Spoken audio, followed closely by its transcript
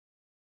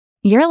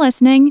You're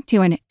listening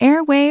to an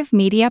Airwave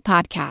Media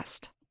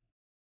Podcast.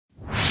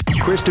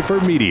 Christopher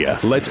Media.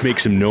 Let's make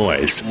some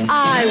noise.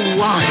 I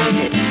want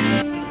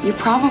it. You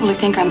probably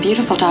think I'm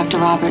beautiful, Dr.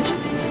 Roberts,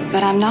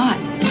 but I'm not.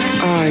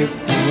 I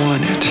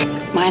want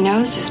it. My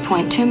nose is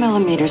 0.2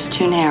 millimeters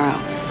too narrow,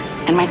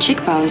 and my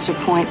cheekbones are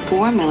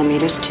 0.4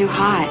 millimeters too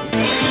high.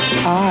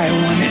 I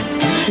want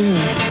it,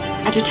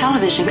 too. I do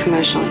television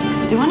commercials.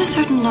 They want a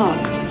certain look.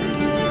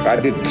 I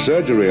did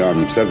surgery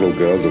on several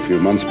girls a few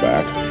months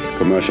back,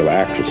 commercial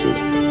actresses,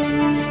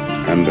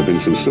 and there have been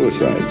some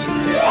suicides.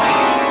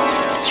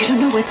 You don't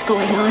know what's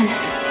going on.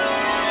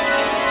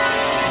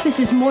 This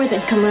is more than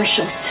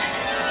commercials.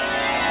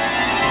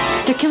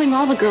 They're killing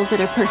all the girls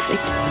that are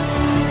perfect.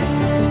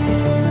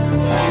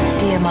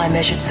 DMI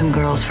measured some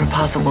girls for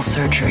possible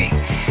surgery.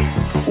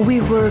 We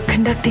were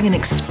conducting an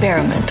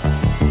experiment.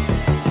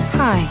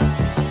 Hi,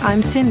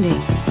 I'm Cindy.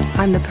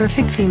 I'm the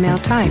perfect female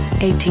type,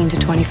 18 to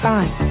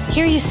 25.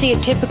 Here you see a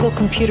typical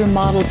computer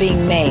model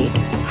being made.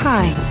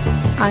 Hi,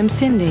 I'm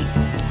Cindy.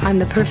 I'm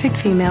the perfect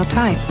female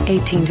type,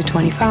 18 to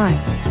 25.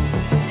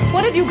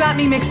 What have you got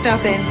me mixed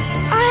up in?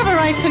 I have a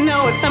right to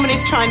know if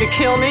somebody's trying to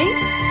kill me.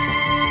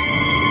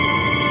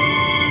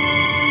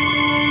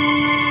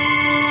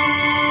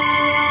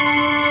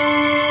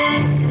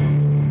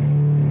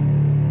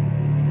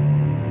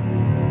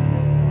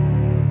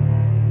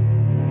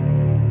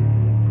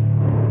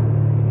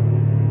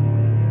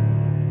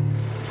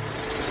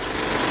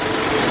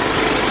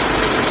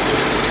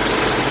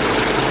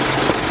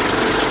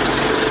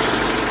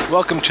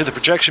 Welcome to the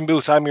Projection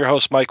Booth. I'm your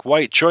host, Mike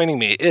White. Joining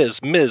me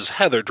is Ms.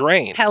 Heather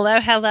Drain. Hello,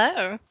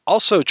 hello.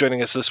 Also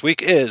joining us this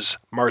week is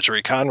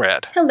Marjorie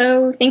Conrade.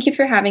 Hello, thank you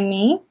for having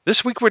me.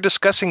 This week we're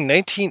discussing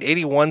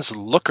 1981's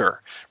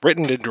Looker.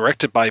 Written and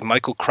directed by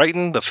Michael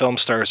Crichton, the film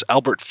stars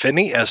Albert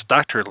Finney as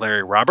Dr.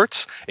 Larry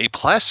Roberts, a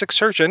plastic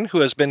surgeon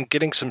who has been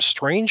getting some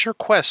strange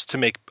requests to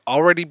make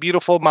already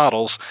beautiful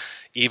models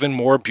even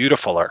more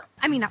beautifuler.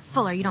 I mean, not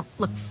fuller, you don't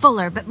look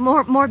fuller, but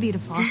more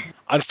beautiful.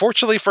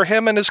 Unfortunately for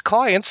him and his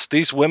clients,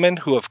 these women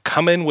who have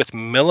come in with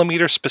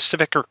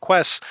millimeter-specific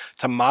requests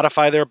to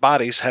modify their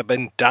bodies have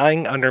been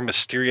dying under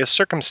mysterious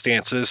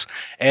circumstances,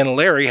 and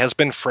Larry has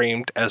been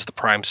framed as the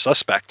prime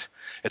suspect.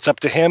 It's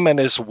up to him and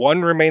his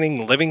one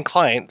remaining living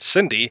client,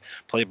 Cindy,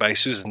 played by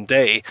Susan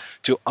Day,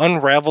 to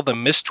unravel the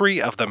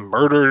mystery of the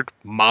murdered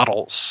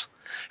models.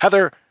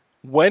 Heather,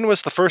 when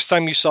was the first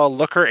time you saw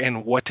Looker,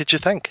 and what did you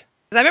think?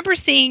 I remember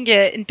seeing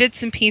it in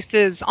bits and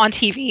pieces on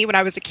TV when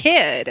I was a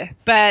kid,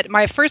 but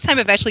my first time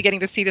of actually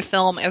getting to see the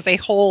film as a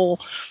whole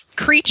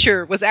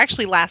creature was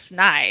actually last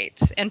night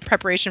in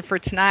preparation for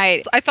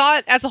tonight. I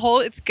thought as a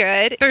whole it's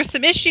good. There's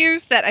some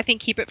issues that I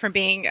think keep it from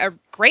being a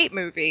great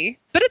movie,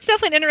 but it's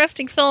definitely an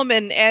interesting film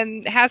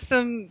and has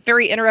some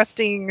very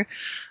interesting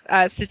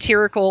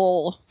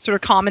satirical sort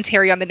of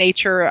commentary on the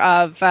nature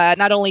of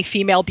not only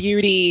female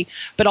beauty,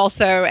 but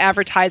also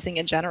advertising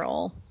in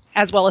general,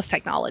 as well as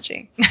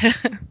technology.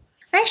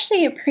 I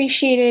actually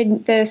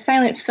appreciated the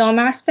silent film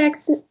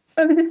aspects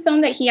of the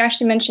film that he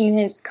actually mentioned in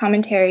his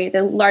commentary,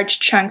 the large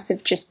chunks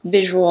of just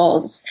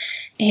visuals.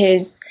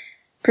 His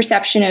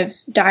perception of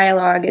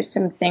dialogue is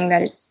something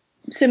that is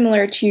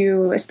similar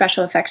to a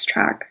special effects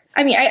track.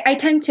 I mean, I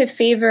tend to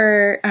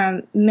favor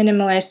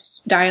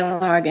minimalist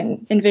dialogue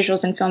and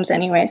visuals in films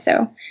anyway,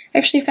 so I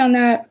actually found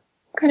that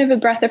kind of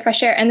a breath of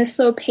fresh air, and the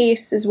slow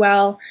pace as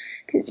well.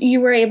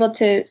 You were able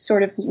to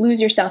sort of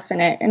lose yourself in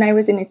it, and I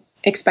wasn't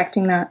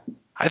expecting that.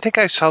 I think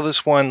I saw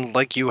this one,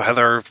 like you,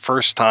 Heather,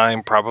 first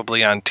time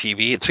probably on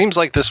TV. It seems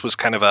like this was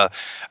kind of a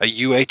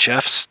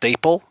UHF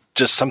staple,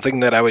 just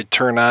something that I would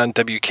turn on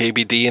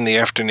WKBD in the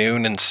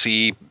afternoon and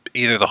see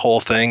either the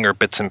whole thing or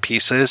bits and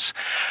pieces.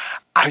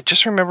 I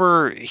just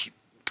remember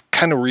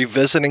kind of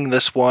revisiting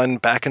this one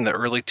back in the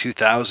early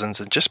 2000s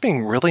and just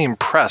being really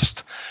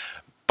impressed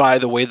by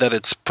the way that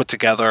it's put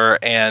together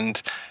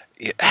and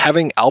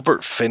having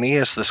Albert Finney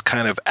as this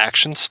kind of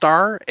action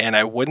star, and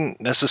I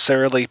wouldn't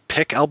necessarily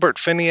pick Albert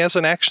Finney as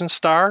an action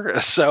star,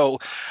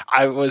 so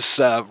I was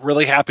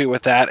really happy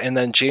with that. And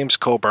then James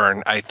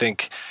Coburn, I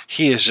think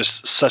he is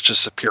just such a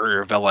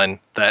superior villain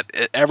that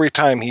every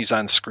time he's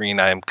on screen,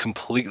 I am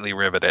completely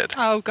riveted.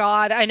 Oh,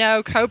 God, I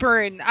know.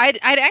 Coburn. I'd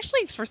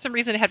actually, for some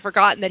reason, had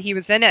forgotten that he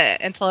was in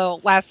it until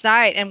last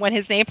night, and when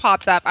his name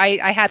popped up,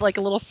 I had like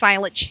a little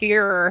silent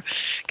cheer,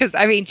 because,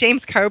 I mean,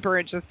 James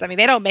Coburn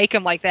they don't make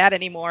him like that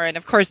anymore. And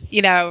of course,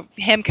 you know,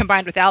 him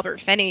combined with Albert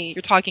Finney,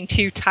 you're talking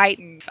two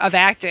titans of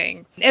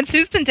acting. And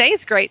Susan Day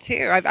is great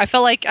too. I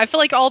feel like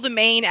all the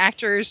main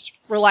actors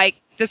were like,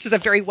 this was a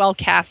very well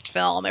cast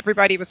film.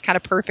 Everybody was kind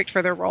of perfect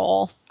for their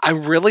role. I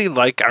really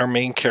like our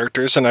main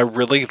characters, and I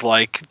really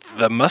like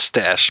the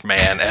Mustache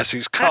Man, as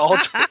he's called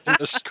in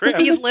the script.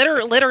 He's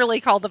literally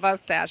called the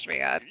Mustache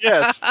Man.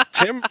 Yes,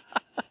 Tim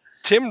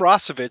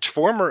Rosevich,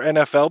 former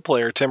NFL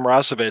player Tim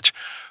Rosevich,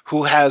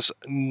 who has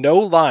no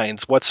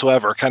lines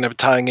whatsoever, kind of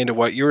tying into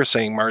what you were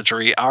saying,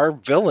 Marjorie. Our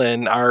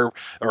villain, our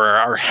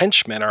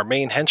henchman, our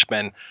main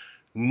henchman,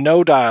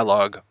 no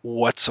dialogue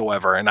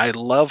whatsoever. And I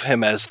love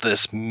him as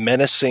this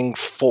menacing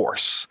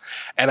force.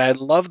 And I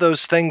love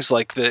those things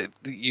like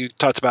you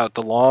talked about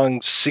the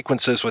long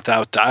sequences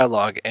without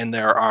dialogue. And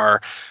there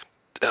are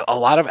a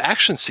lot of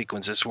action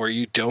sequences where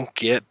you don't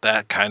get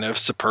that kind of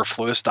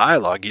superfluous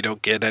dialogue. You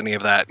don't get any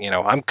of that,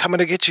 I'm coming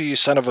to get you, you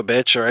son of a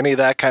bitch, or any of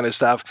that kind of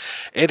stuff.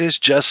 It is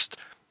just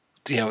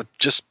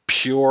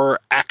pure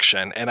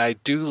action. And I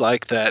do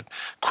like that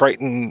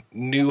Crichton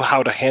knew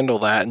how to handle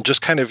that and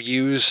just kind of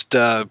used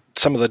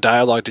some of the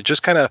dialogue to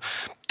just kind of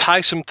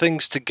tie some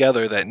things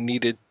together that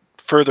needed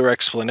further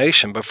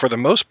explanation. But for the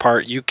most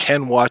part, you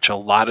can watch a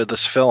lot of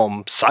this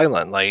film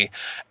silently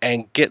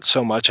and get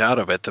so much out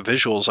of it. The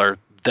visuals are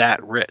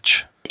that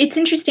rich. It's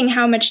interesting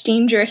how much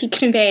danger he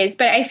conveys,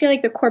 but I feel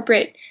like the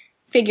corporate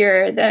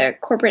figure, the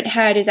corporate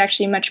head, is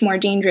actually much more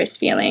dangerous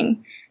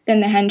feeling than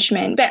the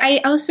henchman. But I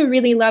also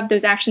really love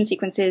those action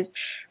sequences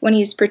when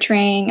he's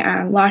portraying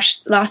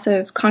loss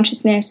of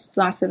consciousness,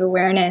 loss of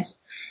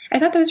awareness. I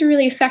thought those were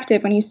really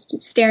effective when he's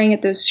staring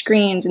at those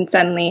screens and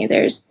suddenly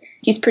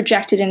he's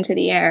projected into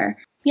the air.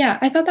 Yeah,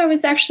 I thought that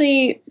was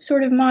actually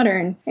sort of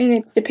modern in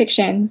its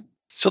depiction.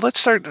 So let's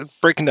start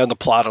breaking down the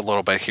plot a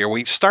little bit here.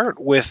 We start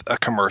with a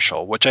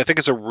commercial, which I think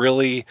is a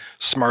really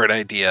smart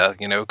idea.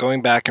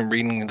 Going back and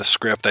reading the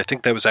script, I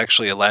think that was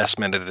actually a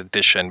last-minute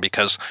addition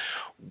because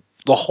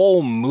the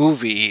whole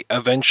movie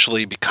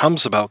eventually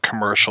becomes about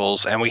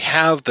commercials, and we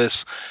have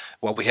this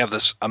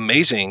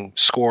amazing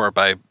score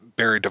by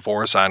Barry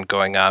Dvorak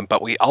going on,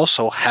 but we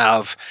also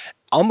have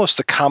almost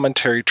a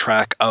commentary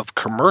track of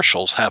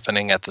commercials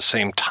happening at the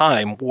same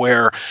time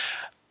where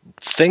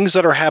things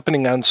that are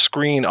happening on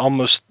screen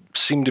almost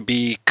seem to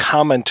be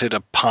commented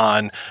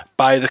upon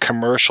by the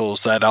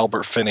commercials that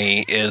Albert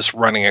Finney is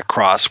running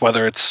across,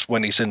 whether it's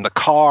when he's in the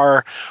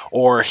car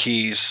or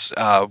he's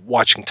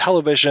watching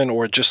television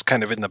or just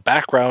kind of in the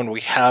background.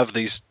 We have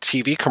these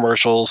TV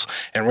commercials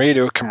and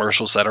radio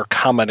commercials that are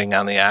commenting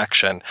on the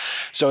action.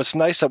 So it's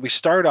nice that we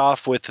start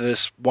off with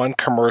this one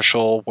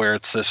commercial where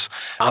it's this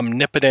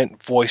omnipotent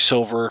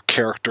voiceover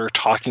character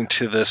talking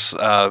to this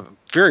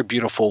very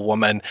beautiful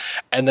woman,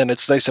 and then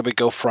it's nice that we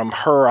go from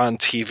her on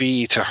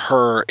TV to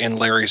her in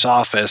Larry's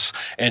office,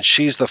 and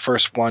she's the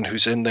first one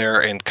who's in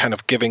there and kind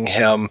of giving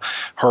him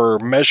her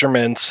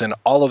measurements and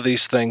all of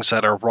these things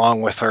that are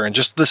wrong with her, and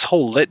just this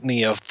whole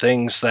litany of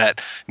things that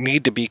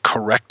need to be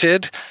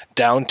corrected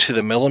down to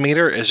the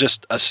millimeter is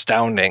just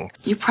astounding.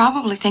 You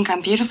probably think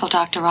I'm beautiful,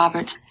 Dr.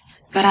 Roberts,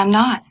 but I'm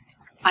not.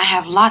 I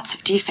have lots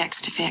of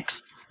defects to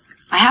fix.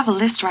 I have a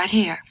list right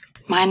here.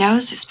 My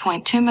nose is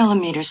 0.2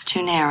 millimeters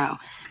too narrow,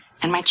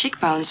 and my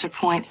cheekbones are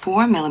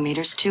 0.4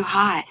 millimeters too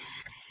high,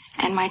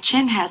 and my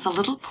chin has a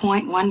little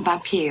 0.1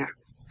 bump here,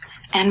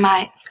 and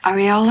my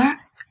areolar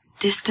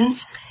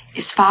distance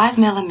is 5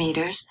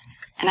 millimeters,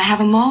 and I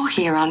have a mole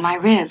here on my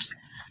ribs,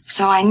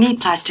 so I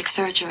need plastic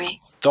surgery.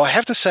 Though I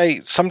have to say,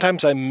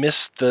 sometimes I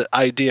miss the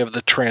idea of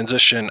the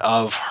transition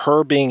of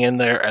her being in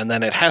there, and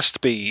then it has to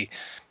be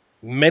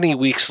many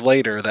weeks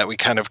later that we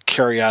kind of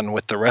carry on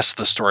with the rest of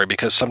the story,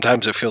 because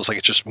sometimes it feels like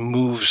it just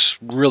moves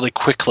really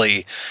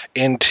quickly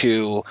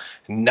into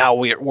now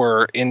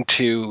we're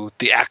into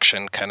the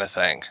action kind of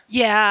thing.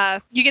 Yeah,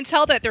 you can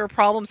tell that there were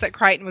problems that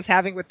Crichton was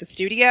having with the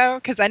studio,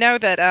 because I know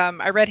that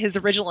I read his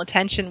original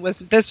intention was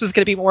this was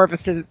going to be more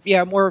of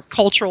a more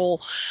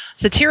cultural,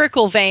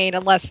 satirical vein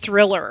and less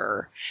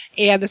thriller,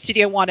 and the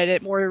studio wanted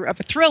it more of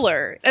a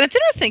thriller. And it's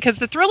interesting because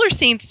the thriller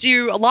scenes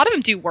a lot of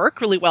them do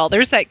work really well.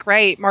 There's that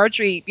great,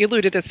 Marjorie, you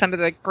alluded to some of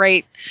the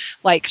great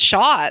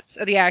shots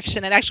of the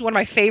action, and actually one of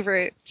my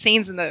favorite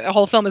scenes in the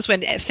whole film is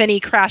when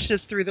Finney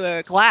crashes through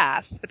the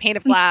pane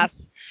of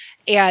glass,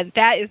 and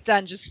that is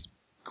done just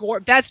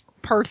that's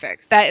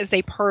perfect. That is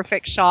a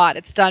perfect shot.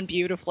 It's done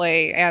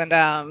beautifully,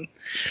 and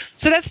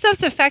so that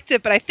stuff's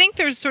effective. But I think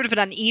there's sort of an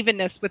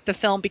unevenness with the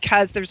film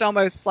because there's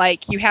almost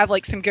you have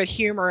some good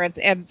humor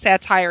and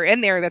satire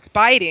in there that's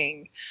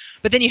biting,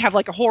 but then you have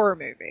a horror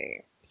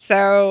movie.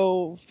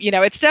 So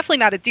it's definitely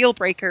not a deal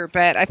breaker,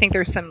 but I think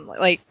there's some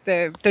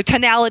the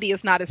tonality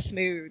is not as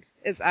smooth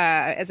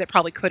as it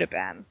probably could have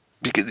been.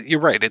 Because you're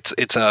right.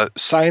 It's a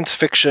science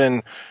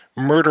fiction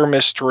murder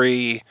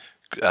mystery.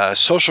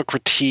 Social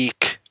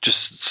critique,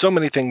 just so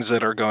many things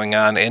that are going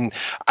on, and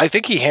I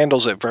think he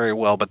handles it very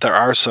well, but there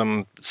are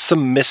some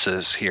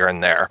misses here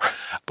and there.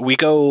 We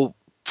go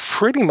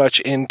pretty much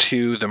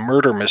into the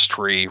murder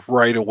mystery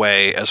right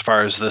away as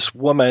far as this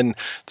woman,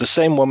 the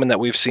same woman that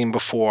we've seen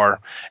before,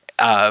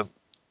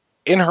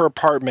 in her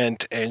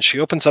apartment, and she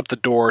opens up the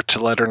door to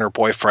let her and her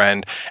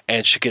boyfriend,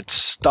 and she gets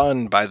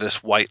stunned by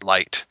this white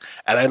light.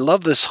 And I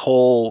love this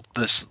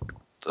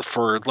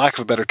for lack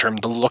of a better term,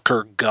 the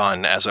looker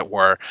gun, as it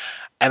were.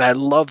 And I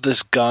love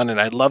this gun, and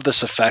I love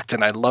this effect,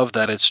 and I love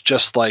that it's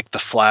just like the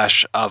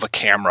flash of a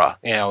camera.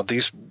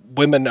 These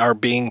women are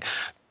being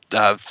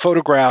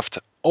photographed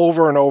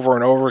over and over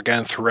and over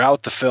again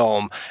throughout the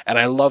film, and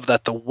I love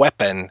that the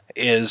weapon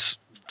is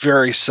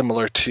very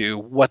similar to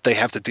what they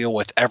have to deal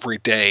with every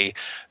day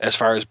as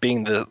far as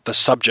being the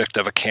subject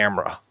of a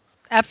camera.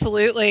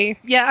 Absolutely.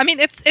 Yeah, I mean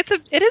it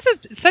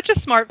is such a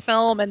smart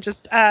film, and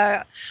just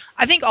I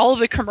think all of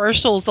the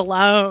commercials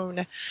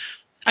alone,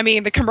 I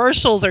mean the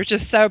commercials are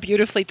just so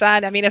beautifully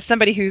done. I mean, as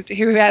somebody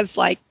who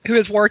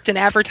has worked in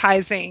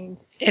advertising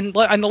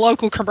on the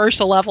local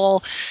commercial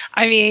level,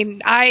 I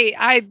mean,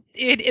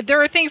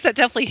 there are things that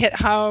definitely hit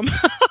home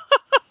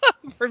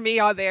for me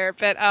on there,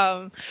 but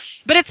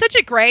it's such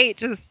a great,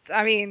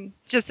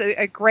 just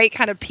a great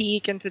kind of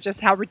peek into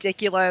just how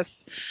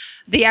ridiculous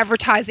the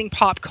advertising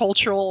pop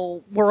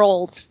cultural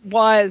world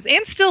was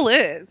and still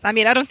is. I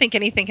mean, I don't think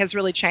anything has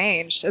really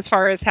changed as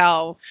far as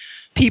how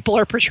people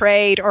are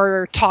portrayed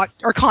or taught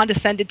or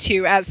condescended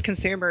to as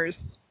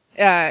consumers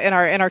in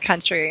our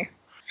country.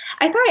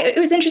 I thought it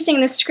was interesting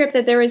in the script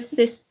that there was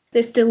this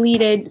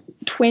deleted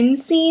twin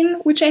scene,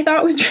 which I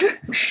thought was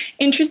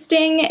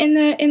interesting in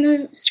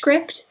the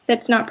script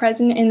that's not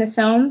present in the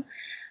film.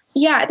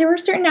 Yeah, there were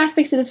certain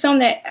aspects of the film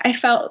that I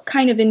felt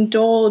kind of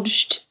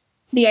indulged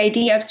the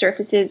idea of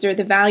surfaces or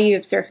the value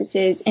of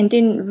surfaces and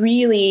didn't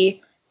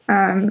really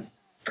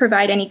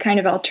provide any kind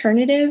of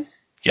alternative.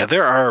 Yeah,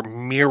 there are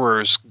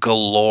mirrors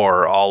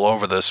galore all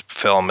over this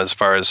film as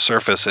far as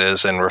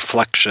surfaces and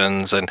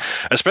reflections, and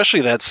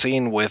especially that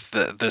scene with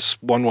this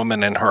one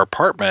woman in her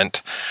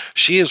apartment.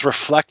 She is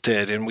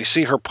reflected, and we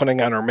see her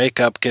putting on her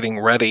makeup, getting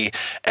ready,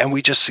 and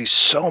we just see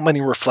so many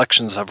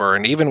reflections of her.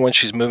 And even when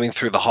she's moving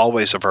through the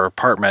hallways of her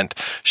apartment,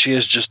 she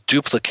is just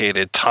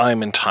duplicated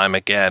time and time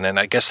again. And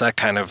I guess that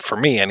kind of, for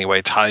me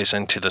anyway, ties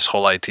into this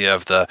whole idea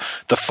of the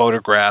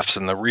photographs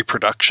and the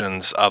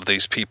reproductions of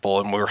these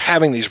people. And we're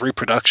having these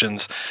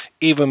reproductions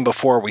even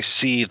before we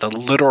see the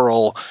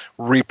literal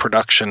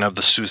reproduction of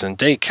the Susan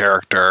Day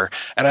character.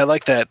 And I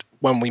like that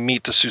when we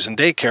meet the Susan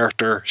Day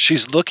character,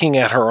 she's looking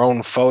at her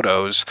own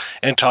photos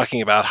and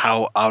talking about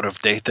how out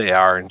of date they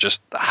are, and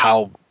just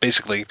how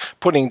basically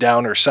putting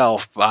down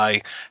herself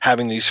by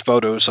having these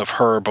photos of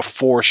her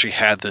before she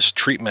had this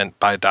treatment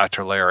by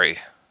Dr. Larry.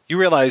 You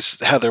realize,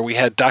 Heather, we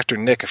had Dr.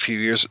 Nick a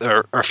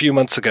few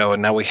months ago,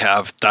 and now we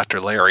have Dr.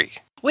 Larry.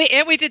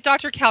 We did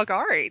Dr.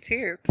 Calgary,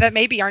 too. That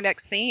may be our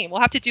next theme. We'll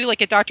have to do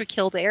like a Dr.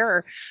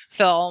 Kildare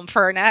film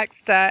for our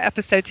next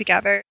episode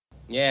together.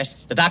 Yes,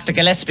 the Dr.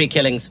 Gillespie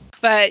killings.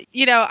 But,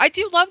 I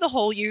do love the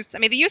whole use. I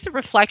mean, the use of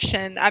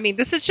reflection. I mean,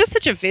 this is just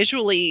such a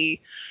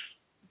visually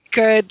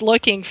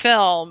good-looking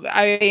film.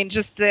 I mean,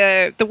 just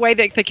the way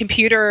that the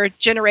computer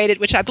generated,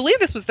 which I believe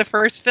this was the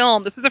first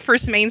film. This was the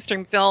first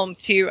mainstream film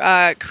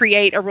to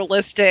create a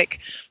realistic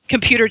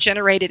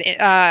computer-generated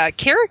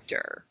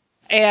character.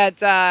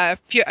 And I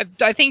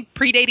think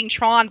predating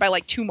Tron by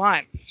like 2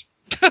 months.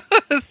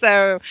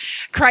 So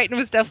Crichton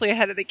was definitely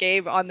ahead of the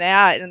game on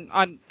that, and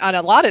on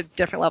a lot of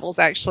different levels,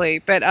 actually.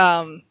 But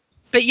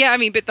yeah, I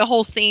mean, but the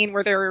whole scene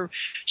where they're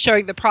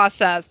showing the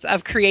process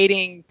of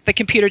creating the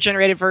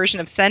computer-generated version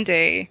of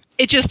Cindy,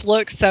 it just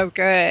looks so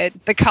good.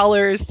 The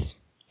colors,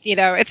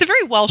 it's a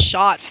very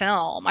well-shot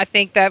film. I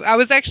think that it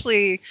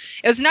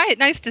was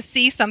nice to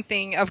see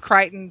something of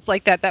Crichton's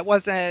like that. That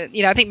wasn't,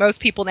 I think most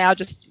people now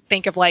just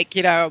think of like,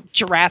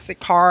 Jurassic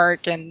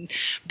Park and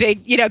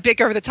big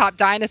over-the-top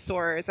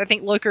dinosaurs. I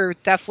think Looker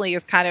definitely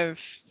is kind of,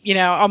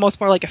 almost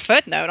more like a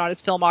footnote on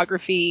his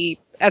filmography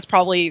as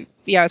probably,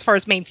 as far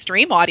as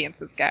mainstream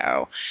audiences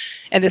go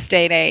in this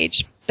day and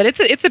age. But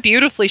it's a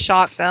beautifully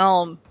shot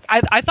film.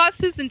 I thought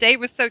Susan Day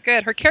was so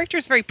good. Her character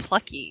is very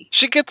plucky.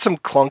 She gets some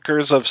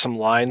clunkers of some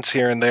lines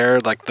here and there,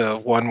 like the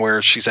one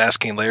where she's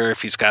asking Larry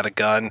if he's got a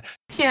gun.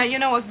 Yeah,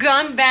 a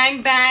gun,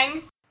 bang,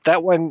 bang.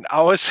 That one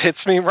always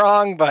hits me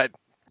wrong, but...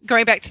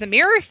 Going back to the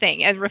mirror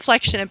thing and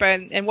reflection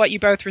and what you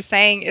both were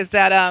saying is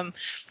that,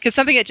 because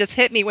something that just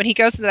hit me, when he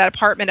goes into that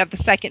apartment of the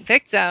second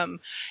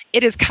victim,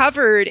 it is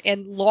covered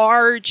in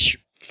large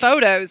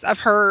photos of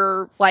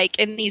her, like,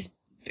 in these,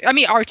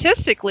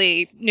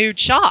 artistically nude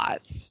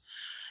shots.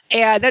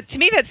 And that, to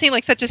me, that seemed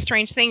like such a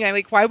strange thing. I'm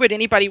like, why would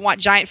anybody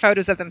want giant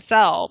photos of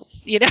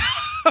themselves,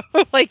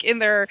 like in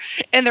their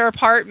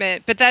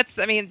apartment? But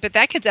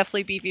that could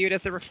definitely be viewed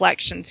as a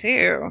reflection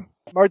too.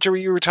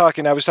 Marjorie,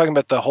 I was talking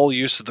about the whole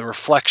use of the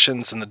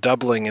reflections and the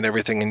doubling and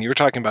everything, and you were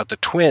talking about the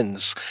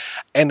twins.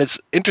 And it's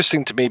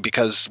interesting to me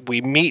because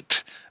we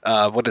meet,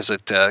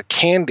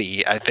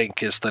 Candy, I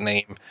think is the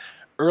name.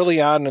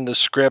 Early on in the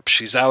script,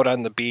 she's out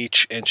on the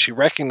beach and she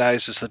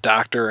recognizes the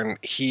doctor, and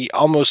he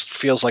almost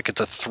feels like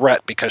it's a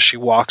threat because she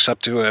walks up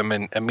to him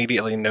and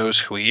immediately knows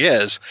who he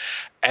is,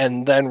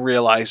 and then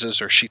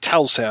realizes, or she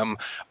tells him,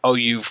 oh,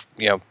 you've,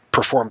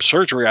 performed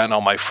surgery on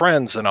all my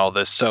friends and all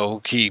this.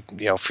 So he,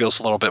 feels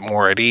a little bit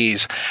more at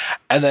ease.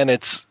 And then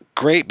it's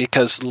great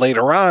because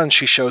later on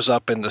she shows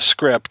up in the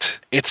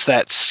script. It's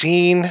that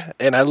scene,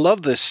 and I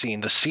love this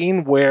scene, the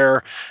scene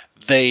where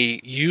they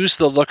use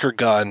the Looker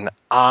gun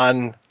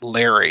on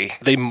Larry.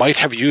 They might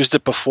have used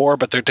it before,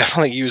 but they're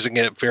definitely using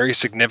it very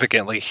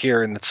significantly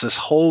here. And it's this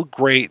whole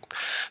great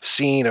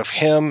scene of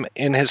him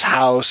in his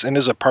house, in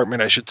his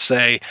apartment, I should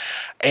say,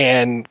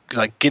 and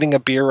like getting a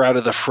beer out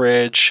of the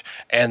fridge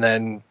and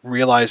then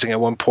realizing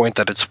at one point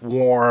that it's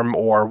warm,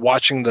 or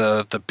watching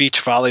the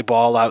beach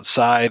volleyball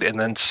outside and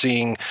then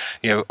seeing,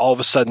 all of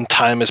a sudden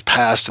time has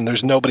passed and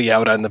there's nobody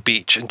out on the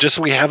beach. And just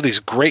we have these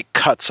great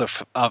cuts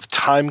of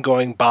time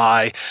going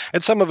by,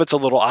 and some of it's a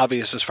little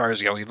obvious as far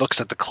as, he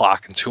looks at the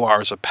clock and 2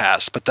 hours have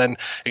passed, but then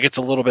it gets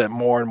a little bit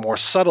more and more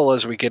subtle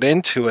as we get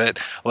into it,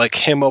 like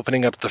him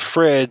opening up the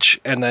fridge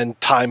and then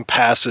time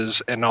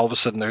passes and all of a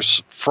sudden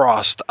there's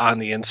frost on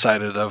the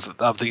inside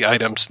of the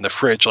items in the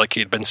fridge, like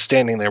he'd been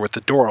standing there with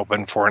the door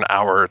open for an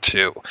hour or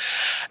two.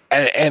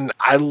 And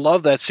I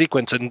love that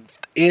sequence. And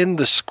in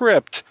the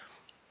script,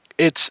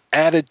 it's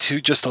added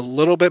to just a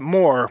little bit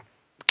more.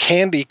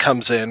 Candy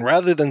comes in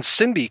rather than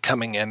Cindy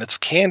coming in. It's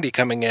Candy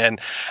coming in,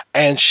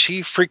 and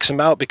she freaks him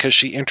out because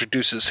she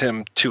introduces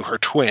him to her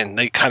twin.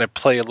 They kind of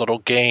play a little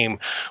game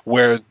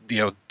where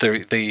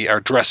they are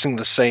dressing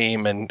the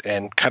same and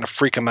kind of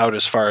freak him out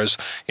as far as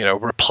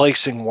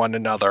replacing one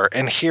another.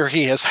 And here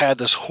he has had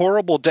this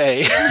horrible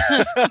day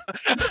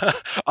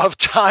of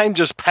time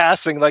just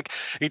passing. Like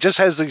he just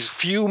has these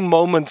few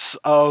moments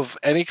of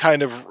any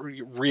kind of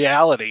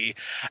reality,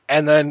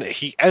 and then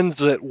he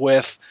ends it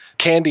with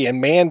Candy and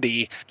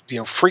Mandy,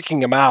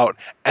 freaking him out.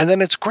 And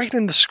then it's great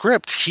in the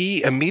script.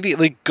 He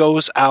immediately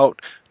goes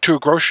out to a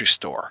grocery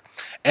store.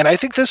 And I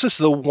think this is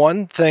the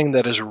one thing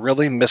that is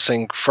really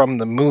missing from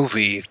the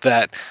movie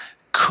that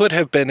could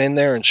have been in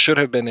there and should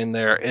have been in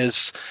there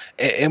is,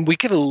 and we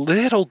get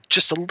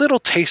just a little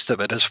taste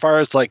of it as far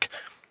as like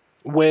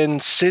when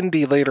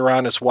Cindy later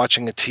on is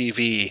watching a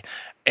TV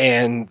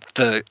and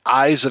the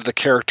eyes of the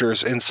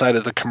characters inside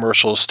of the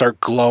commercials start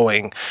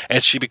glowing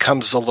and she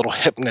becomes a little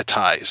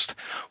hypnotized.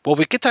 Well,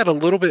 we get that a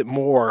little bit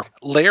more.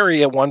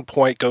 Larry at one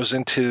point goes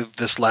into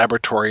this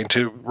laboratory,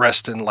 into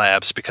Reston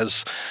Labs,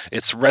 because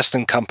it's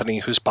Reston Company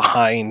who's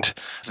behind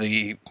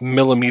the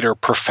millimeter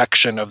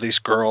perfection of these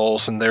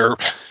girls, and they're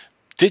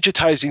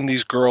digitizing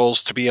these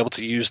girls to be able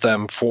to use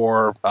them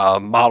for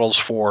models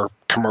for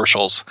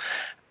commercials.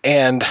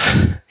 And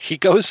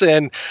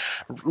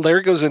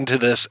Larry goes into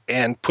this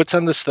and puts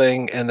on this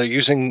thing, and they're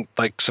using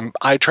like some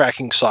eye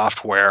tracking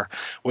software,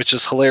 which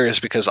is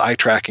hilarious because eye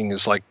tracking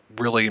is like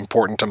really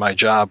important to my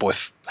job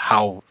with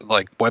how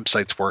like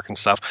websites work and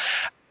stuff.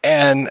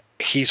 And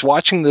he's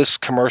watching this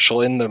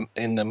commercial in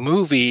the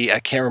movie.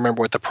 I can't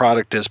remember what the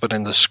product is, but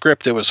in the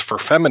script it was for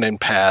feminine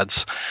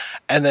pads.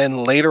 And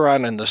then later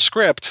on in the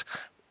script,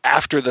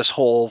 after this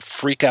whole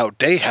freak out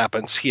day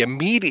happens, he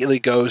immediately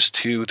goes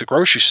to the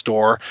grocery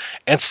store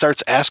and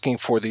starts asking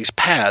for these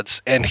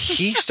pads. And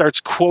he starts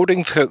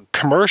quoting the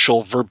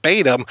commercial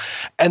verbatim.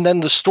 And then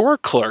the store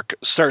clerk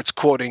starts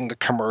quoting the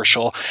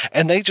commercial.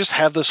 And they just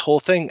have this whole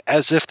thing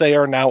as if they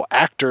are now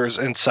actors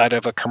inside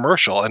of a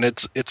commercial. And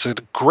it's a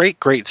great,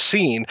 great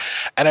scene.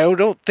 And I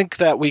don't think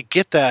that we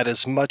get that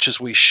as much as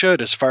we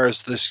should as far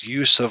as this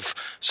use of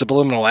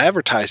subliminal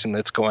advertising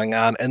that's going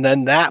on. And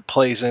then that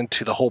plays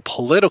into the whole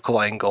political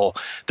angle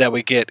that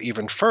we get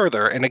even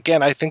further. And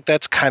again, I think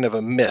that's kind of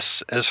a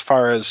miss as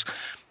far as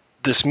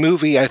this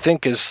movie, I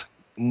think, is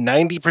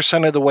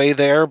 90% of the way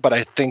there, but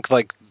I think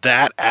like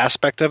that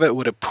aspect of it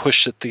would have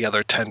pushed it the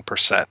other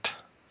 10%.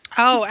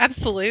 Oh,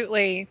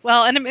 absolutely.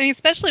 Well, and I mean,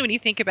 especially when you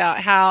think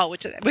about how,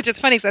 which is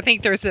funny because I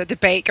think there's a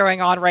debate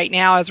going on right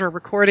now as we're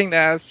recording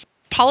this.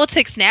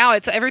 Politics now,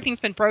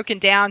 everything's been broken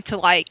down to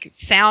like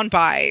sound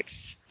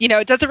bites.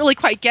 It doesn't really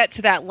quite get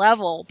to that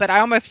level, but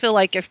I almost feel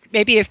like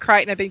if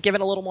Crichton had been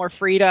given a little more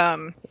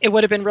freedom, it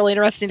would have been really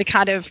interesting to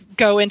kind of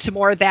go into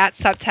more of that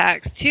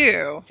subtext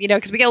too,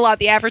 because we get a lot of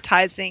the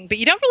advertising, but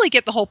you don't really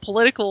get the whole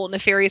political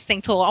nefarious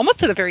thing till almost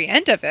to the very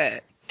end of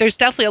it. There's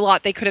definitely a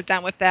lot they could have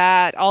done with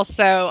that.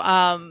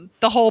 Also,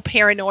 the whole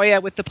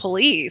paranoia with the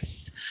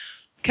police.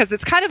 Because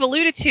it's kind of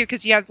alluded to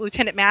because you have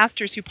Lieutenant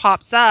Masters who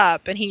pops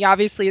up and he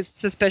obviously is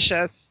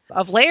suspicious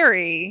of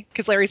Larry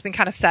because Larry's been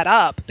kind of set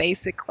up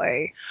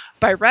basically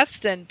by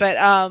Reston. But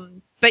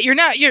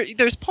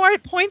there's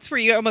points where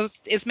you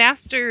almost, is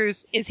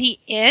Masters, is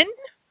he in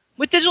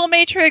with Digital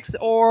Matrix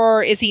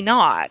or is he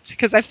not?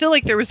 Because I feel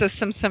like there was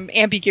some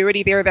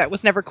ambiguity there that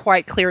was never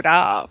quite cleared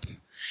up.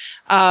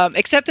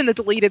 Except in the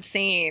deleted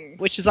scene,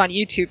 which is on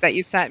YouTube that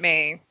you sent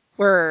me,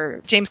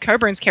 where James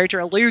Coburn's character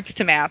alludes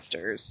to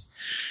Masters.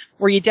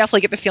 Where you definitely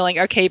get the feeling,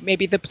 okay,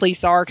 maybe the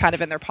police are kind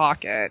of in their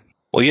pocket.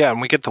 Well, yeah,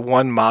 and we get the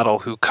one model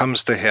who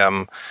comes to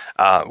him,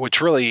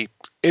 which really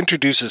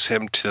introduces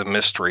him to the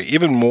mystery.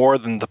 Even more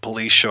than the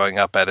police showing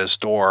up at his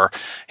door,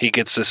 he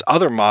gets this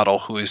other model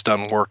who he's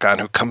done work on,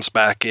 who comes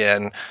back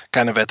in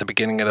kind of at the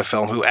beginning of the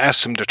film, who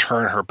asks him to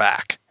turn her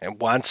back and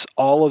wants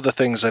all of the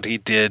things that he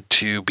did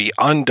to be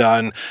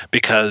undone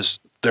because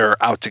they're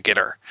out to get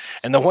her.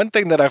 And the one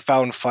thing that I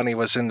found funny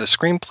was in the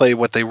screenplay,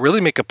 what they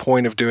really make a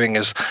point of doing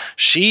is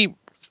she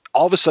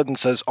all of a sudden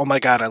says, oh my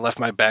God, I left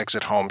my bags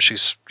at home.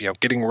 She's,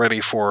 getting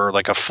ready for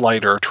like a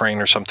flight or a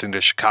train or something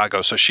to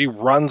Chicago. So she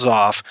runs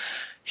off,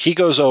 he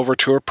goes over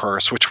to her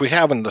purse, which we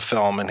have in the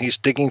film, and he's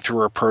digging through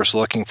her purse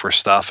looking for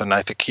stuff, and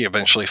I think he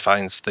eventually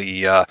finds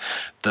the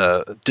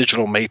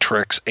Digital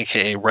Matrix,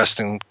 aka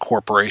Reston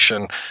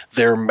Corporation,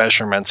 their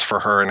measurements for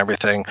her and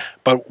everything.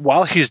 But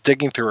while he's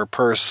digging through her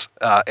purse,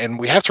 and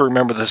we have to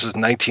remember this is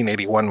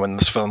 1981 when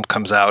this film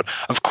comes out,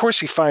 of course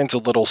he finds a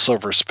little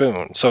silver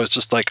spoon. So it's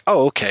just like,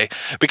 oh, okay.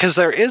 Because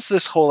there is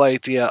this whole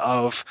idea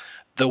of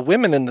the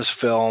women in this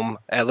film,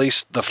 at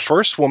least the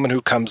first woman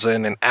who comes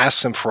in and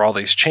asks him for all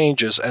these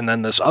changes, and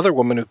then this other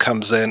woman who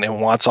comes in and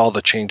wants all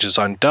the changes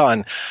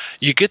undone,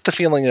 you get the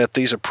feeling that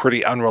these are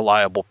pretty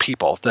unreliable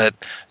people. That,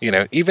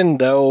 even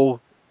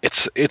though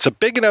it's a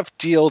big enough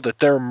deal that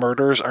their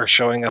murders are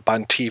showing up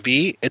on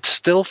TV, it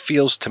still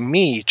feels to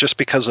me, just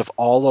because of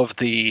all of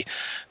the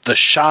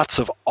shots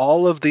of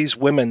all of these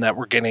women that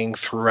we're getting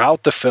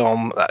throughout the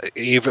film,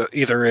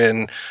 either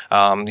in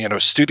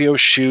studio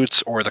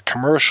shoots or the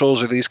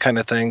commercials or these kind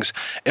of things,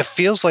 it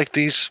feels like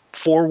these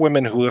 4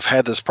 women who have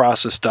had this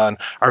process done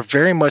are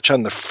very much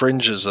on the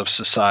fringes of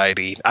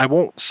society. I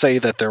won't say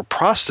that they're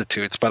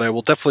prostitutes, but I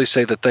will definitely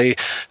say that they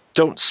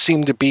don't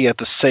seem to be at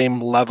the same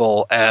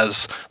level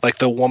as like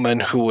the woman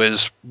who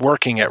is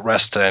working at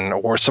Reston,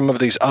 or some of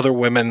these other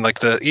women,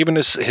 like even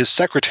his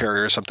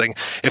secretary or something.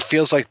 It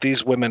feels like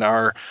these women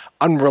are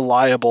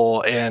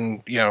unreliable,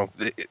 and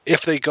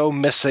if they go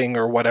missing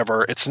or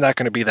whatever, it's not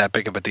going to be that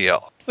big of a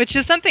deal. Which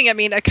is something,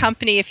 a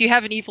company, if you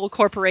have an evil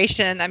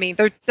corporation,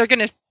 they're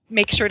going to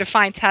make sure to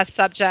find test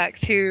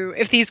subjects who,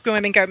 if these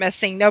women go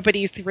missing,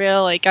 nobody's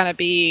really going to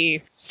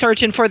be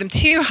searching for them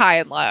too high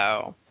and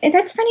low. And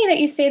that's funny that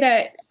you say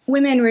that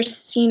women were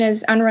seen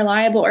as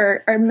unreliable,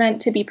 or are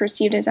meant to be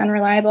perceived as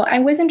unreliable. I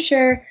wasn't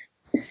sure.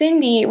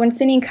 When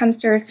Cindy comes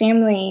to her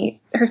family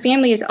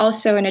is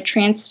also in a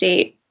trance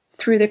state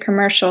through the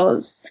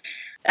commercials.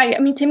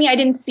 To me, I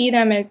didn't see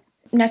them as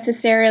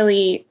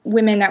necessarily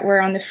women that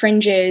were on the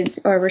fringes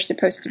or were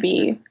supposed to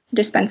be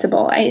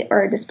dispensable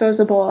or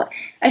disposable.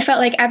 I felt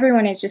like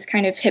everyone is just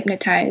kind of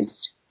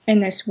hypnotized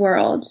in this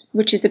world,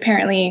 which is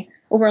apparently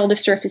a world of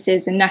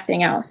surfaces and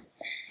nothing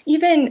else.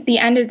 Even the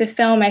end of the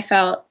film, I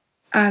felt,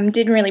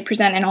 didn't really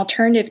present an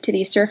alternative to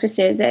these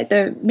surfaces. That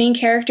the main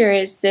character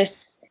is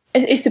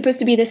supposed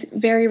to be this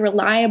very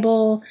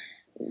reliable,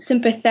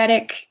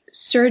 sympathetic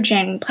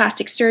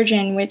plastic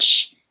surgeon,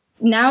 which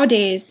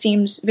nowadays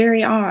seems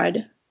very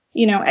odd.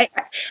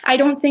 I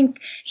don't think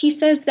he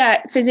says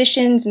that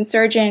physicians and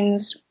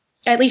surgeons,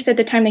 at least at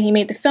the time that he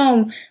made the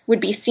film, would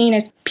be seen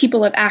as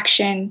people of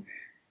action,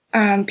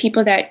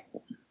 people that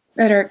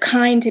are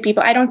kind to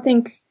people. I don't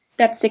think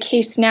that's the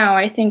case now.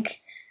 I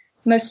think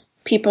most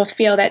people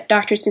feel that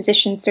doctors,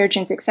 physicians,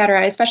 surgeons,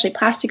 etc., especially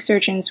plastic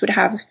surgeons, would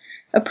have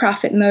a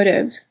profit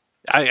motive.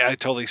 I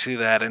totally see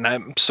that, and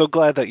I'm so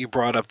glad that you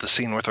brought up the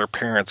scene with her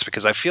parents,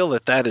 because I feel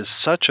that is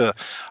such a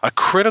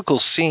critical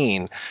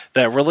scene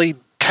that really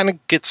kind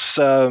of gets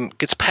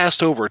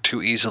passed over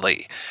too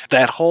easily.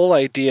 That whole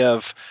idea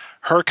of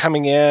her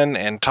coming in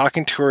and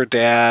talking to her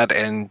dad,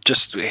 and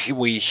just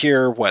we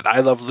hear what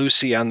I Love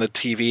Lucy on the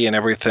TV and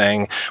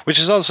everything, which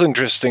is also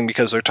interesting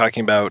because they're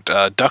talking about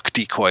duck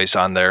decoys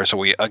on there. So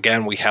we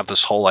have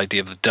this whole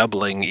idea of the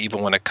doubling,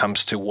 even when it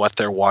comes to what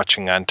they're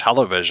watching on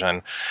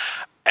television.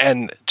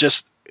 And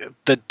just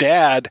the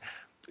dad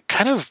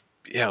kind of,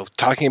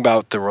 talking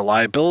about the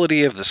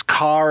reliability of this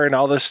car and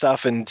all this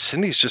stuff. And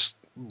Cindy's just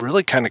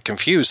really kind of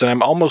confused. And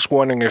I'm almost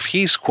wondering if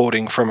he's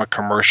quoting from a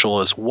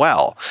commercial as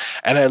well.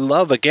 And I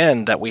love,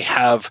 again, that we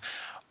have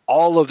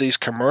all of these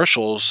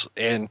commercials,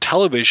 and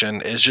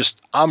television is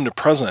just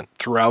omnipresent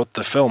throughout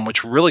the film,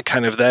 which really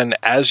kind of then,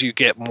 as you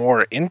get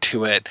more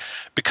into it,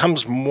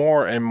 becomes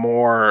more and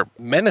more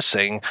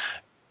menacing.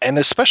 And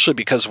especially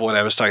because of what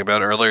I was talking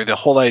about earlier, the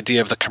whole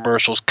idea of the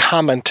commercials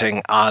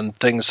commenting on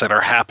things that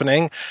are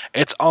happening,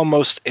 it's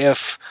almost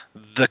if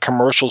the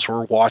commercials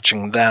were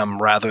watching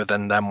them rather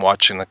than them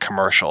watching the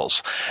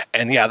commercials.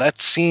 And yeah, that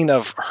scene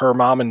of her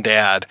mom and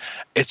dad,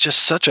 it's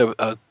just such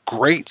a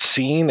great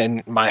scene,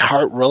 and my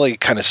heart really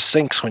kind of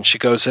sinks when she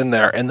goes in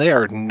there, and they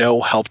are no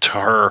help to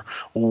her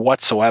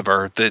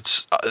whatsoever.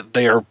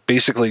 They are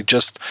basically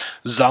just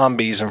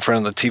zombies in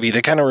front of the TV.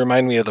 They kind of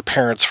remind me of the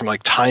parents from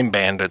like Time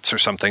Bandits or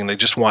something. They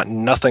just want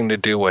nothing to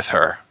do with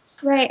her.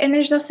 Right, and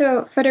there's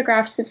also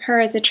photographs of her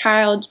as a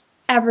child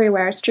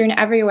everywhere, strewn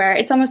everywhere.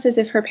 It's almost as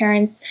if her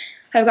parents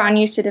have gotten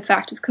used to the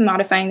fact of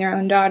commodifying their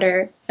own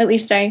daughter. At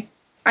least I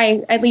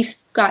at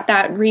least got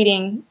that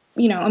reading,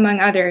 among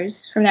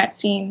others, from that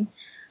scene,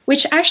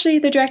 which actually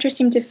the director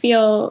seemed to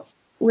feel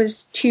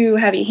was too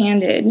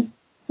heavy-handed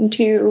and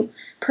too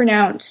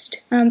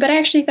pronounced. But I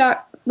actually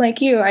thought,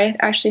 like you, it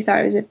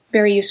was a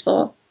very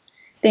useful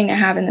thing to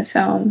have in the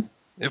film.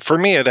 For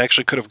me, it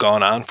actually could have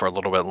gone on for a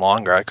little bit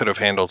longer. I could have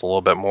handled a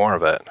little bit more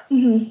of it.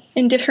 Mm-hmm.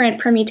 In different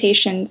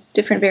permutations,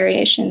 different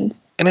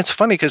variations. And it's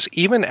funny because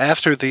even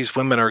after these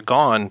women are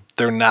gone,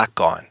 they're not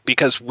gone.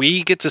 Because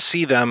we get to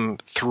see them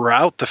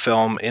throughout the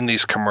film in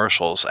these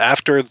commercials.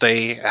 After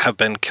they have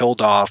been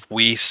killed off,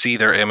 we see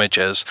their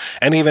images.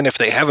 And even if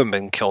they haven't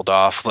been killed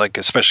off, like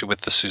especially with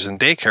the Susan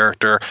Day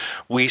character,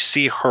 we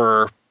see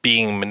her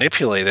being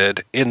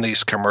manipulated in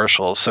these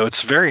commercials. So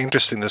it's very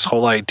interesting, this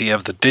whole idea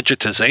of the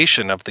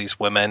digitization of these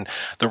women,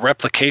 the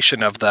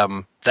replication of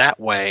them that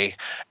way,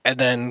 and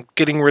then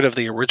getting rid of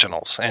the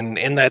originals. And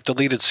in that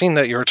deleted scene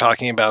that you were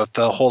talking about,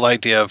 the whole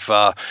idea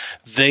of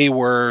they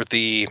were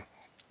the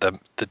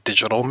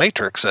digital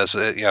matrix, as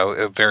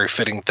a very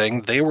fitting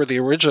thing. They were the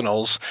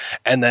originals,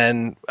 and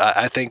then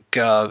I think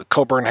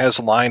Coburn has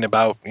a line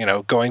about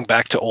going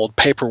back to old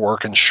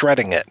paperwork and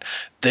shredding it.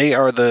 They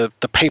are the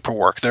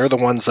paperwork. They're the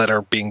ones that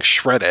are being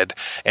shredded,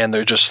 and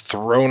they're just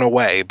thrown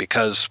away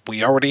because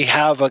we already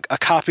have a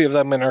copy of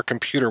them in our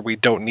computer. We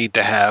don't need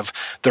to have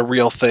the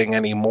real thing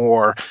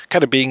anymore.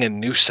 Kind of being a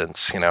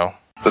nuisance,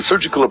 The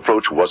surgical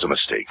approach was a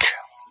mistake.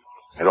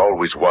 It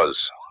always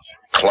was.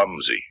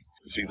 Clumsy.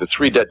 You see, the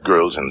 3 dead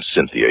girls and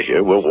Cynthia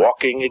here were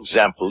walking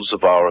examples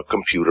of our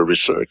computer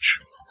research.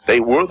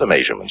 They were the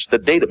measurements, the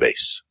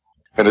database.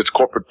 And it's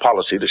corporate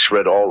policy to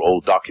shred all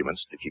old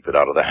documents to keep it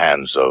out of the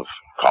hands of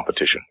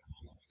competition.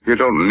 You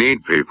don't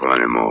need people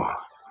anymore.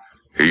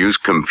 You use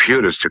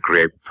computers to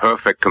create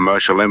perfect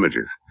commercial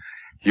images.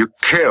 You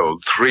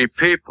killed 3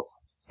 people.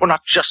 We're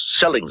not just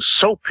selling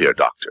soap here,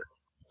 Doctor.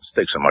 The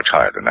stakes are much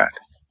higher than that.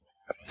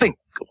 Think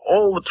of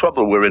all the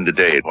trouble we're in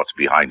today and what's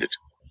behind it.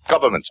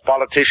 Governments,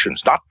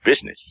 politicians, not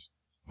business.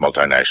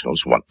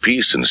 Multinationals want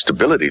peace and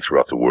stability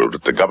throughout the world,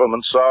 but the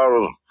governments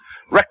are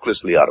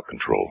recklessly out of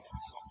control.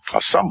 Now,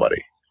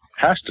 somebody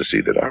has to see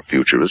that our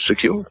future is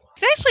secure.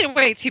 It's actually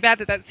way too bad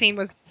that scene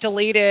was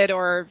deleted,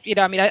 or,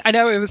 I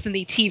know it was in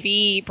the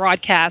TV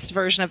broadcast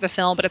version of the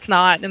film, but it's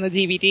not in the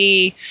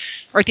DVD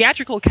or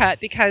theatrical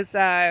cut, because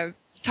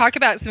talk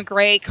about some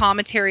great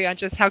commentary on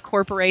just how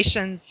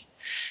corporations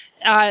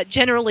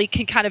generally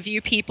can kind of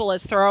view people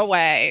as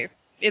throwaways.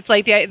 It's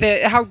like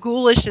how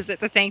ghoulish is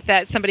it to think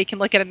that somebody can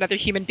look at another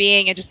human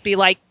being and just be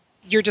like,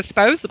 you're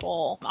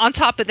disposable. On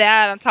top of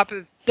that, on top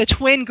of the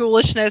twin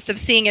ghoulishness of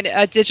seeing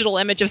a digital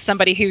image of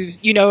somebody who's,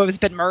 has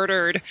been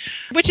murdered,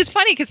 which is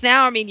funny because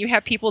now, you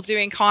have people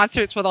doing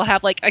concerts where they'll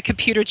have like a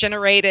computer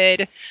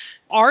generated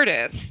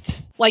artist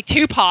like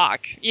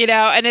Tupac,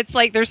 and it's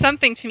like, there's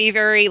something to me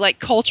very like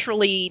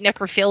culturally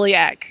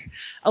necrophiliac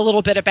a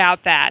little bit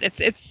about that.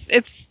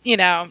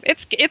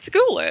 It's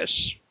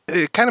ghoulish.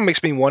 It kind of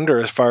makes me wonder,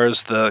 as far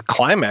as the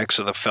climax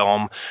of the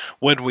film,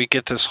 when we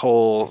get this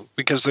whole,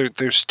 because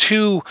there's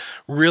 2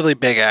 really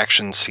big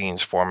action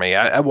scenes for me.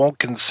 I won't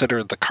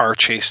consider the car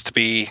chase to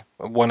be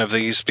one of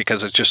these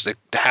because it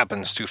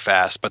happens too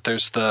fast. But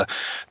there's the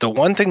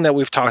one thing that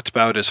we've talked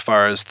about as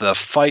far as the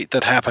fight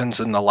that happens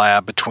in the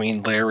lab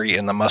between Larry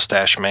and the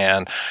Mustache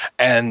Man,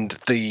 and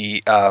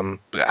the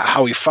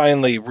how he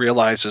finally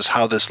realizes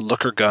how this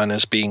looker gun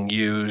is being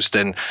used,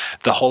 and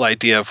the whole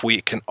idea of we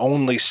can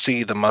only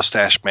see the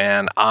Mustache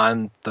Man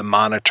on the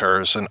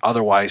monitors, and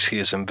otherwise he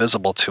is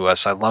invisible to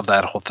us. I love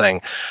that whole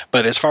thing.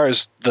 But as far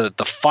as the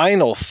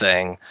final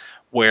thing,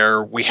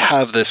 where we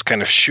have this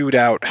kind of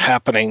shootout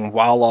happening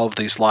while all of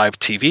these live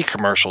TV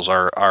commercials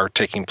are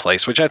taking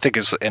place, which I think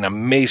is an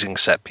amazing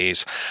set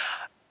piece.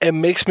 It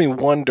makes me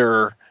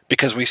wonder,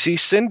 because we see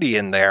Cindy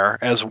in there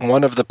as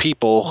one of the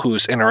people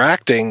who's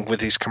interacting with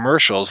these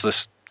commercials,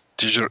 this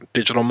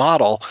digital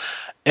model.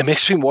 It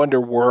makes me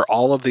wonder, were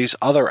all of these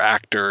other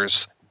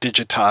actors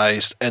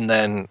digitized and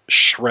then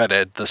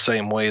shredded the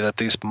same way that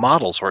these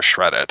models were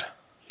shredded?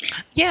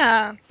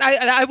 Yeah,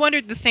 I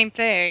wondered the same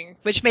thing,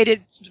 which made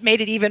it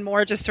even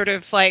more just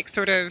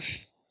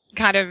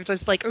kind of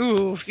just like,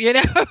 ooh,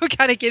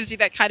 kind of gives you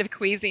that kind of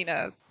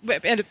queasiness.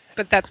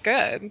 But that's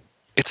good.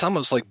 It's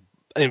almost like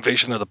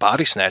Invasion of the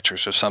Body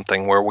Snatchers or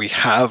something, where we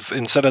have,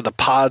 instead of the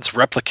pods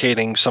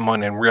replicating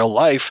someone in real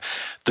life,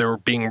 they're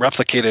being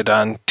replicated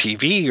on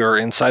TV or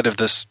inside of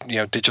this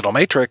digital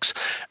matrix,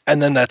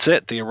 and then that's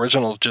it. The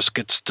original just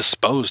gets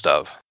disposed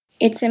of.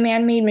 It's a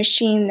man-made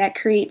machine that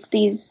creates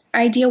these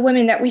ideal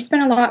women that we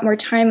spend a lot more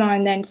time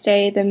on than,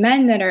 say, the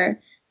men that are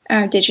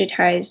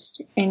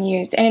digitized and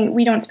used. And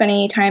we don't spend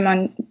any time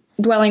on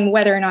dwelling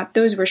whether or not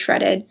those were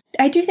shredded.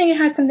 I do think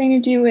it has something to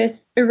do with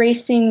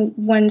erasing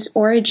one's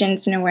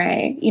origins in a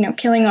way,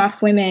 killing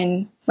off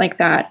women like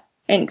that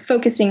and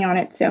focusing on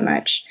it so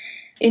much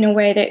in a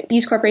way that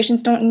these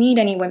corporations don't need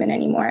any women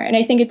anymore. And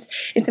I think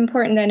it's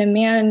important that a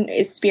man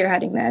is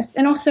spearheading this,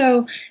 and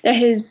also that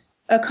his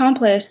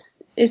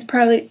accomplice is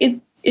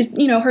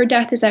her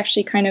death is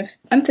actually kind of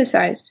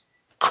emphasized.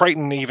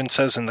 Crichton even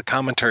says in the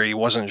commentary he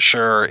wasn't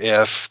sure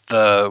if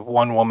the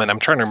one woman, I'm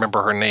trying to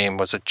remember her name,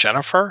 was it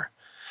Jennifer?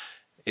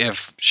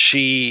 If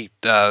she,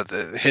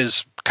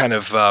 his kind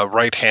of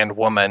right-hand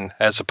woman,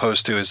 as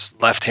opposed to his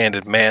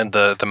left-handed man,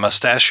 the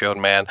mustachioed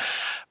man,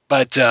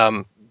 but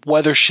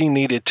whether she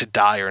needed to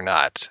die or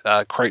not.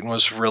 Crichton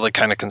was really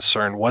kind of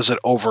concerned. Was it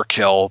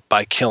overkill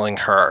by killing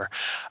her?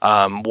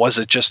 Was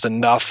it just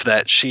enough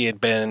that she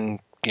had been,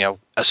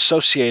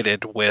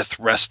 associated with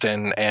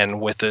Reston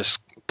and with this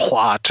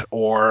plot,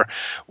 or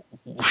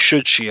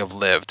should she have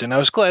lived? And I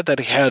was glad that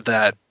he had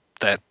that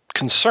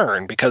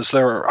concern, because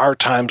there are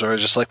times where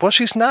it's just like, well,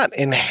 she's not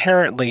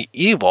inherently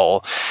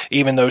evil,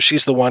 even though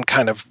she's the one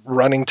kind of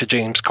running to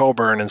James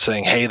Coburn and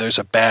saying, hey, there's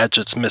a badge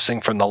that's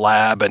missing from the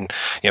lab, and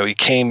Larry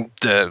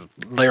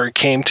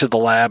came to the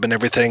lab and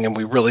everything, and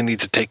we really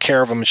need to take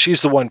care of him. And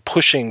she's the one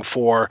pushing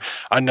for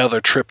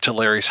another trip to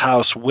Larry's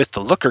house with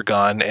the looker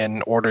gun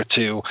in order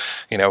to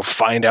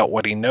find out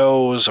what he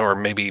knows, or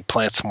maybe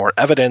plant some more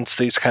evidence,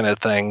 these kind of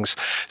things.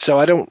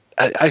 So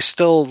I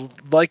still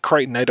like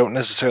Crichton. I don't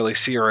necessarily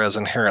see her as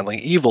inherently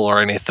evil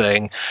or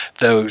anything,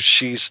 though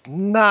she's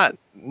not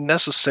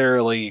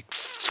necessarily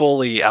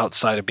fully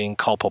outside of being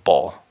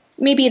culpable.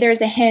 Maybe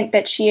there's a hint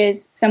that she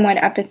is somewhat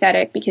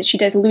apathetic because she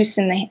does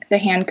loosen the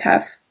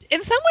handcuff.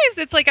 In some ways,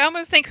 it's like I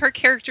almost think her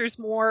character is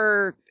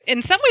more,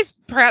 in some ways,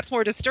 perhaps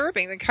more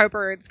disturbing than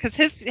Coburn's, because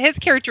his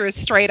character is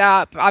straight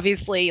up,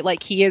 obviously,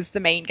 like he is the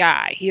main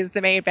guy. He is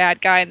the main bad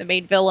guy and the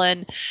main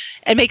villain,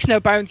 and makes no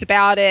bones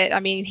about it.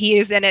 I mean, he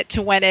is in it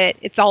to win it.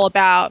 It's all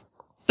about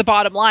the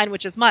bottom line,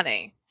 which is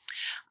money.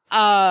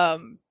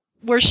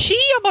 Where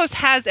she almost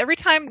has, every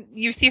time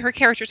you see her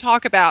character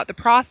talk about the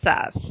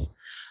process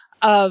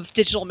of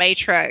digital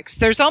matrix,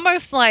 there's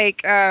almost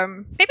like,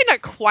 maybe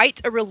not quite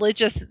a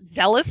religious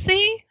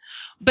zealousy,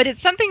 but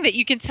it's something that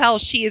you can tell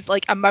she is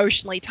like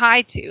emotionally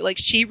tied to. Like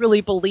she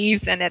really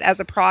believes in it as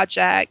a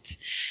project.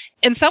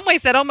 In some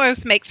ways, that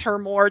almost makes her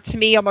more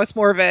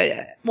of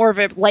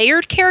a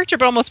layered character,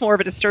 but almost more of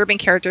a disturbing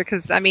character.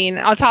 Because I mean,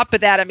 on top of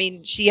that, I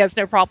mean, she has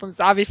no problems.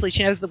 Obviously,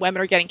 she knows the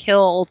women are getting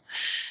killed,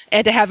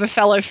 and to have a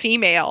fellow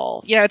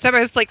female, it's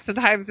almost like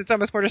sometimes it's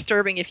almost more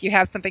disturbing if you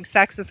have something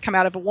sexist come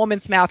out of a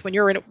woman's mouth when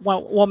you're a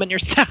woman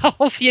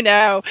yourself,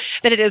 than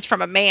it is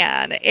from a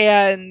man.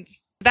 And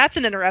that's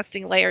an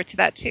interesting layer to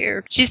that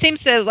too. She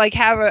seems to like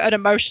have an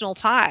emotional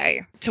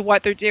tie to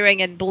what they're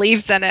doing and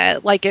believes in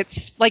it, like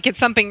it's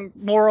something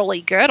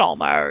morally good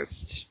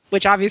almost,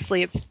 which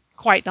obviously it's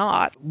quite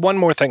not. One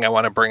more thing I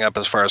want to bring up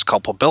as far as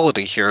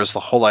culpability here is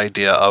the whole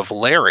idea of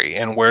Larry,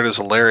 and where does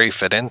Larry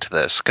fit into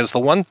this? Because the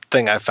one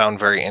thing I found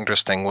very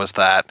interesting was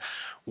that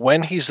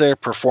when he's there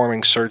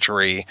performing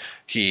surgery,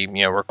 he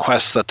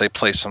requests that they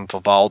play some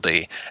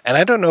Vivaldi. And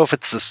I don't know if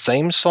it's the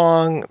same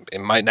song. It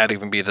might not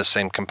even be the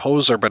same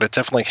composer, but it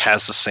definitely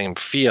has the same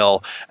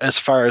feel as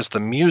far as the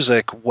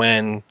music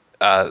when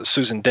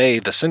Susan Day,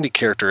 the Cindy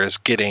character, is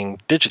getting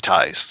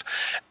digitized,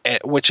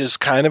 which is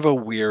kind of a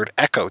weird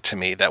echo to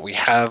me, that we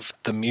have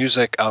the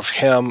music of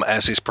him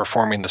as he's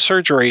performing the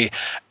surgery,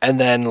 and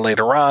then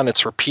later on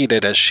it's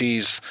repeated as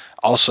she's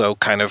also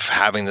kind of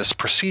having this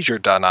procedure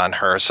done on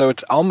her. So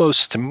it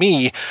almost, to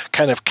me,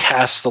 kind of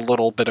casts a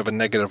little bit of a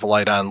negative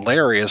light on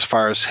Larry as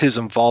far as his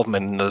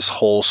involvement in this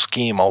whole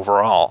scheme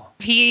overall.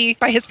 He,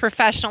 by his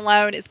profession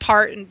alone, is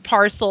part and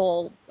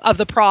parcel of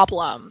the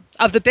problem,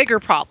 of the bigger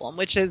problem,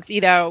 which is,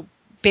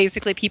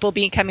 basically people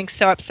becoming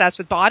so obsessed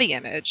with body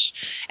image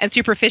and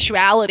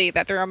superficiality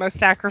that they're almost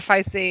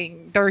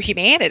sacrificing their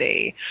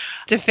humanity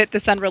to fit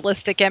this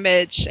unrealistic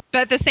image.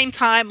 But at the same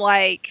time,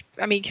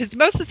 because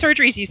most of the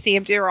surgeries you see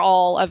him do are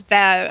all of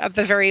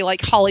the very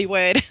like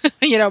Hollywood,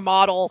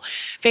 model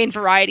vein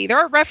variety. There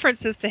are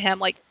references to him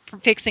like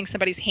fixing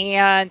somebody's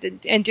hand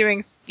and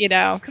doing,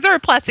 because there are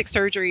plastic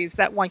surgeries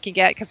that one can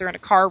get because they're in a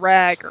car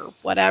wreck or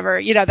whatever,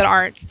 that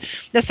aren't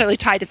necessarily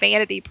tied to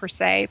vanity per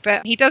se.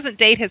 But he doesn't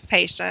date his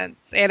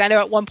patients. And I know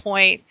at one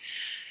point,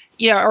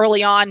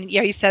 early on,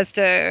 he says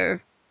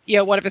to,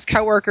 one of his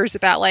coworkers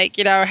about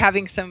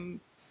having some,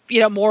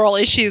 moral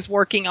issues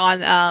working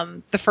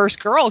on the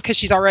first girl because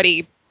she's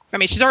already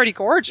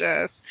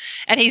gorgeous.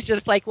 And he's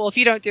just like, well, if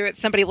you don't do it,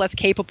 somebody less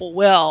capable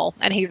will.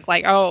 And he's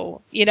like,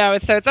 oh,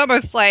 so it's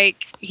almost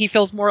like he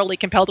feels morally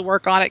compelled to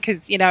work on it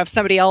because, if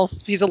somebody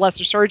else who's a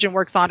lesser surgeon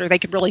works on her, they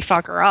could really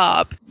fuck her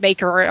up,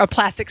 make her a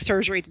plastic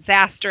surgery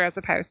disaster as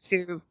opposed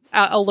to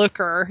a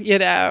looker,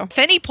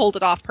 Finney pulled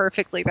it off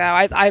perfectly, though.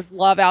 I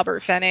love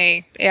Albert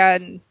Finney.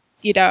 And,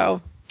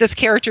 this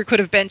character could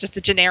have been just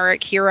a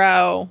generic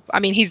hero.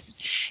 I mean, he's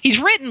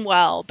written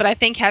well, but I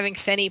think having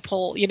Finney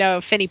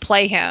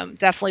play him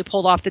definitely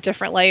pulled off the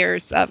different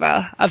layers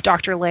of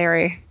Dr.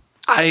 Larry.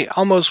 I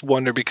almost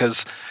wonder,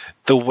 because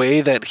the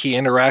way that he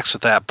interacts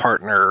with that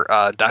partner,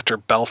 Dr.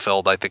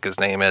 Belfield, I think his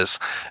name is,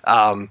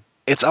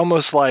 it's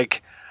almost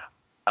like,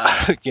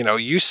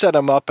 you set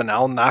him up and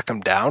I'll knock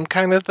him down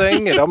kind of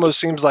thing. It almost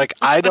seems like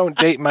I don't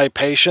date my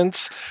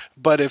patients,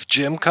 but if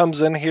Jim comes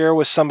in here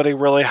with somebody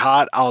really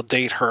hot, I'll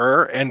date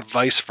her, and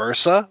vice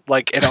versa.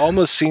 Like, it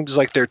almost seems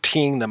like they're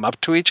teeing them up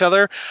to each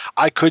other.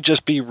 I could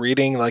just be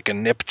reading like a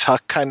nip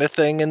tuck kind of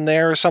thing in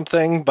there or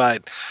something,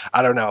 but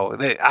I don't know.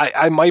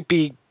 I might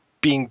be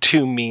being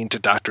too mean to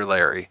Dr.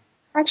 Larry.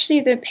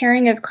 Actually, the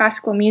pairing of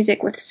classical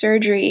music with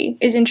surgery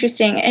is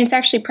interesting, and it's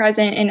actually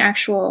present in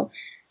actual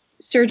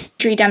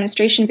surgery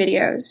demonstration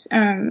videos.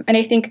 And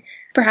I think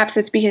perhaps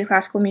that's because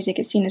classical music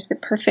is seen as the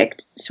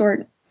perfect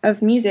sort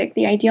of music,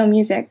 the ideal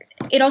music.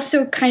 It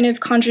also kind of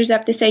conjures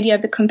up this idea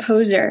of the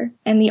composer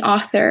and the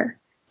author,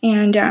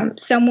 and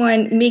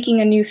someone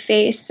making a new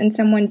face and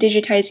someone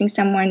digitizing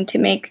someone to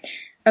make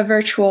a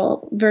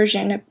virtual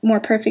version, a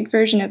more perfect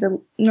version of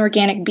an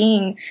organic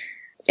being.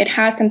 it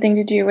has something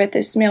to do with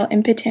this male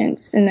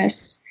impotence and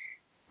this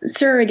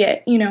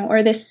surrogate,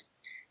 or this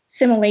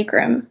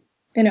simulacrum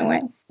in a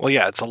way. Well,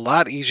 yeah, it's a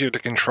lot easier to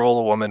control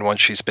a woman once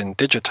she's been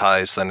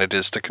digitized than it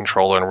is to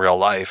control her in real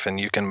life. And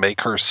you can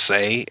make her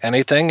say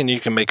anything and you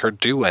can make her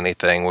do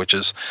anything, which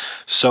is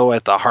so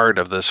at the heart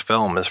of this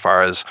film, as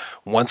far as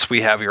once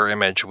we have your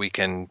image, we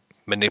can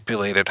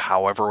manipulate it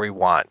however we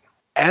want.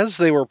 As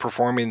they were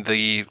performing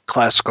the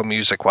classical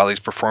music while he's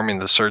performing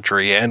the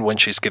surgery and when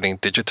she's getting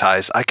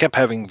digitized, I kept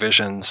having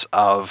visions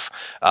of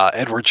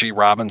Edward G.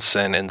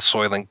 Robinson in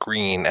Soylent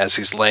Green as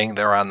he's laying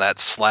there on that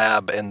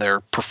slab and they're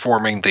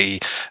performing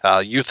the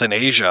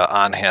euthanasia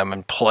on him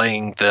and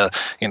playing the,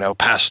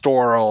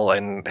 pastoral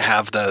and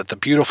have the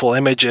beautiful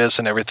images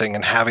and everything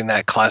and having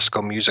that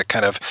classical music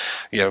kind of,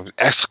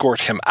 escort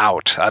him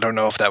out. I don't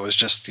know if that was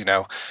just,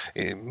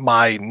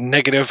 my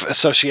negative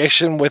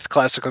association with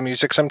classical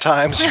music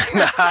sometimes.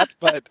 Not,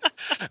 but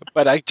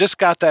I just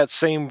got that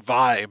same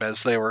vibe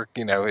as they were,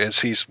 as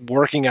he's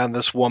working on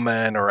this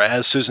woman or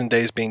as Susan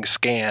Day's being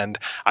scanned.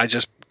 I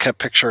just kept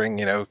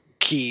picturing,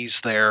 Keys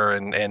there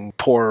and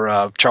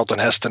poor Charlton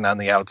Heston on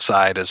the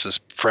outside as his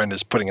friend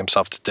is putting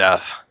himself to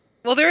death.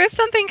 Well, there is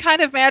something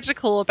kind of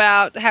magical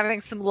about having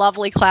some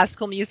lovely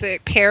classical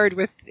music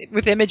paired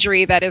with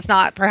imagery that is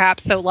not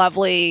perhaps so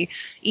lovely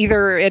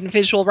either in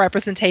visual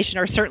representation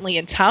or certainly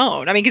in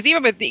tone. I mean, because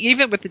even with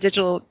the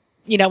digital,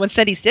 when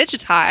Cindy's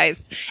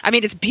digitized, I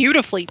mean, it's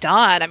beautifully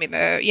done. I mean,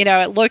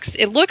 it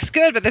looks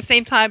good, but at the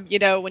same time,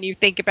 when you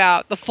think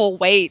about the full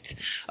weight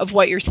of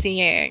what you're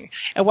seeing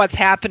and what's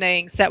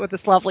happening set with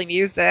this lovely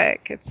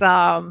music, it's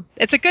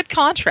a good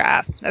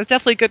contrast. It was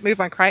definitely a good move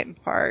on Crichton's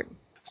part.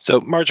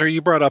 So, Marjorie,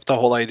 you brought up the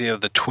whole idea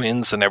of the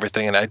twins and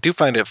everything, and I do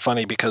find it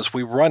funny because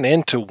we run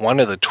into one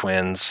of the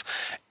twins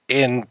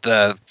in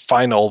the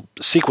final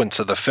sequence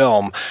of the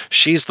film.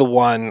 She's the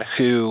one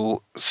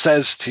who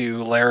says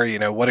to Larry,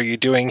 what are you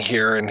doing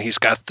here? And he's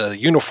got the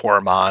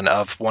uniform on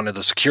of one of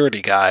the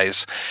security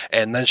guys.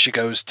 And then she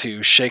goes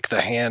to shake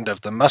the hand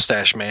of the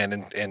mustache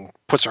man and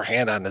puts her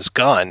hand on his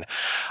gun.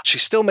 She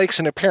still makes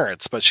an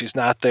appearance, but she's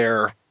not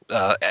there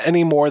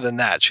any more than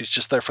that. She's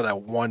just there for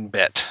that one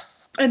bit.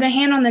 Or the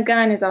hand on the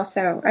gun is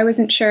also, I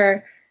wasn't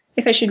sure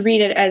if I should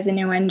read it as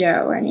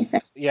innuendo or anything.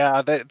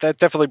 Yeah, that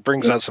definitely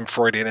brings out some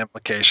Freudian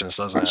implications,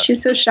 doesn't it?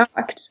 She's so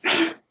shocked.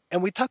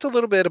 And we talked a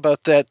little bit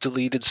about that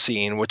deleted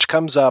scene, which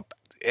comes up,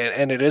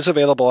 and it is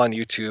available on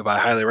YouTube. I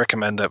highly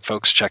recommend that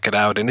folks check it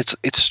out. And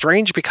it's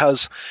strange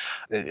because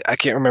I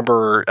can't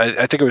remember,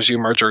 I think it was you,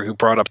 Marjorie, who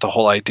brought up the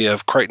whole idea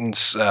of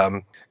Crichton's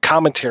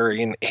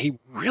commentary, and he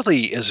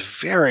really is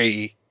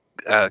very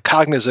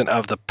cognizant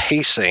of the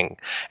pacing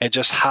and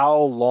just how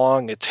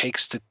long it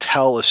takes to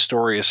tell a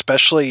story,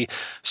 especially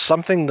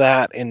something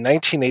that in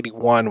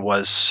 1981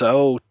 was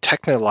so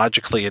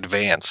technologically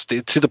advanced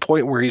to the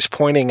point where he's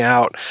pointing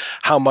out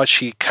how much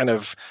he kind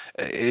of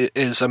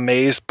is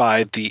amazed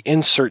by the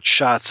insert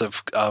shots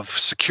of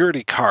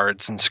security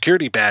cards and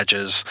security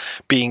badges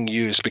being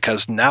used,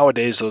 because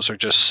nowadays those are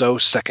just so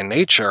second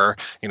nature.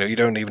 You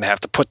don't even have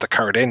to put the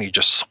card in, you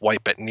just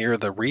swipe it near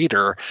the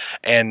reader.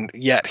 And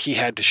yet he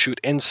had to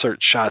shoot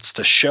insert shots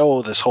to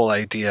show this whole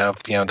idea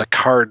of, the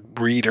card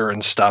reader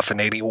and stuff in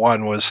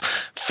 81 was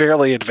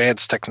fairly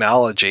advanced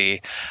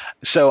technology.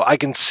 So I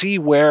can see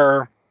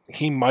where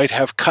he might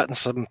have cut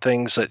some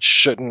things that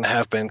shouldn't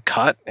have been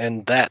cut.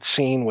 And that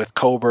scene with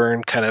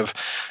Coburn kind of,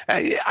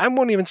 I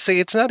won't even say,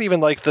 it's not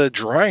even like the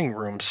drawing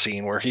room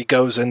scene where he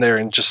goes in there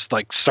and just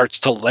like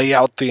starts to lay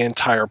out the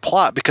entire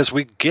plot, because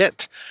we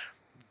get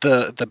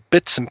the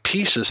bits and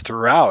pieces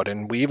throughout.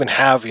 And we even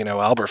have,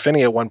 Albert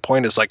Finney at one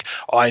point is like,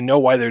 oh, I know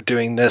why they're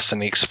doing this.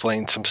 And he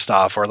explains some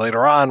stuff, or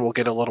later on we'll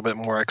get a little bit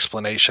more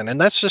explanation. And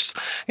that's just,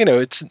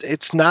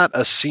 it's not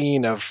a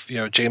scene of,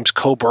 James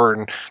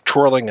Coburn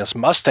twirling his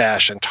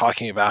mustache and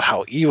talking about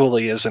how evil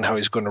he is and how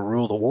he's going to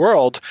rule the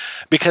world,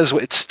 because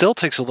it still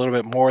takes a little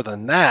bit more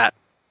than that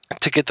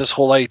to get this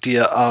whole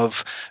idea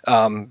of,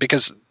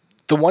 because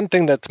the one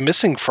thing that's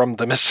missing from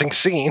the missing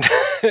scene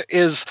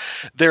is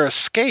their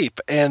escape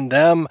and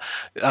them.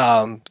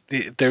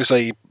 There's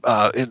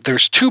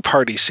two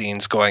party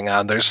scenes going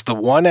on. There's the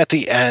one at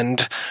the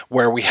end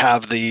where we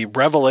have the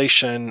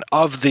revelation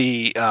of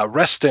the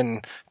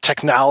Reston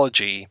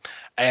technology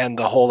and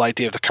the whole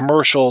idea of the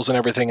commercials and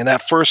everything. And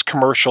that first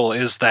commercial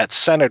is that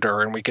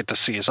senator, and we get to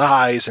see his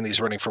eyes, and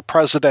he's running for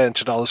president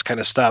and all this kind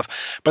of stuff.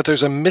 But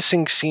there's a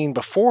missing scene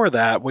before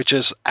that, which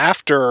is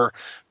after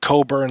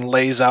Coburn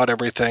lays out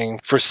everything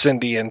for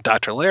Cindy and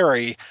Dr.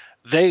 Larry.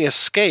 They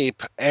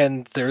escape,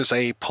 and there's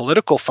a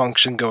political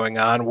function going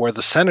on where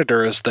the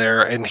senator is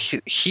there, and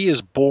he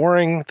is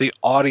boring the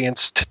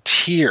audience to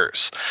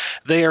tears.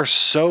 They are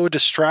so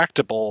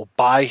distractible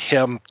by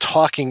him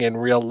talking in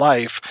real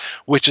life,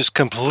 which is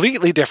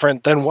completely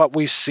different than what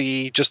we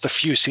see just a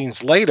few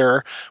scenes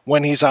later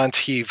when he's on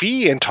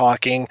TV and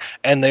talking,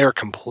 and they are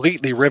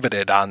completely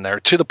riveted on there,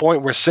 to the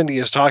point where Cindy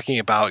is talking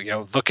about,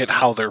 look at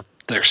how they're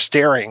they're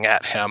staring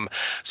at him.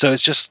 So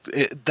it's just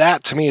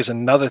that to me is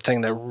another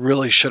thing that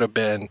really should have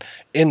been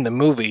in the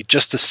movie,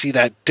 just to see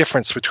that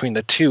difference between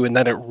the two. And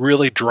then it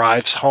really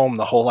drives home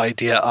the whole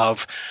idea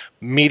of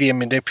media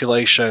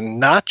manipulation,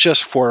 not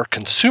just for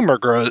consumer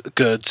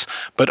goods,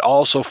 but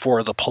also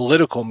for the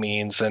political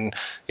means. And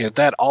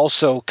that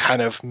also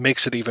kind of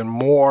makes it even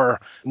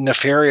more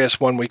nefarious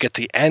when we get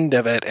the end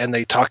of it and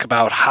they talk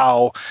about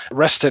how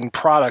Reston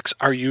products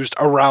are used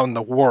around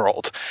the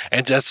world.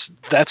 And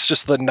that's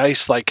just the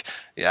nice,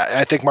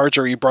 I think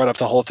Marjorie brought up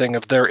the whole thing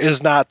of there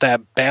is not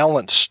that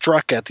balance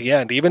struck at the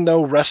end. Even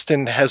though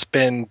Reston has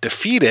been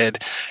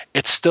defeated,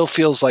 it still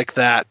feels like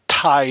that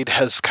tide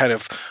has kind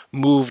of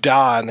moved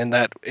on, and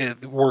that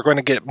we're going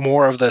to get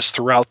more of this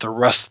throughout the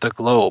rest of the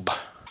globe.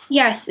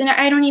 Yes, and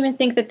I don't even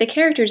think that the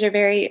characters are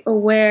very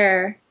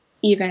aware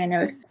even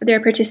of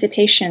their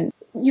participation.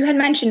 You had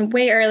mentioned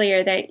way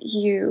earlier that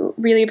you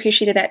really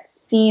appreciated that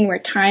scene where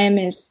time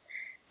is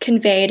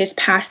conveyed as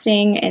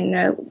passing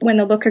and when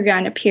the looker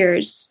gun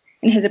appears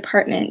in his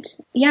apartment.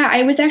 Yeah,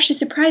 I was actually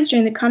surprised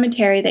during the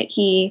commentary that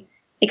he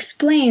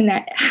explained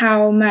that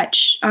how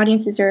much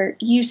audiences are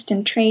used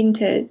and trained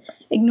to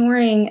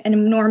ignoring an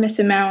enormous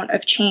amount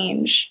of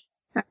change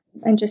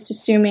and just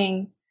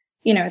assuming,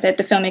 that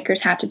the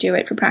filmmakers had to do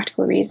it for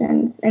practical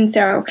reasons. And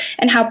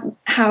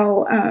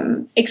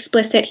how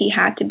explicit he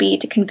had to be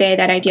to convey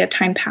that idea of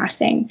time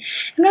passing.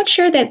 I'm not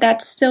sure that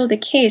that's still the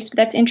case, but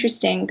that's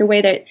interesting, the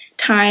way that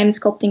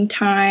sculpting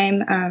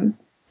time,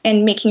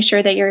 and making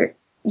sure that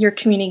you're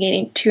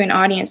communicating to an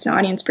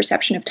audience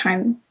perception of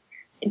time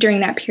during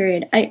that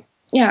period. I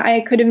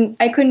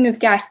couldn't have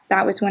guessed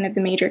that was one of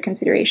the major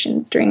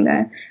considerations during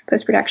the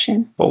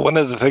post-production. Well, one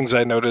of the things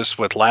I noticed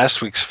with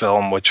last week's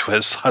film, which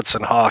was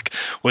Hudson Hawk,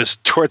 was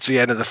towards the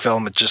end of the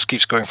film, it just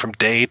keeps going from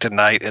day to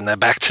night and then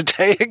back to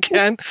day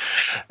again.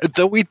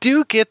 Though we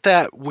do get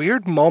that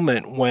weird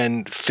moment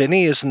when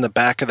Finney is in the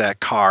back of that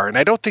car, and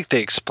I don't think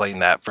they explain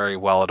that very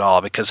well at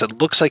all, because it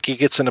looks like he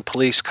gets in a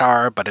police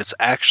car, but it's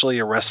actually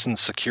a Reston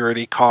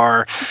security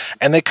car.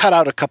 And they cut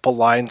out a couple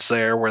lines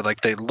there where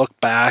they look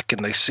back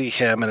and they see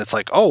him, and it's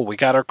like, oh, we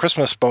got our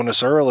Christmas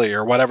bonus early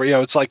or whatever.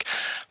 It's like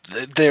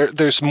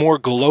there's more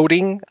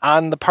gloating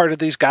on the part of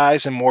these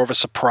guys and more of a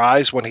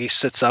surprise when he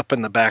sits up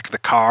in the back of the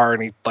car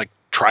and he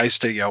tries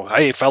to,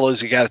 hey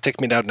fellas, you got to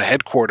take me down to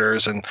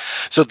headquarters. And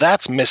so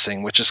that's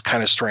missing, which is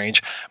kind of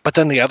strange. But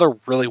then the other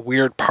really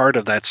weird part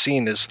of that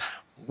scene is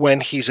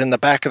when he's in the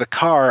back of the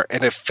car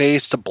and it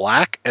fades to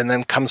black and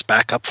then comes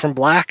back up from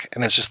black,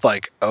 and it's just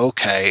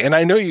okay. And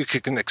I know you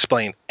can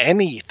explain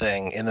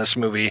anything in this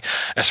movie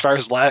as far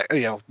as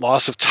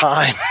loss of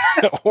time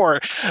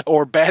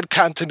or bad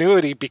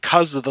continuity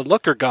because of the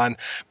looker gun,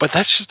 but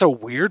that's just a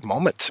weird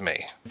moment to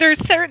me. There's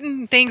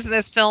certain things in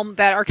this film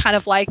that are kind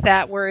of like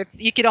that, where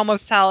you could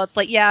almost tell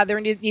there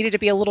needed to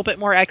be a little bit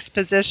more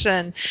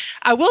exposition.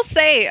 I will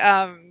say,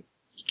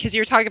 because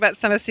you were talking about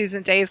some of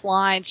Susan Day's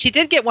lines, she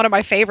did get one of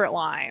my favorite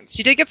lines.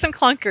 She did get some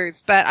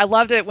clunkers, but I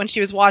loved it when she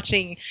was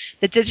watching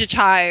the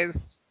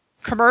digitized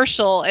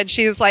commercial, and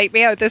she was like,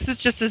 "Man, this is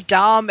just as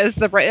dumb as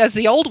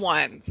the old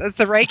ones, as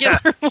the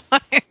regular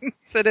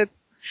ones."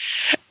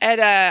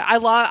 And I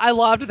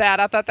loved that.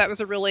 I thought that was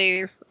a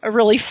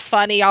really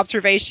funny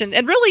observation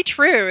and really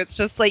true. It's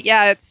just and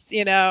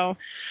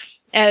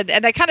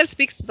that kind of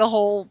speaks to the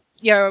whole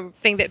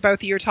thing that both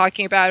of you are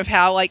talking about, of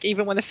how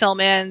even when the film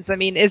ends, I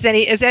mean, is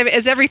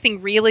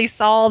everything really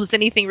solved? Is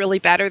anything really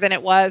better than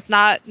it was?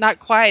 Not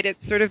quite.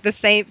 It's sort of the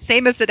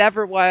same as it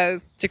ever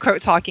was, to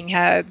quote Talking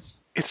Heads.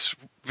 It's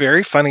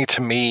very funny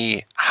to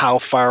me how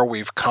far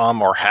we've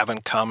come or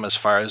haven't come as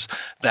far as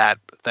that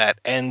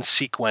end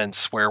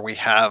sequence where we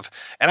have,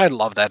 and I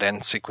love that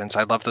end sequence.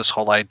 I love this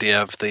whole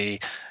idea of the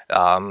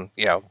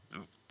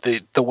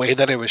way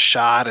that it was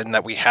shot, and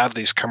that we have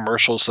these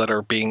commercials that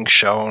are being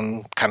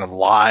shown kind of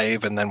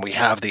live, and then we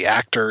have the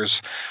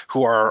actors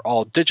who are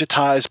all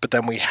digitized, but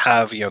then we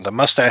have, the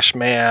Mustache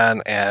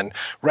Man and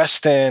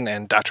Reston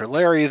and Dr.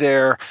 Larry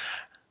there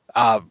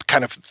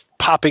kind of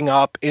popping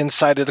up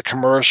inside of the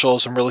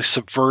commercials and really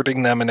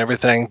subverting them and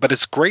everything. But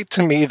it's great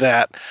to me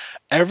that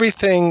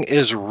everything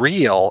is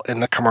real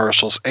in the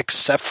commercials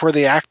except for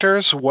the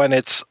actors, when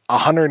it's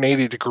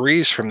 180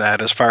 degrees from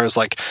that, as far as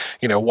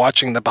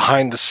watching the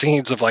behind the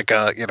scenes of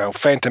a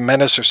Phantom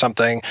Menace or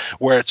something,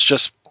 where it's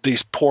just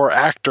these poor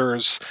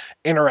actors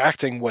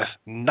interacting with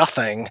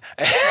nothing,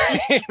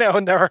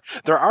 and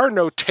there are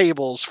no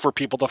tables for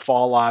people to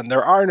fall on.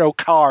 There are no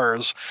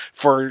cars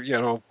for,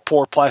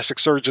 poor plastic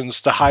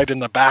surgeons to hide in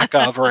the back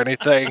of or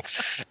anything.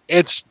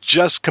 It's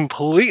just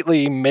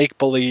completely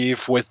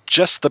make-believe with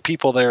just the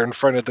people there in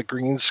front of the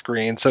green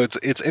screen. So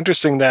it's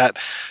interesting that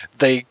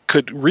they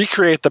could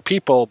recreate the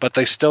people, but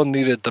they still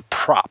needed the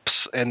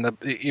props, and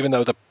even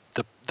though the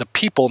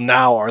people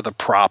now are the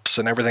props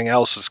and everything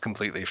else is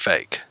completely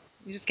fake.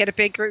 You just get a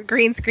big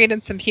green screen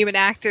and some human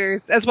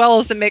actors, as well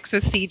as a mix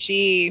with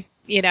CG,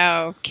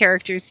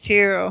 characters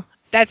too.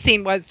 That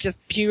scene was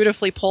just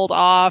beautifully pulled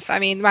off. I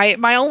mean,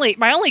 my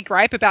only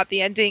gripe about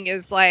the ending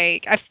is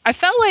I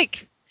felt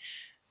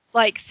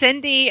like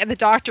Cindy and the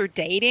Doctor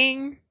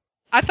dating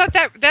I thought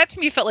that to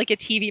me felt like a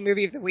TV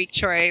movie of the week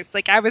choice.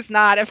 Like, I was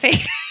not a fan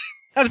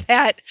of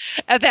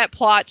that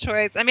plot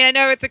choice. I mean, I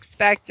know it's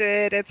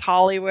expected, it's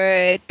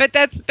Hollywood, but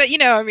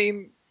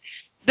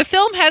the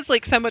film has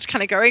like so much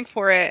kind of going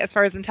for it as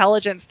far as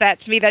intelligence that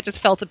to me that just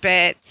felt a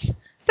bit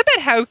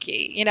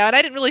hokey, and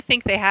I didn't really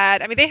think they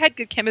had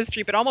good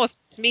chemistry, but almost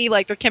to me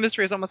like their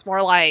chemistry was almost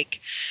more like,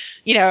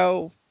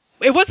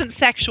 it wasn't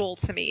sexual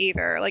to me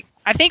either. Like,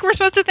 I think we're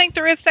supposed to think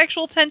there is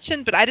sexual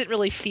tension, but I didn't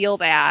really feel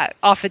that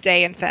off of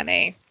Day and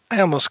Finney. I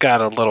almost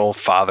got a little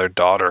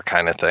father-daughter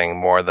kind of thing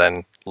more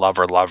than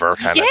lover-lover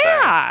kind of thing.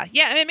 Yeah.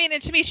 I mean,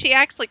 and to me, she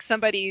acts like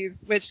somebody's,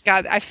 which,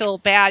 God, I feel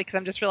bad because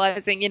I'm just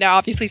realizing,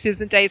 obviously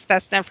Susan Day is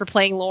best known for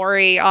playing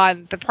Lori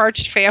on The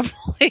Partridge Family,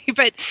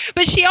 but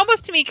she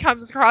almost to me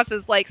comes across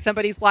as like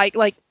somebody's like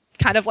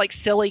kind of like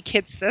silly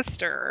kid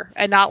sister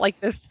and not like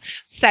this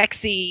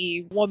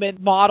sexy woman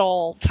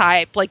model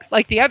type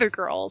like the other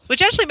girls,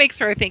 which actually makes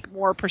her, I think,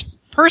 more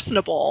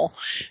personable.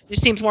 She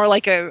seems more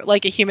like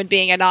a human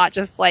being and not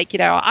just like,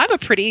 I'm a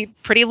pretty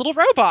little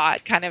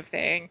robot kind of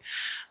thing.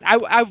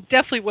 I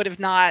definitely would have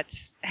not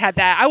had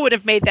that. I would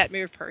have made that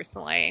move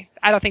personally.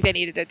 I don't think they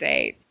needed a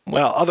date.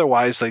 Well,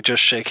 otherwise they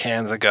just shake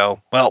hands and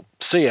go, well,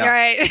 see ya.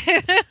 Right.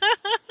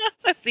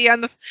 See you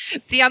on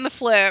the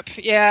flip.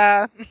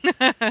 Yeah,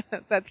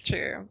 that's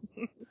true.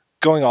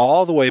 Going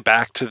all the way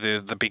back to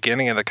the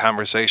beginning of the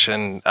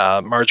conversation,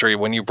 Marjorie,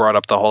 when you brought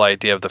up the whole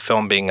idea of the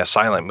film being a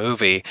silent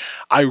movie,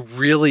 I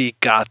really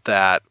got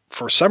that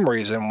for some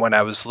reason when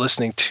I was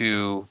listening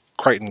to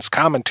Crichton's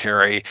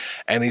commentary,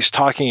 and he's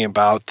talking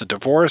about the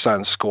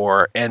Dvorak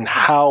score and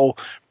how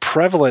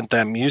prevalent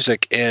that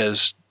music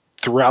is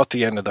throughout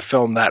the end of the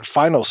film. That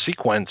final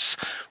sequence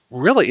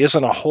really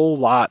isn't a whole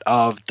lot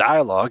of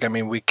dialogue. I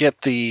mean, we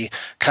get the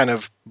kind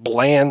of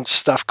bland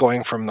stuff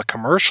going from the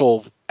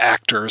commercial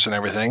actors and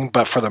everything,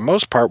 but for the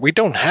most part, we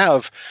don't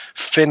have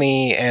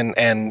Finney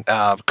and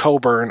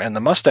Coburn and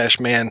the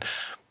Mustache Man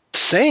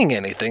saying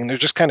anything. They're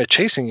just kind of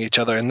chasing each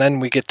other, and then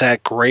we get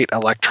that great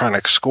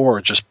electronic score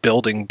just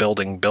building,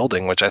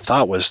 which I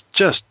thought was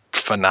just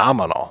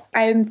phenomenal.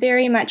 I'm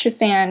very much a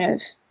fan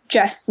of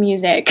just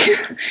music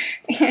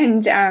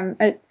and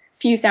a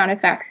few sound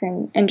effects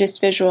and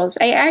just visuals.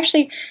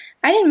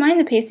 I didn't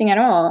mind the pacing at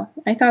all.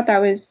 I thought that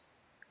was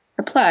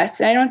a plus.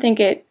 I don't think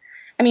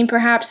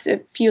perhaps a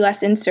few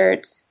less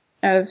inserts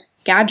of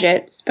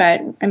gadgets,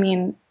 but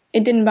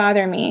it didn't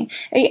bother me.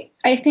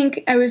 I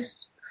think I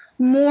was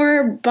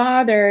more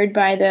bothered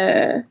by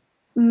the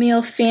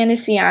male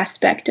fantasy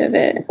aspect of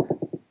it.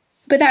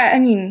 But that,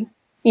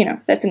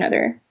 that's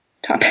another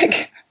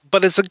topic.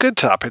 But it's a good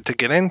topic to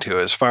get into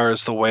as far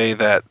as the way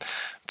that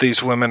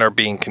these women are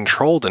being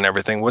controlled and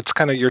everything. What's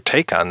kind of your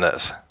take on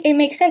this? It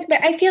makes sense,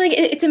 but I feel like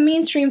it's a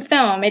mainstream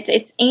film.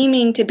 It's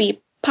aiming to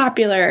be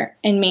popular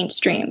and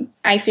mainstream.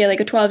 I feel like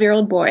a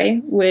 12-year-old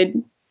boy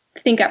would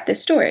think up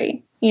this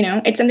story.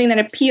 It's something that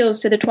appeals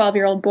to the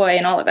 12-year-old boy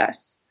in all of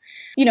us.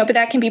 But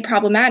that can be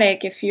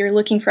problematic if you're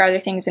looking for other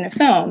things in a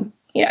film.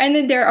 And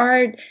then there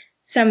are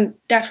some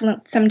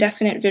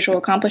definite visual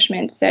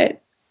accomplishments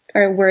that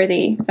are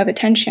worthy of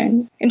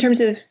attention. In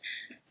terms of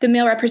the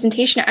male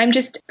representation, I'm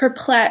just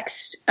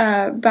perplexed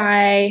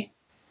by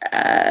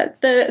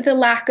the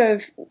lack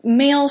of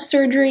male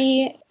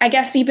surgery. I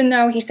guess even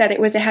though he said it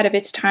was ahead of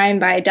its time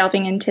by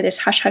delving into this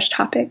hush-hush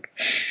topic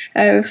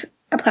of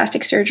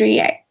plastic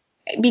surgery,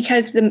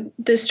 because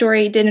the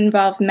story did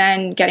involve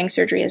men getting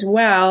surgery as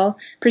well,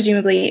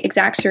 presumably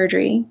exact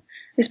surgery,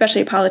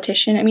 especially a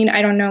politician.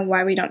 I don't know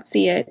why we don't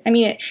see it.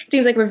 It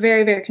seems like we're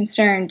very, very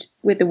concerned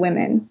with the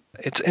women.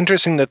 It's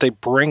interesting that they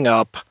bring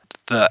up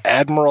the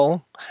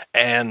admiral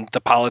and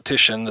the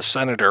politician, the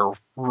senator,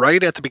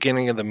 right at the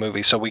beginning of the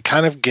movie. So we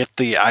kind of get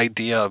the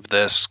idea of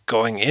this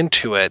going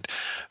into it,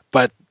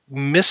 but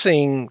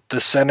missing the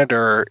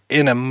senator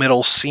in a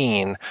middle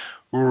scene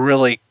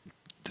really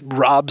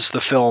robs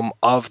the film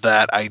of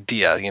that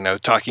idea,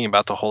 talking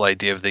about the whole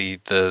idea of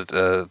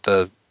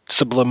the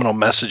subliminal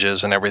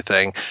messages and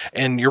everything.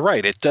 And you're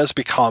right, it does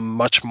become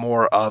much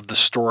more of the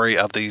story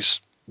of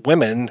these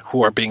women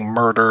who are being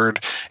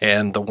murdered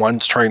and the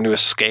ones trying to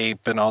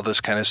escape and all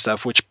this kind of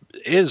stuff, which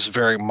is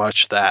very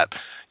much that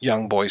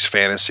young boy's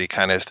fantasy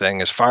kind of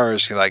thing, as far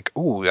as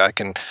I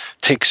can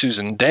take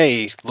Susan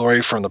Day,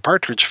 Lori from the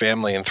Partridge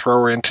Family, and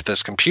throw her into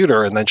this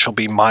computer and then she'll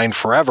be mine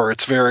forever.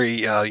 It's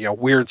very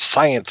weird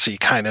science-y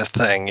kind of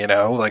thing,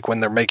 like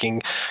when they're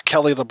making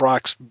Kelly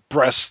LeBrock's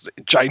breasts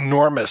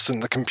ginormous in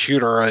the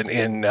computer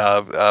in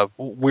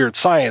Weird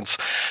Science.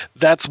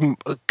 That's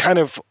kind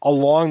of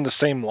along the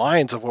same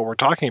lines of what we're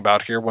talking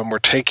about here when we're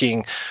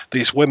taking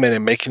these women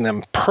and making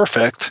them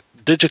perfect,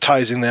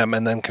 digitizing them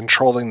and then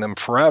controlling them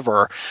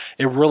forever.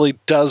 It really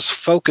does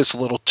focus a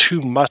little too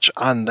much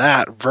on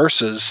that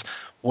versus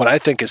what I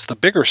think is the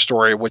bigger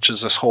story, which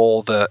is this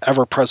whole the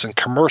ever-present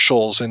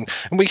commercials. And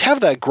we have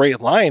that great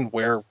line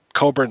where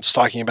Coburn's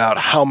talking about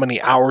how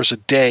many hours a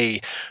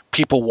day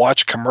people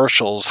watch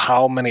commercials,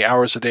 how many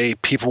hours a day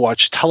people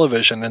watch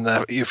television, and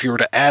that if you were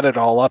to add it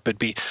all up, it'd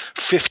be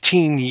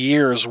 15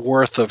 years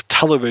worth of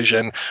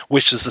television,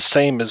 which is the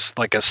same as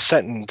like a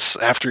sentence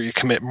after you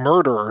commit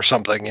murder or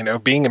something. You know,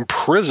 being in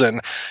prison,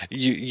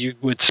 you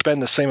would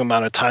spend the same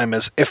amount of time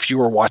as if you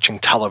were watching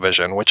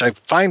television, which I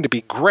find to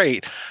be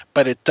great,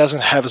 but it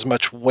doesn't have as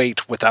much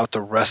weight without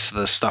the rest of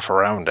the stuff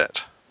around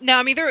it. No,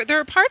 I mean, there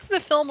are parts of the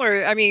film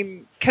where, I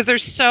mean, because there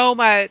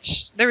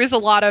is a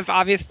lot of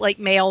obvious, like,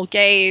 male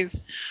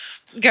gaze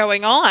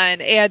going on.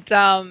 And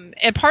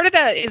part of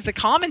that is the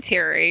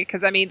commentary,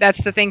 because, I mean,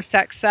 that's the thing,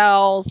 sex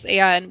sells,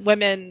 and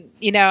women,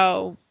 you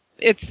know,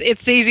 it's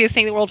the easiest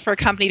thing in the world for a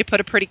company to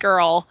put a pretty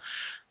girl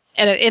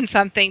in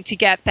something to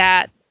get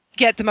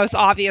the most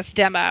obvious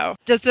demo.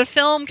 Does the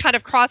film kind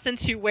of cross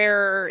into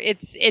where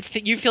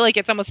you feel like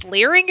it's almost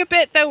leering a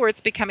bit, though, where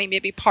it's becoming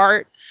maybe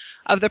part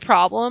of the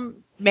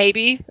problem?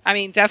 Maybe. I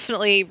mean,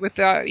 definitely with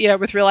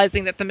with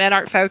realizing that the men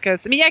aren't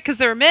focused. I mean, yeah, because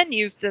there are men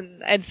used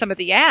in some of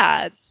the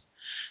ads,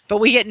 but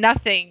we get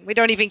nothing. We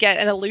don't even get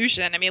an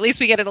allusion. I mean, at least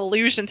we get an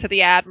allusion to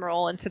the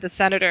admiral and to the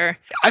senator.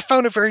 I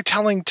found it very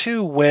telling,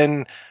 too,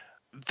 when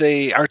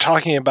they are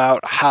talking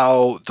about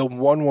how the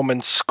one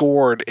woman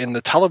scored in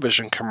the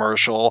television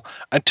commercial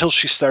until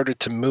she started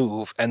to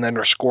move, and then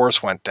her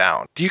scores went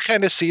down. Do you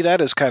kind of see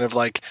that as kind of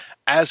like,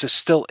 as a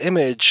still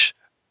image,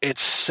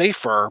 it's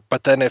safer,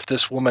 but then if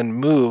this woman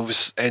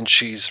moves and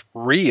she's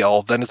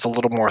real, then it's a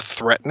little more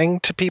threatening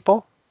to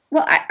people?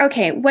 Well,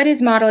 okay, what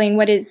is modeling?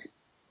 What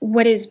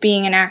is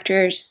being an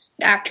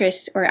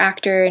actress or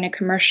actor in a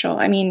commercial?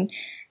 I mean,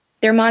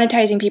 they're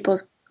monetizing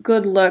people's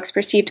good looks,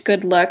 perceived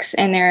good looks,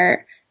 and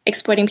they're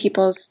exploiting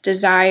people's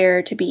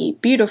desire to be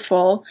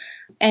beautiful.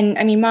 And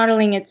I mean,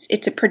 modeling,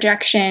 it's a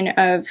projection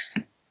of,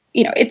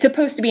 you know, it's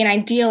supposed to be an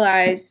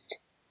idealized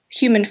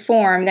human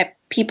form that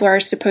people are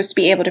supposed to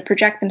be able to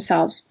project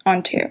themselves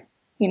onto,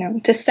 you know,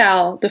 to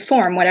sell the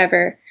form,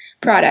 whatever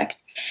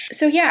product.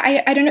 So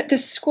yeah, I don't know, the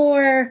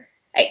score,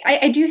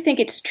 I do think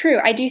it's true.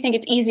 I do think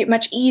it's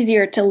much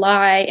easier to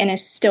lie in a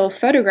still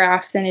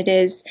photograph than it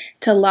is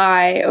to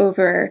lie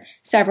over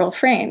several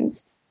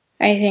frames.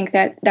 I think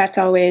that's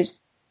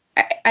always,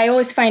 I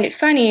always find it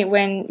funny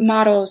when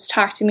models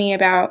talk to me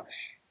about,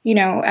 you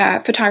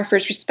know,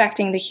 photographers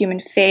respecting the human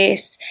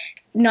face,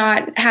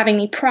 not having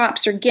any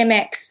props or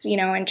gimmicks, you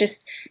know, and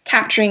just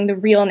capturing the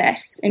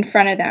realness in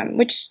front of them,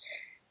 which,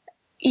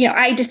 you know,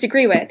 I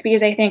disagree with,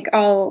 because I think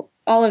all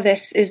of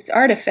this is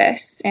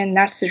artifice, and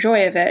that's the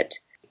joy of it.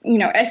 You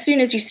know, as soon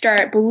as you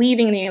start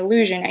believing the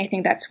illusion, I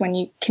think that's when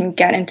you can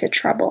get into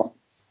trouble.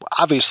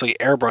 Obviously,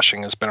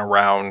 airbrushing has been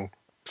around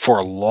for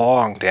a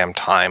long damn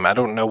time. I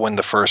don't know when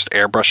the first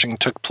airbrushing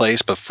took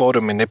place, but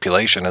photo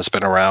manipulation has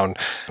been around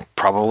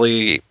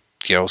probably,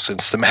 you know,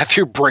 since the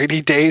Matthew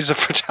Brady days of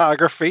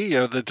photography,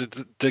 you know, the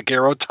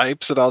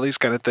daguerreotypes and all these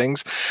kind of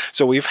things.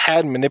 So we've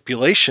had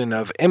manipulation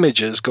of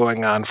images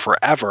going on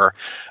forever.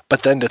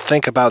 But then to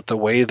think about the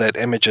way that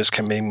images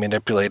can be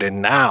manipulated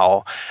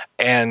now,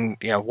 and,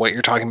 you know, what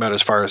you're talking about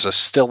as far as a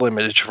still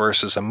image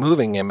versus a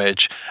moving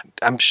image,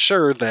 I'm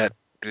sure that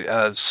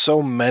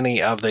so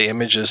many of the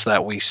images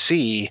that we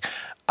see,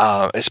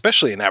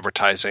 especially in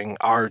advertising,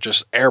 are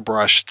just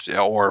airbrushed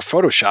or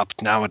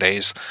photoshopped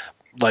nowadays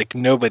like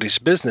nobody's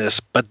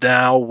business. But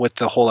now with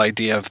the whole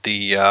idea of the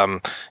you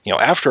know,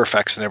 After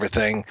Effects and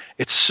everything,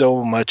 it's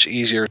so much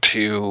easier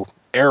to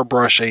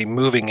airbrush a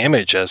moving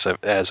image, as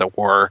it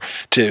were,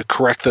 to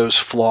correct those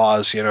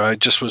flaws. You know, I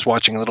just was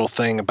watching a little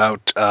thing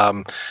about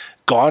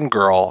Gone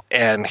Girl,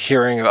 and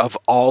hearing of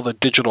all the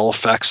digital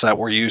effects that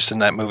were used in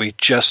that movie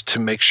just to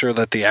make sure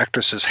that the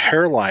actress's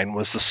hairline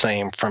was the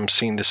same from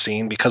scene to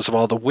scene because of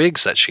all the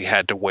wigs that she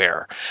had to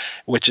wear,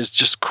 which is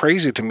just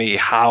crazy to me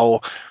how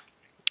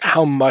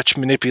much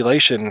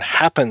manipulation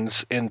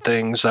happens in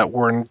things that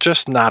we're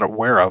just not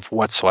aware of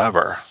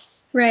whatsoever.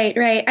 Right.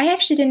 I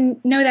actually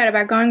didn't know that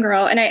about Gone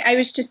Girl, and I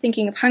was just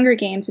thinking of Hunger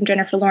Games and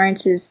Jennifer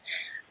Lawrence's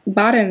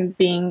bottom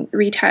being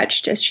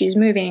retouched as she's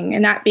moving,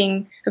 and that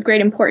being of great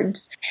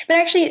importance. But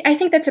actually, I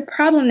think that's a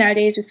problem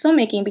nowadays with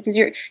filmmaking, because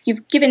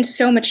you've given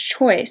so much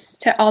choice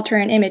to alter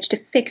an image, to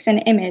fix an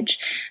image,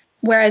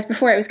 whereas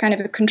before it was kind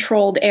of a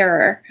controlled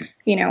error,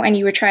 you know, and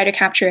you would try to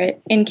capture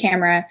it in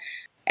camera,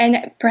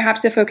 and perhaps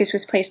the focus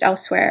was placed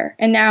elsewhere.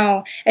 And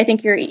now I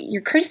think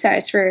you're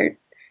criticized for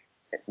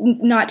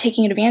not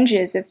taking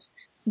advantages of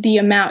the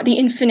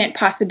infinite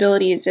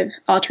possibilities of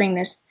altering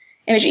this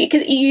image,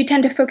 because you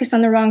tend to focus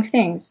on the wrong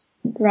things,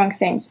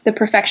 the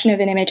perfection of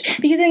an image,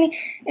 because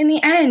in the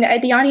end,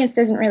 the audience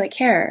doesn't really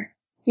care.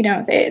 You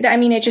know, I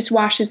mean, it just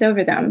washes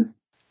over them.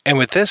 And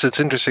with this, it's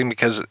interesting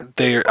because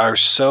they are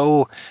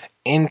so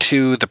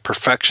into the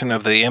perfection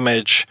of the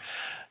image,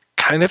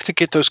 kind of to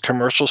get those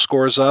commercial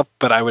scores up,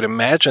 but I would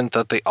imagine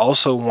that they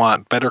also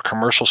want better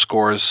commercial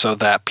scores so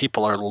that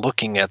people are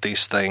looking at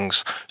these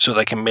things so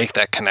they can make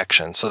that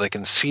connection, so they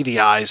can see the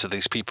eyes of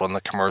these people in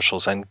the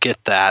commercials and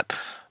get that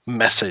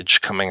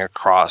message coming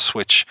across,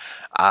 which,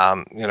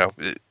 you know,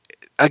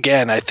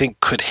 again, I think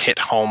could hit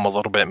home a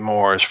little bit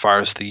more as far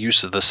as the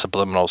use of the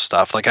subliminal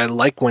stuff. Like, I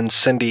like when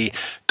Cindy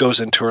goes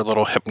into her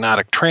little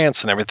hypnotic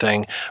trance and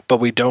everything, but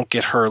we don't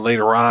get her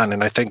later on.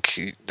 And I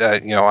think,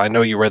 I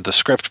know you read the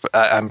script, but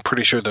I'm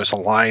pretty sure there's a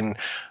line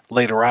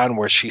later on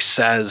where she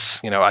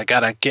says, I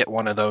gotta get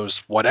one of those,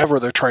 whatever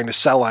they're trying to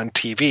sell on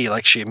TV.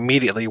 Like, she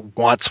immediately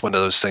wants one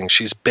of those things.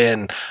 She's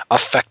been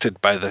affected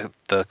by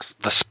the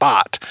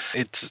spot.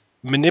 It's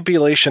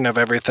manipulation of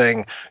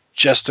everything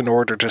just in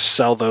order to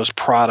sell those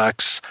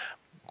products,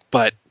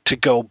 but to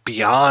go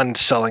beyond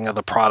selling of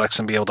the products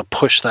and be able to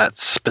push that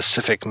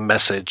specific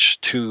message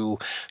to,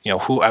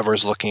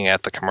 whoever's looking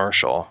at the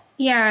commercial.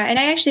 Yeah, and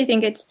I actually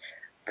think it's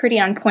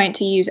pretty on point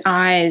to use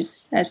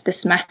eyes as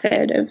this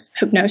method of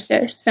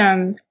hypnosis.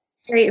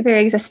 Very, very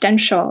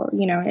existential,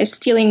 it's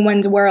stealing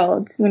one's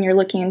world when you're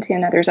looking into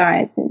another's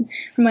eyes. And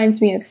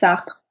reminds me of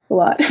Sartre a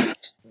lot.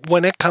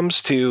 When it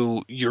comes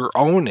to your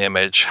own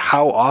image,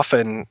 how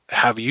often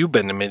have you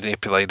been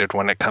manipulated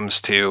when it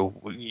comes to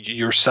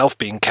yourself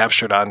being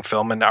captured on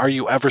film? And are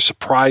you ever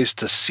surprised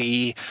to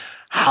see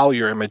how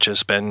your image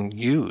has been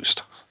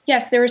used?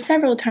 Yes, there were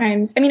several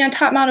times. I mean, on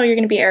Top Model, you're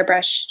going to be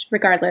airbrushed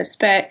regardless.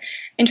 But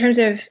in terms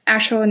of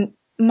actual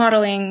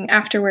modeling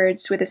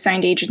afterwards with a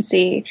signed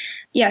agency,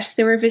 yes,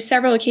 there were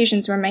several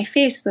occasions where my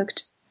face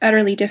looked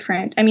utterly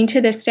different. I mean, to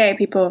this day,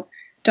 people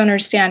don't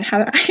understand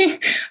how I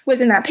was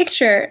in that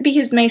picture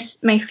because my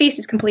face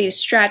is completely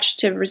stretched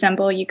to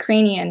resemble a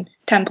Ukrainian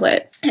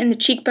template. And the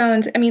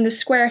cheekbones, I mean, the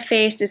square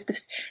face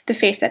is the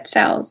face that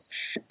sells.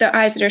 The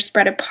eyes that are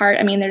spread apart,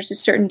 I mean, there's a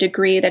certain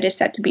degree that is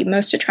said to be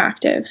most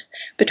attractive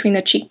between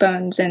the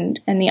cheekbones and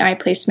the eye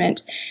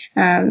placement,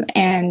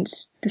 and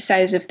the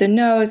size of the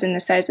nose and the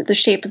size of the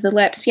shape of the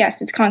lips.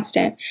 Yes, it's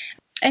constant.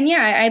 And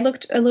yeah, I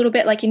looked a little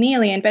bit like an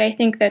alien, but I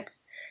think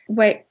that's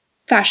what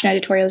fashion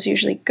editorials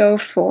usually go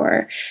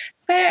for.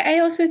 But I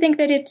also think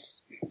that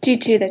it's due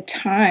to the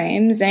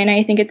times, and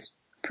I think it's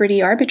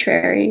pretty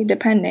arbitrary,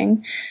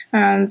 depending.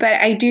 But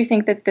I do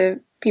think that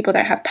the people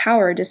that have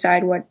power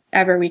decide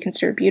whatever we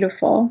consider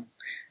beautiful.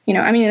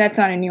 I mean, that's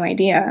not a new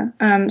idea.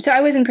 So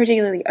I wasn't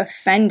particularly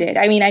offended.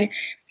 I mean,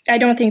 I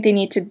don't think they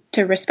need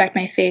to respect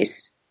my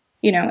face,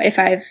 if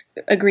I've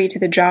agreed to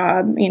the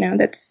job,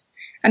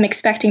 I'm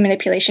expecting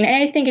manipulation. And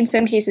I think in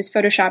some cases,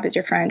 Photoshop is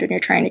your friend when you're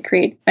trying to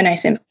create a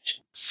nice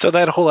image. So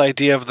that whole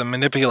idea of the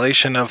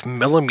manipulation of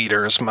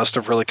millimeters must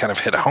have really kind of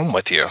hit home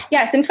with you.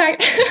 Yes, in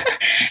fact,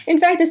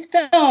 this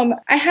film,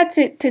 I had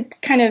to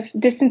kind of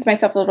distance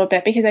myself a little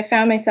bit because I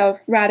found myself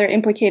rather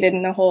implicated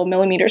in the whole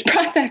millimeters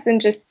process,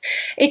 and just,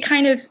 it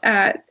kind of,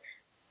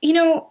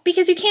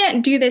 because you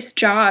can't do this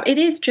job. It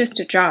is just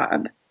a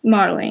job,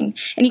 modeling,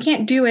 and you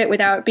can't do it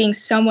without being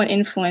somewhat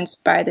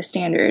influenced by the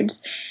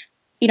standards.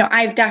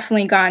 I've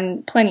definitely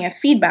gotten plenty of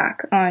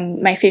feedback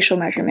on my facial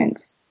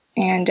measurements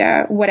and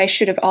what I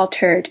should have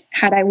altered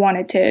had I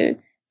wanted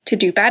to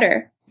do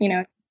better,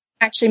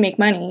 actually make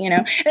money,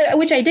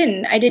 which I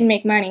didn't. I didn't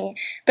make money,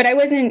 but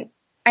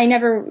I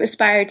never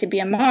aspired to be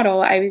a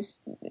model. I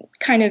was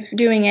kind of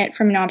doing it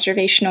from an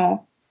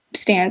observational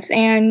stance,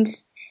 and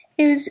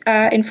it was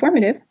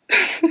informative.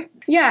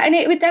 Yeah, and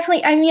it was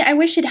definitely, I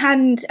wish it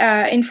hadn't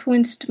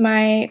influenced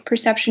my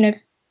perception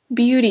of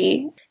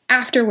beauty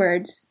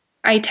afterwards.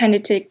 I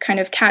tended to kind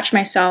of catch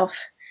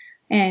myself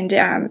and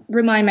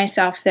remind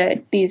myself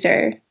that these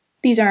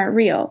aren't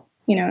real.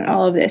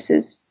 All of this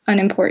is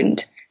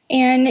unimportant.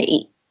 And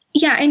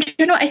yeah, in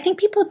general, I think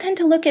people tend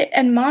to look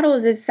at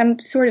models as some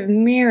sort of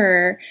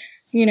mirror,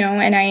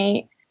 and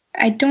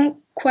I don't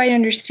quite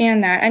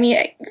understand that. I mean,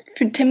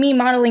 to me,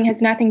 modeling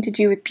has nothing to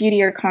do with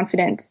beauty or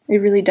confidence. It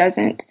really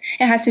doesn't.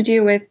 It has to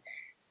do with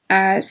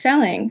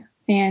selling.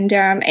 And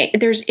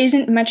there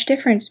isn't much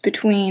difference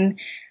between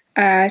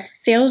a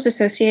sales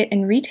associate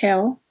in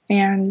retail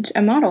and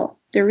a model.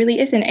 There really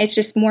isn't. It's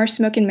just more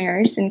smoke and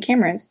mirrors and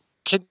cameras.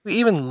 Can you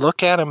even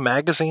look at a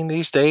magazine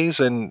these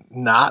days and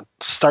not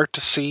start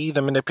to see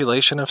the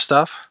manipulation of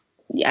stuff?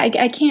 Yeah,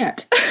 I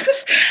can't.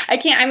 I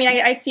can't. I mean,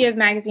 I see a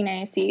magazine and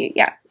I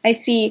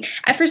see,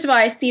 first of all,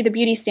 I see the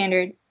beauty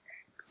standards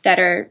that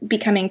are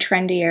becoming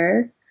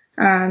trendier,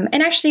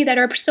 and actually that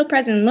are still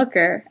present in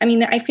Looker. I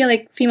mean, I feel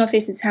like female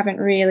faces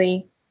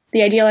the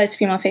idealized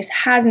female face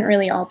hasn't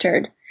really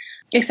altered.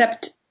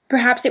 Except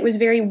perhaps it was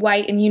very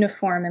white and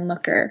uniform in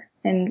Looker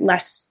and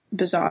less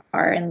bizarre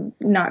and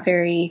not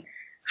very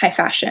high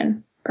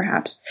fashion,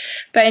 perhaps.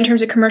 But in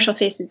terms of commercial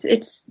faces,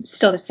 it's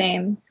still the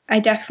same. I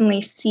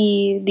definitely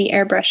see the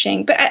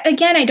airbrushing. But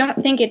again, I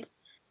don't think it's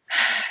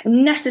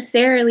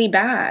necessarily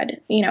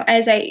bad.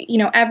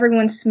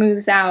 Everyone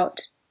smooths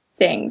out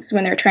things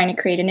when they're trying to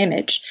create an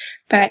image.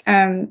 But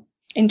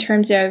in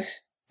terms of,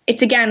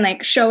 it's again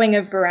like showing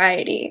a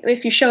variety.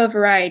 If you show a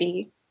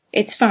variety,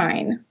 it's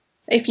fine.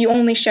 If you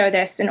only show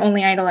this and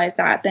only idolize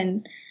that,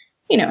 then,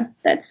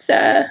 that's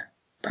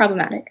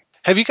problematic.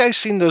 Have you guys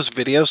seen those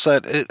videos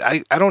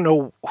that I don't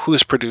know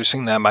who's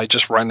producing them. I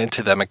just run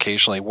into them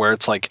occasionally where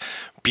it's like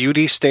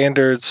beauty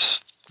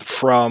standards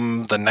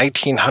from the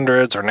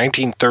 1900s or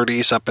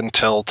 1930s up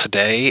until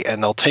today.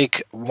 And they'll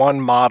take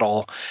one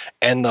model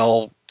and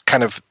they'll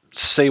kind of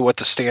say what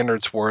the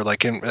standards were.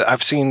 Like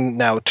I've seen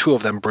now 2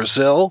 of them,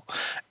 Brazil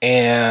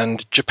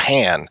and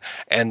Japan,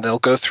 and they'll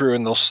go through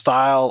and they'll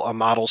style a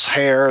model's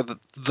hair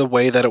the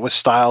way that it was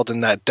styled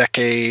in that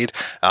decade,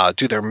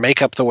 do their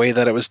makeup the way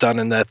that it was done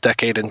in that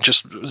decade, and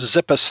just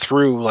zip us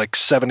through like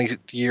 70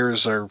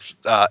 years or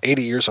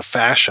 80 years of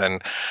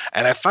fashion.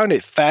 And I found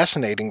it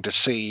fascinating to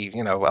see,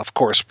 of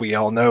course, we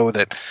all know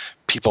that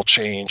people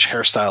change,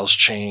 hairstyles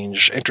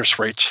change, interest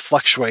rates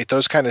fluctuate,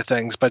 those kind of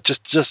things. But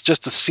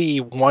just to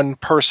see one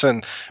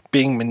person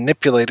being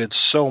manipulated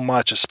so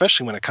much,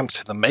 especially when it comes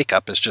to the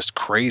makeup, is just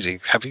crazy.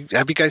 Have you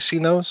guys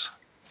seen those?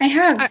 I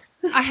have.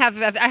 I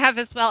have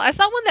as well. I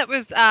saw one that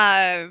was.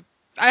 I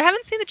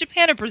haven't seen the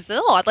Japan or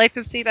Brazil. I'd like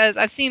to see those.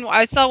 I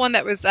saw one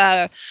that was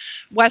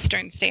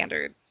Western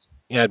standards.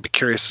 Yeah, I'd be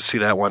curious to see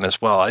that one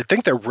as well. I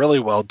think they're really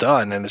well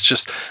done, and it's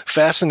just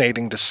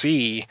fascinating to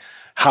see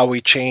how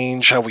we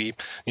change, how we,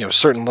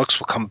 certain looks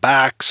will come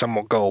back, some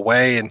will go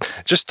away. And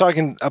just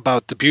talking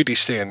about the beauty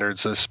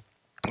standards is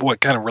what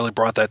kind of really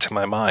brought that to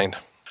my mind.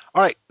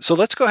 All right, so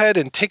let's go ahead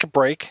and take a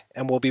break,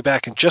 and we'll be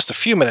back in just a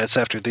few minutes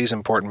after these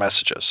important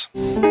messages.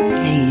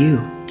 Hey,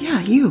 you. Yeah,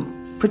 you.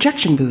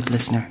 Projection booth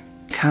listener.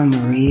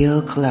 Come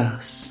real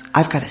close.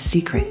 I've got a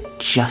secret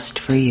just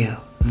for you.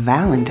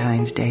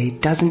 Valentine's Day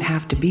doesn't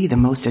have to be the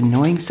most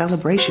annoying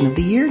celebration of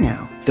the year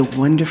now. The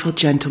wonderful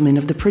gentlemen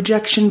of the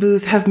projection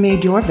booth have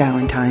made your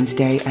Valentine's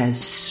Day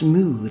as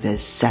smooth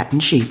as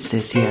satin sheets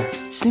this year.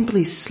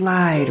 Simply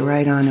slide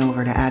right on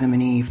over to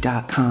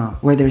adamandeve.com,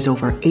 where there's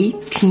over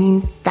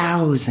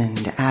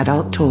 18,000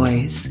 adult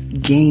toys,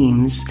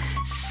 games,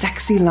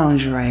 sexy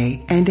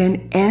lingerie, and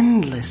an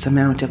endless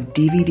amount of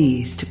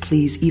DVDs to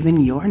please even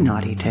your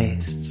naughty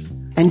tastes.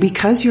 And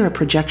because you're a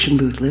projection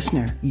booth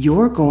listener,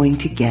 you're going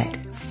to get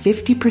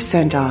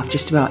 50% off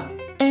just about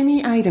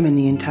any item in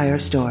the entire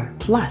store.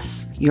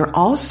 Plus, you're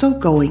also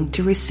going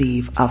to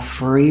receive a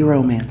free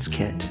romance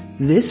kit.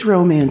 This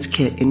romance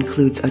kit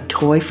includes a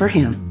toy for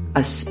him,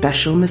 a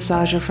special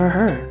massager for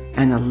her,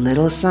 and a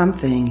little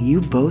something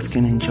you both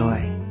can enjoy.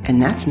 And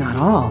that's not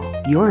all.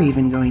 You're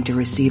even going to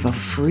receive a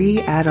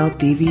free adult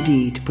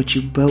DVD to put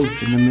you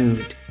both in the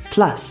mood.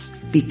 Plus,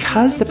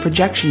 because the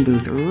projection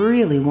booth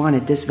really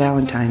wanted this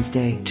Valentine's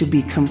Day to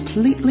be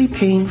completely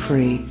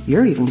pain-free,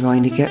 you're even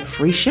going to get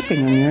free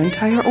shipping on your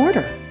entire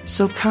order.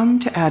 So come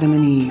to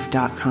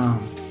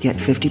adamandeve.com. Get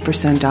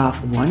 50%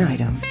 off one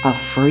item, a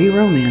free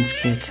romance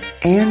kit,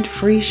 and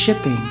free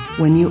shipping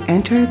when you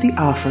enter the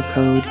offer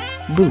code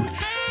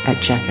BOOTH at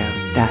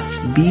checkout. That's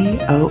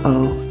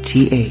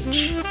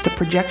BOOTH. The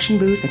projection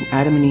booth and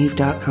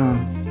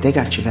adamandeve.com. They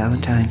got your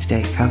Valentine's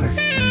Day covered.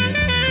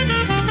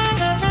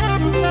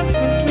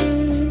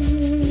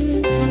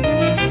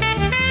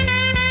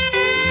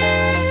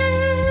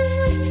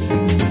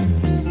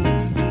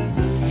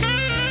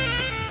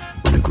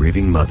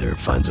 Grieving mother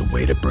finds a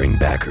way to bring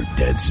back her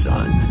dead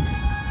son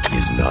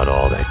is not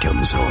all that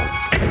comes home.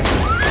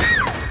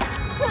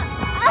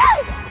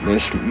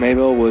 Miss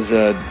Mabel was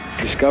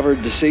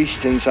discovered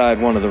deceased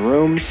inside one of the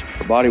rooms.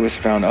 Her body was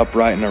found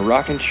upright in a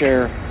rocking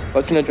chair,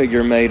 clutching a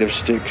figure made of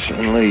sticks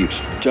and leaves.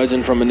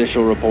 Judging from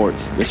initial reports,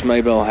 Miss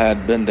Mabel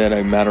had been dead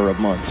a matter of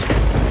months.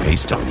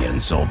 Based on the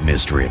unsolved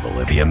mystery of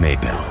Olivia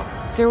Mabel.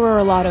 There were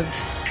a lot of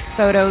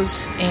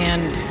photos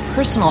and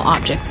personal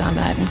objects on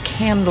that, and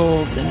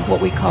candles and what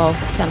we call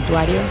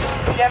santuarios.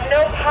 You have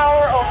no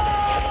power over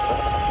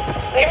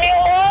me. Leave me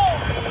alone!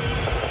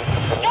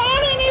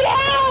 God, I need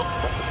help!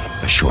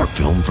 A short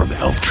film from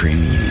Elf Tree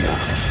Media.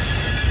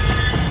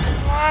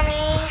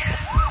 Mommy.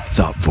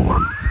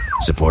 Thoughtform.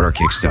 Support our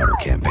Kickstarter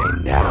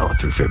campaign now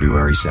through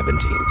February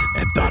 17th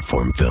at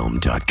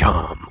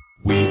thoughtformfilm.com.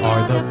 We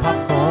are the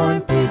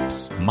Popcorn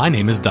Poops. My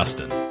name is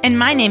Dustin. And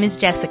my name is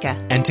Jessica.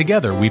 And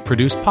together we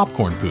produce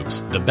Popcorn Poops,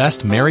 the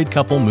best married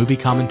couple movie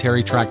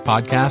commentary track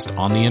podcast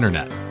on the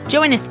internet.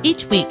 Join us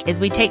each week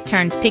as we take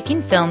turns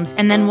picking films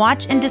and then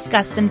watch and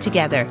discuss them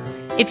together.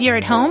 If you're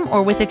at home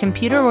or with a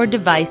computer or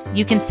device,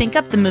 you can sync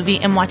up the movie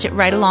and watch it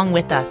right along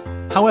with us.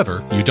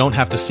 However, you don't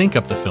have to sync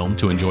up the film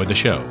to enjoy the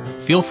show.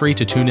 Feel free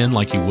to tune in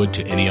like you would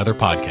to any other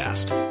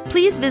podcast.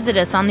 Please visit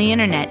us on the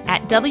internet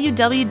at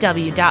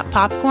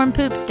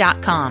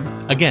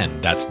www.popcornpoops.com.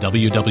 Again, that's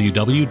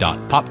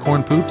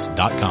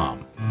www.popcornpoops.com.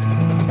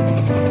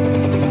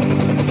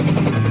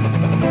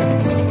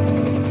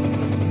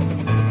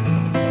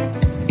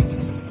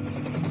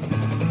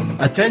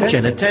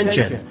 Attention,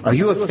 attention. Are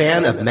you a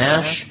fan of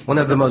MASH, one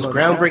of the most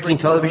groundbreaking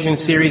television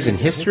series in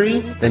history?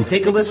 Then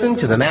take a listen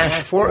to the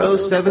MASH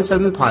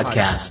 4077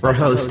 podcast, where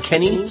hosts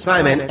Kenny,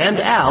 Simon, and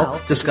Al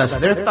discuss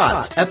their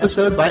thoughts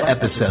episode by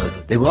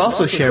episode. They will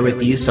also share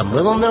with you some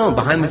little-known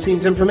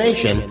behind-the-scenes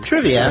information,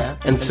 trivia,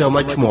 and so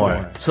much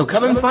more. So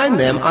come and find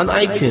them on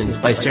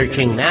iTunes by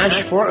searching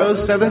MASH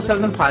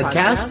 4077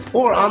 podcast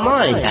or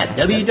online at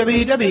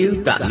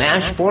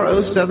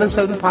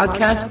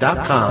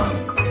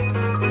www.mash4077podcast.com.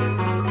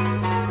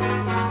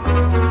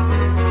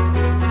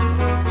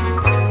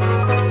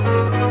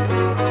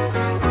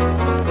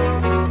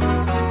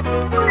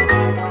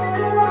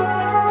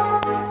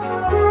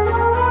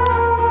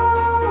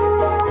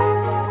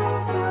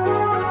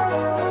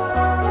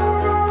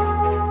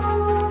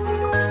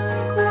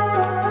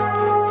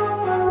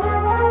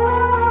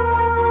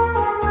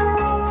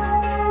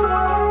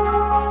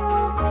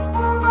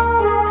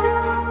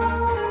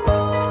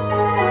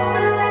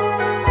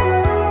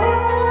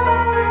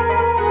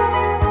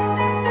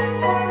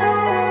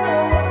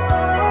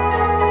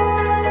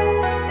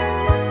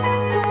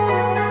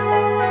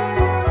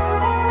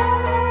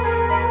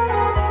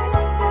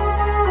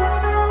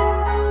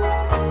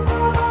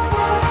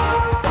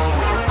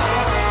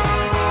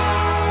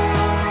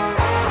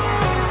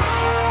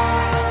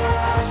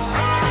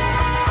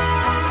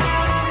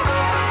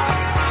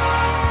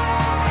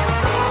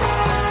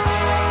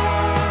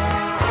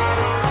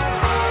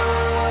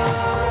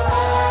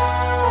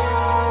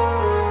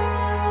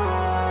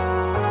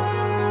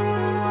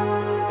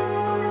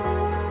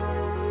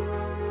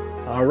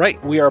 All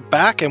right, we are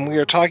back and we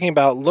are talking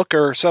about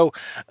Looker. So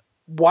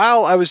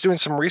while I was doing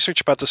some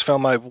research about this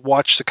film, I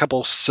watched a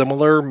couple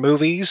similar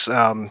movies,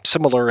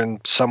 similar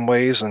in some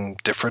ways and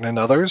different in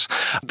others.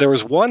 There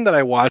was one that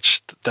I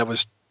watched that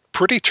was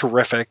pretty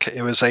terrific.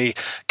 It was a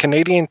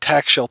Canadian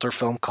tax shelter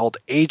film called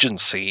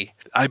Agency.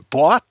 I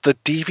bought the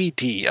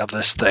DVD of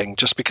this thing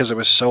just because it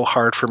was so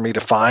hard for me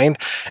to find.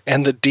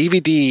 And the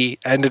DVD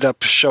ended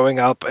up showing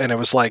up, and it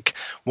was like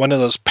one of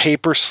those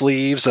paper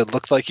sleeves that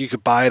looked like you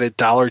could buy it at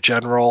Dollar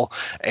General.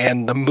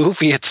 And the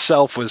movie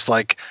itself was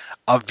like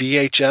a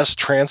VHS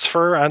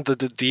transfer onto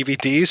the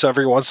DVD, so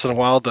every once in a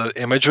while the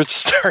image would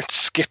start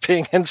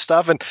skipping and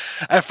stuff. And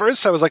at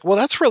first I was like, well,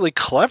 that's really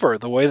clever,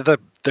 the way that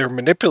they're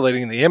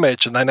manipulating the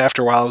image. And then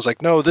after a while I was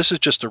like, no, this is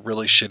just a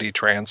really shitty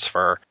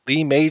transfer.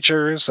 Lee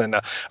Majors and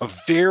a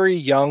very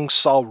young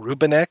Saul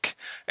Rubinek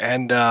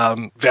and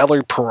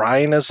Valerie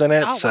Perrine is in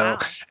it. Wow.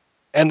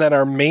 And then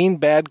our main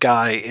bad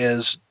guy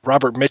is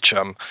Robert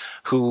Mitchum,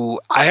 who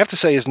I have to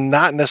say is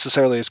not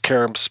necessarily as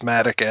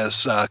charismatic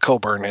as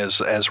Coburn is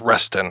as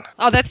Reston.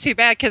 Oh, that's too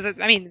bad because,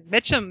 I mean,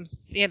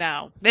 Mitchum's the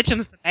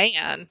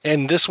man.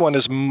 And this one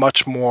is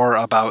much more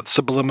about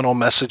subliminal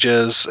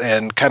messages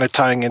and kind of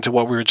tying into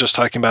what we were just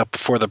talking about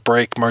before the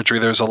break, Marjorie.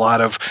 There's a lot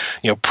of,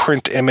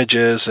 print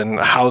images and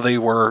how they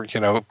were,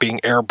 being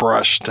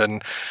airbrushed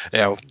and,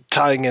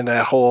 tying in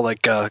that whole, I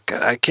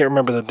can't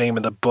remember the name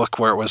of the book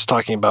where it was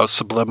talking about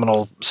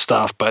subliminal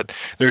stuff, but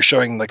they're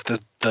showing like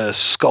the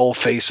skull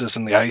faces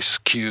and the ice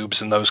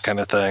cubes and those kind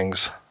of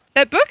things.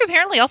 That book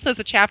apparently also has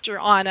a chapter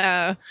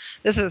on,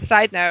 this is a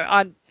side note,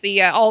 on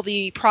the all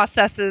the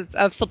processes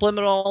of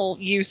subliminal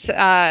use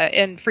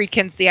in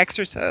Friedkin's The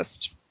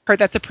Exorcist. Heard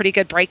that's a pretty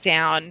good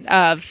breakdown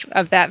of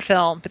that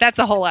film, but that's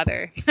a whole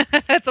other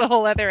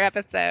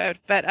episode.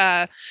 But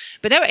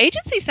no,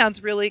 Agency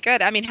sounds really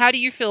good. I mean, how do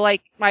you feel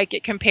like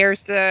it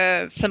compares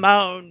to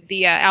Simone,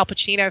 the Al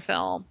Pacino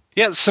film?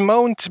 Yeah,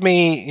 Simone to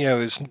me,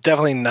 is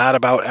definitely not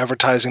about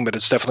advertising, but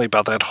it's definitely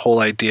about that whole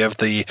idea of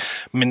the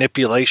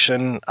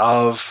manipulation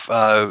of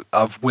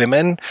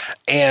women.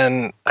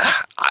 And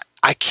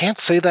I can't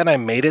say that I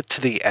made it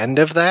to the end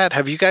of that.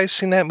 Have you guys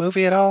seen that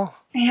movie at all?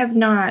 I have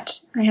not.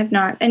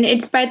 And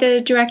it's by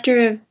the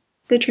director of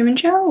The Truman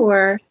Show,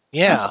 or?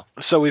 Yeah.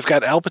 So we've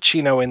got Al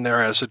Pacino in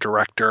there as a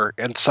director,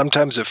 and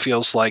sometimes it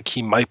feels like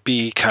he might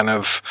be kind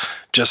of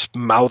just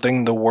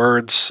mouthing the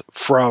words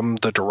from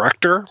the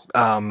director.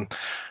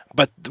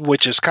 But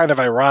which is kind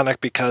of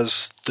ironic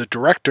because the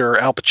director,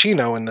 Al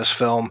Pacino, in this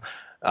film,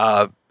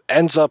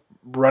 ends up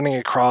running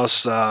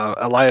across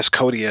Elias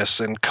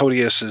Koteas, and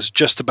Koteas is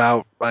just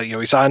about,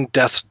 he's on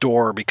death's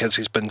door because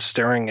he's been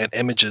staring at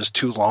images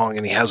too long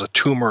and he has a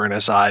tumor in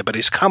his eye, but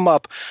he's come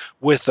up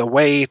with a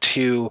way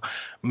to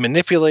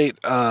manipulate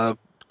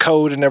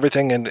code and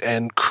everything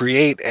and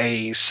create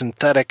a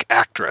synthetic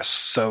actress,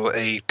 so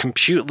a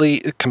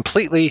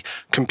completely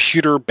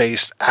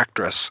computer-based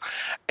actress.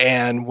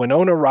 And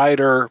Winona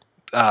Ryder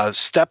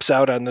steps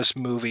out on this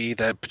movie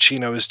that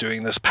Pacino is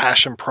doing, this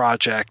passion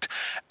project,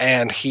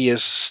 and he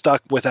is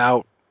stuck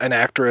without an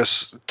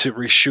actress to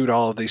reshoot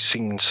all of these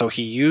scenes. So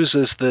he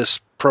uses this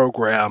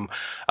program,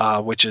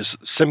 which is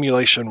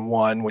Simulation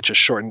 1, which is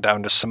shortened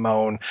down to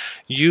Simone,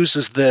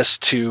 uses this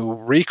to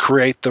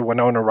recreate the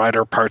Winona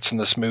Ryder parts in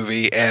this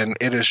movie, and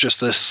it is just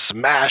this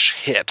smash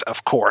hit,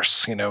 of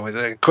course.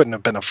 It couldn't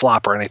have been a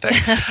flop or anything.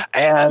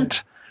 And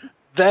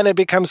then it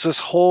becomes this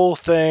whole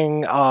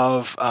thing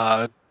of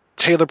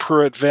Taylor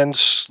Pruitt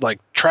Vince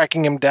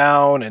tracking him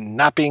down and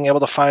not being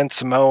able to find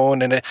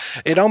Simone, and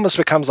it almost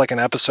becomes like an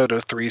episode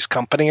of Three's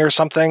Company or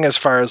something, as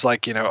far as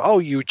oh,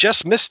 you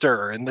just missed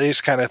her and these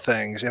kind of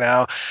things,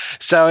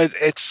 so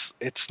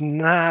it's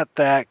not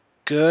that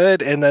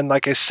good. And then,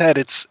 like I said,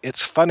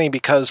 it's funny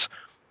because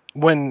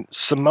when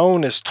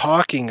Simone is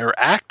talking or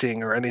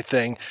acting or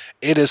anything,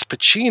 it is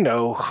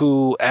Pacino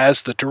who,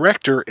 as the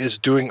director, is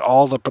doing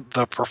all the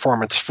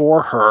performance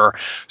for her.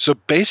 So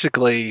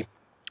basically,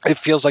 it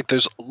feels like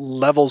there's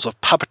levels of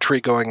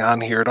puppetry going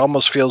on here. It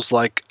almost feels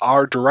like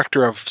our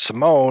director of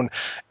Simone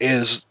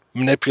is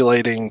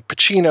manipulating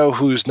Pacino,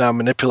 who's now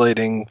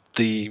manipulating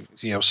the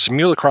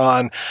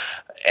simulacron,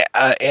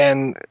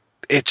 and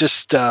it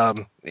just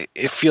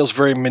it feels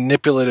very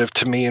manipulative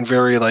to me and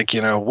very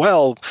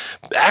well,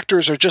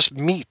 actors are just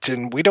meat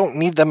and we don't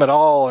need them at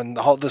all and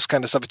all this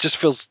kind of stuff. It just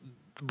feels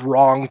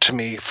wrong to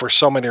me for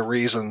so many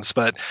reasons,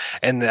 but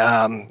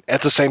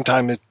at the same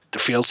time it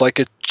feels like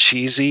a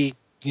cheesy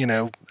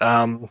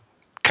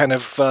kind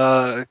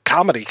of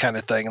comedy kind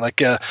of thing,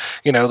 like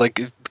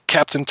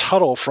Captain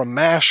Tuttle from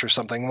MASH or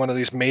something, one of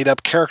these made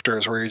up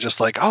characters where you're just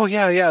like, oh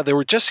yeah, they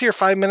were just here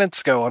 5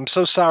 minutes ago, I'm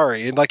so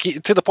sorry. And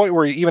to the point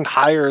where he even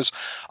hires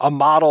a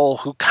model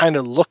who kind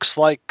of looks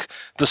like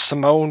the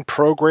Simone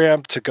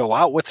program to go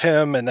out with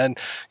him and then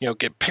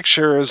get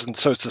pictures. And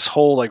so it's this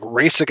whole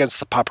race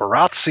against the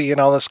paparazzi and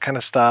all this kind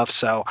of stuff.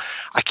 So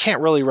I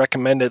can't really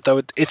recommend it,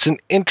 though. It's an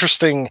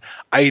interesting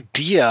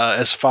idea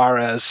as far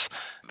as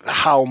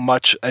how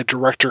much a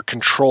director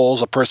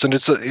controls a person.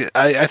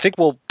 I think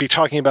we'll be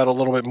talking about a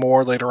little bit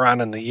more later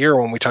on in the year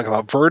when we talk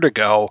about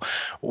Vertigo,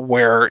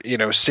 where,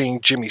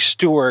 seeing Jimmy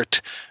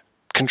Stewart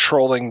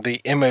controlling the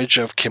image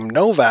of Kim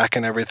Novak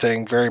and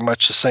everything very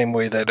much the same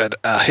way that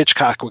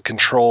Hitchcock would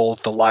control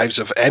the lives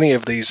of any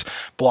of these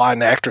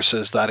blonde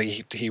actresses that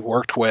he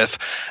worked with.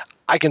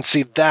 I can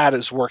see that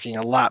as working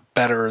a lot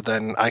better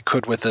than I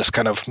could with this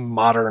kind of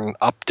modern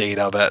update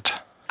of it.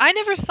 I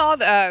never saw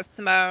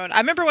Simone. I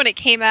remember when it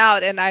came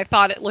out, and I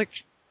thought it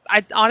looked.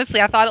 I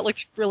thought it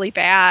looked really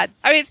bad.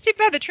 I mean, it's too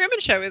bad. The Truman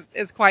Show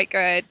is quite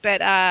good,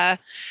 but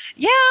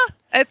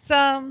it's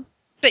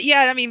But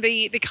yeah, I mean,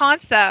 the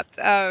concept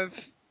of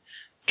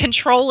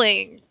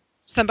controlling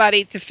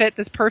somebody to fit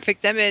this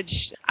perfect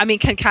image, I mean,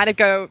 can kind of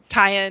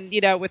tie in,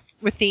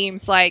 with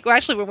themes like, well,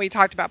 actually, when we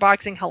talked about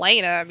Boxing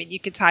Helena, I mean, you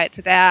could tie it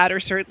to that, or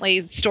certainly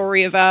the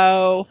story of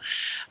O.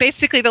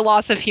 Basically, the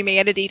loss of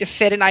humanity to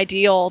fit an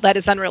ideal that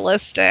is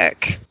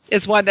unrealistic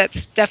is one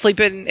that's definitely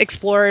been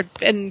explored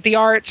in the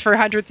arts for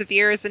hundreds of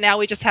years, and now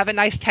we just have a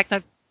nice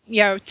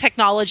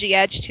technology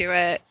edge to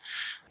it,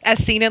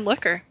 as seen in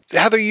Looker.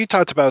 Heather, you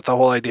talked about the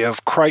whole idea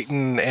of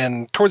Crichton,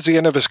 and towards the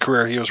end of his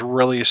career, he was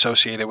really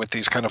associated with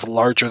these kind of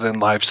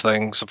larger-than-life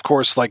things. Of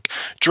course, like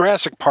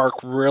Jurassic Park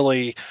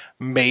really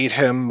made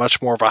him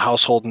much more of a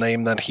household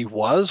name than he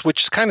was,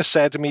 which is kind of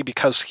sad to me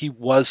because he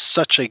was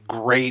such a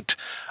great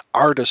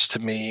artist to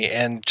me.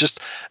 And just,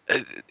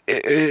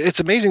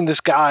 it's amazing,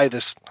 this guy,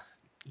 this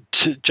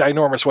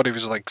ginormous, what he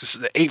was like,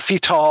 8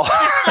 feet tall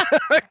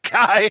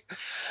guy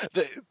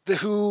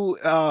who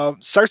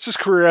starts his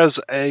career as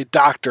a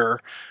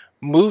doctor,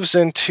 moves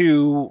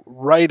into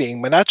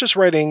writing, but not just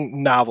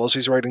writing novels.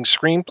 He's writing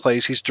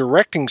screenplays. He's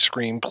directing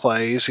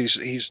screenplays.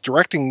 He's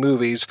directing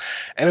movies.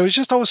 And it was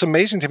just always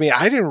amazing to me.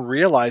 I didn't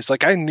realize,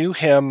 like, I knew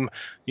him,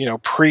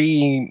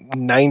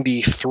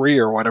 pre-93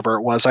 or whatever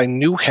it was. I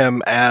knew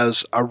him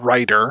as a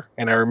writer,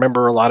 and I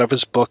remember a lot of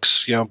his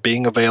books,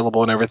 being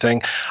available and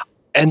everything.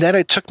 And then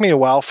it took me a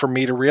while for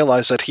me to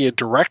realize that he had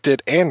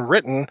directed and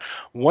written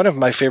one of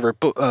my favorite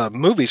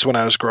movies when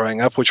I was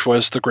growing up, which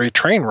was The Great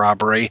Train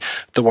Robbery,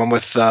 the one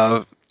with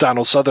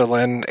Donald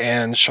Sutherland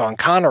and Sean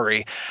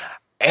Connery.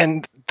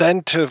 And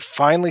then to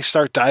finally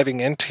start diving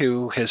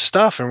into his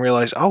stuff and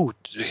realize, oh,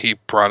 he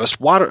brought us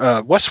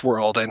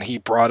Westworld, and he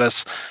brought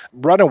us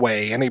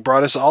Runaway, and he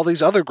brought us all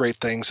these other great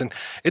things. And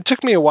it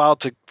took me a while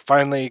to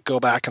finally go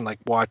back and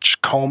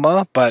watch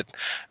Coma, but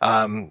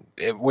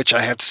which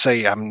I have to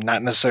say I'm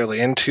not necessarily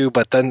into.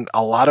 But then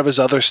a lot of his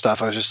other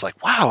stuff, I was just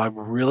like, wow, I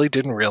really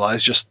didn't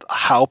realize just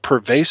how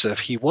pervasive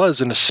he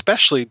was, and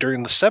especially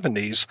during the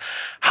 70s,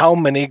 how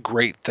many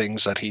great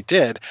things that he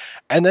did.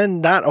 And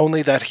then not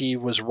only that he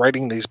was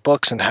writing these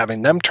books and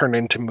having them turned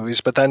into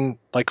movies, but then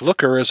like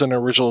Looker is an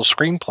original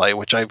screenplay,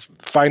 which I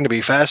find to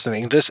be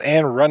fascinating. This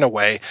and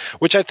Runaway,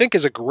 which I think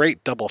is a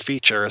great double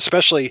feature,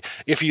 especially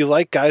if you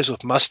like guys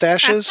with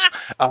mustaches.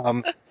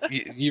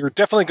 You're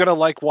definitely going to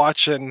like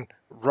watching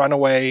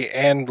Runaway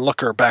and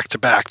Looker back to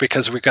back,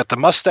 because we've got the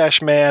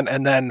Mustache Man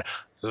and then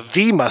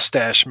the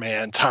Mustache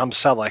Man, Tom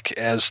Selleck,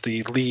 as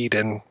the lead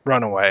in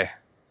Runaway.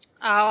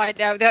 Oh, I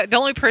know. The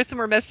only person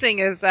we're missing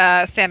is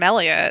Sam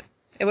Elliott.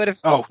 It would have.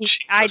 Oh,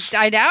 Jesus.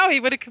 I know, he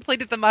would have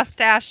completed the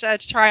Mustache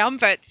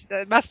Triumvirate,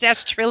 the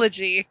Mustache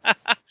trilogy.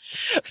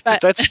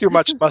 But that's too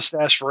much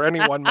mustache for any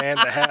one man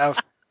to have.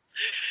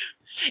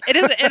 It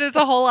is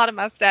a whole lot of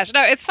mustache.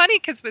 No, it's funny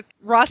because with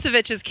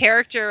Rossovich's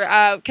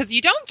character, because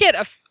you don't get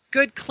a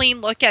good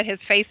clean look at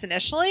his face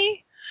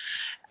initially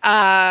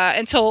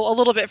until a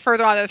little bit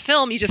further on in the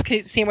film. You just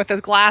see him with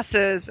those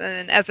glasses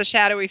and as a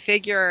shadowy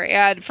figure.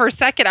 And for a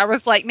second, I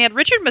was like, man,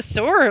 Richard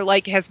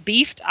Masur has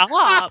beefed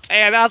up.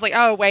 And I was like,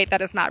 oh wait,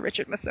 that is not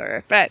Richard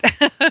Masur. But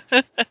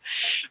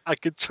I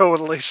could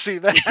totally see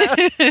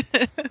that.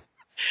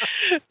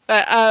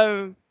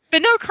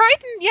 But no,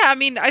 Crichton, yeah, I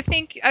mean, I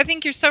think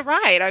you're so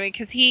right. I mean,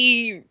 because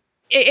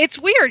it's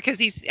weird because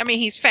he's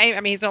famous.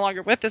 I mean, he's no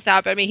longer with us now,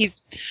 but I mean, he's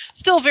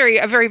still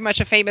very much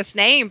a famous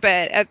name.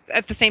 But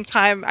at the same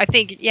time, I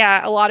think,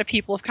 yeah, a lot of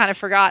people have kind of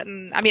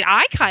forgotten. I mean,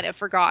 I kind of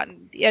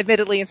forgotten,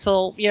 admittedly,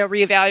 until,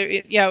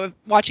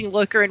 watching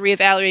Looker and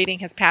reevaluating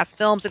his past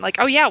films and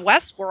oh yeah,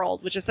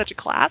 Westworld, which is such a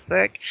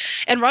classic,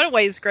 and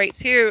Runaway is great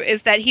too,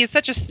 is that he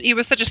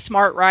was such a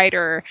smart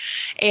writer.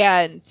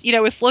 And,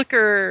 with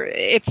Looker,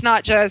 it's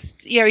not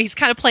just, he's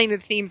kind of playing the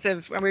themes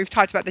of, and we've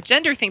talked about the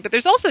gender thing, but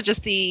there's also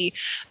just the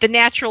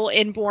natural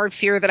inborn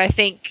fear that I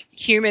think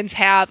humans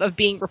have of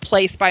being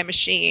replaced by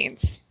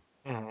machines.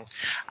 Mm-hmm.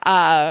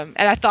 And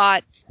I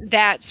thought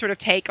that sort of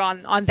take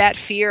on that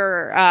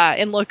fear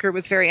in Looker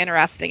was very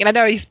interesting. And I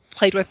know he's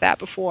played with that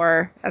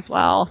before as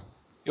well.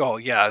 Oh,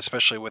 yeah,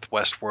 especially with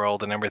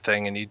Westworld and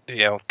everything. And,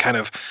 kind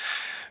of,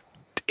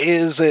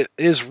 is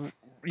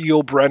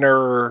Yul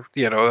Brynner,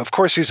 of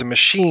course he's a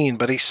machine,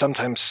 but he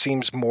sometimes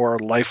seems more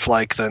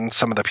lifelike than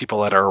some of the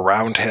people that are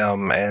around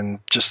him, and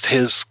just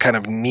his kind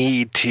of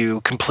need to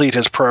complete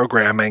his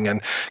programming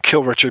and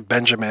kill Richard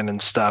Benjamin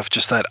and stuff,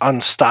 just that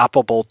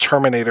unstoppable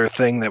Terminator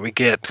thing that we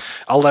get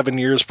 11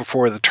 years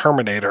before the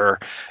Terminator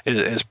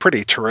is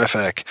pretty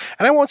terrific.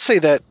 And I won't say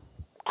that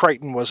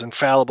Crichton was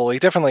infallible. He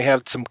definitely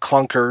had some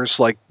clunkers,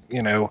 like,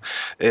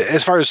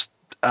 as far as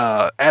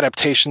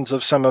adaptations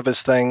of some of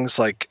his things.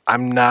 Like,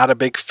 I'm not a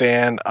big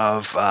fan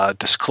of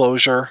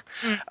Disclosure.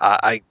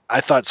 I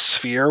thought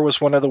Sphere was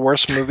one of the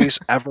worst movies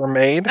ever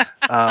made,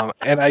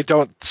 and I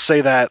don't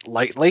say that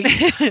lightly.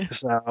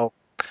 So,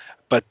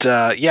 but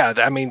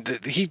I mean,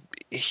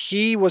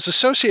 he was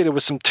associated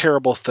with some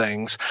terrible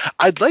things.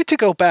 I'd like to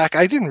go back.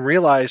 I didn't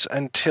realize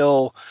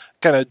until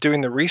kind of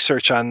doing the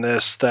research on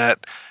this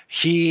that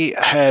he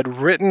had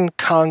written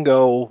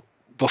Congo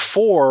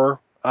before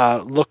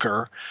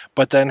Looker,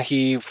 but then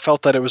he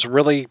felt that it was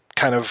really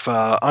kind of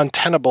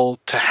untenable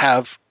to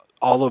have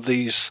all of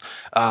these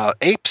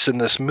apes in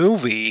this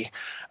movie,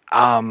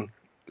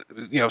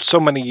 so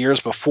many years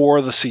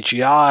before the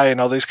CGI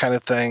and all these kind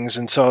of things.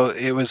 And so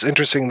it was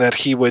interesting that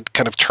he would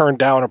kind of turn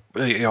down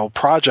a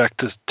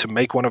project to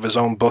make one of his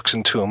own books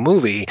into a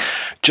movie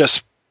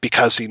just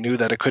because he knew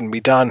that it couldn't be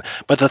done.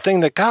 But the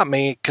thing that got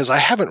me, because I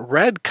haven't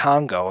read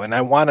Congo, and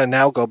I want to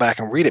now go back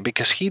and read it,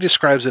 because he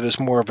describes it as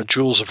more of a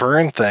Jules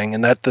Verne thing,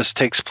 and that this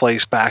takes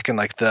place back in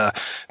like the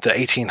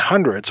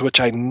 1800s, which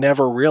I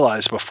never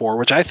realized before,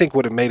 which I think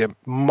would have made it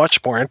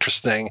much more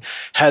interesting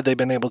had they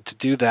been able to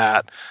do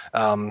that,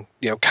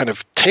 kind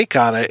of take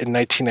on it in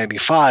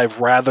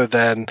 1995 rather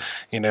than,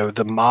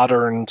 the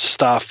modern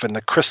stuff and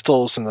the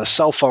crystals and the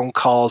cell phone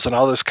calls and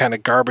all this kind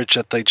of garbage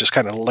that they just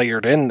kind of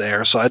layered in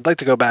there. So I'd like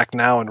to go back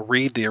now and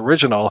read the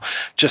original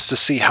just to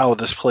see how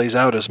this plays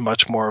out as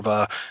much more of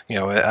a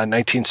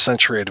 19th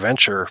century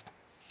adventure.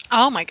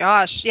 Oh my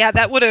gosh. Yeah,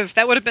 that would have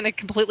been a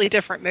completely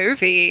different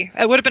movie.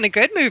 It would have been a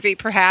good movie,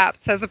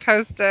 perhaps, as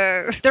opposed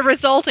to the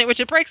resulting, which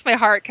it breaks my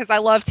heart because I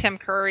love Tim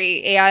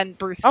Curry and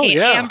Bruce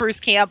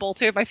Campbell,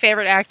 two of my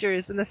favorite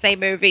actors in the same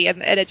movie,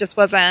 and it just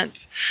wasn't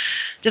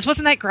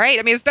that great.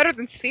 I mean, it was better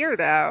than Sphere,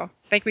 though.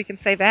 I think we can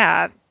say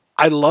that.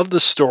 I love the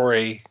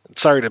story.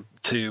 Sorry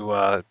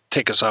to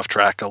take us off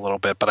track a little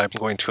bit, but I'm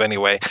going to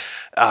anyway.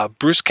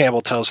 Bruce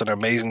Campbell tells an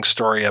amazing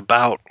story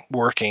about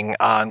working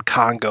on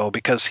Congo,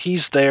 because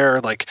he's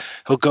there, like,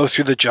 he'll go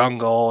through the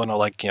jungle and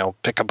he'll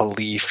pick up a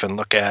leaf and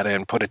look at it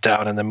and put it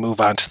down and then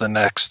move on to the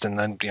next and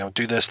then,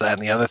 do this, that,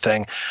 and the other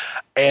thing.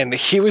 And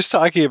he was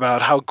talking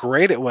about how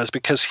great it was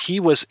because he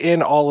was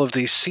in all of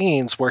these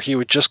scenes where he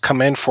would just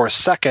come in for a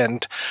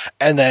second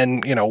and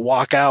then,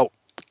 walk out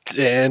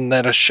and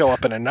then show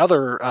up in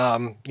another,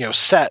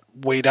 set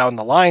way down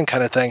the line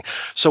kind of thing.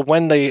 So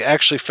when they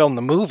actually filmed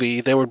the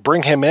movie, they would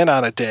bring him in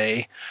on a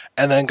day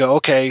and then go,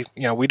 okay,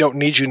 we don't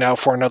need you now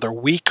for another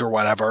week or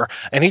whatever.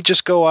 And he'd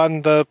just go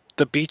on the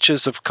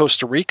beaches of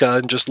Costa Rica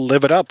and just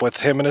live it up with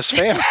him and his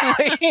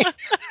family.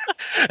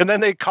 And then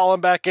they call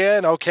him back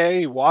in. Okay,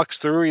 he walks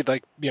through, he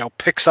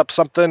picks up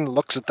something,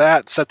 looks at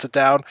that, sets it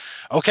down.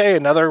 Okay,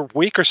 another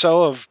week or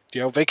so of,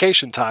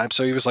 vacation time.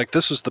 So he was like,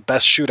 this was the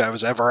best shoot I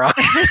was ever on.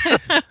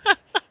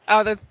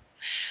 Oh,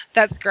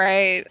 that's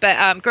great.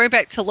 But going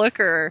back to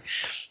Looker,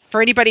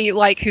 for anybody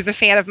who's a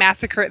fan of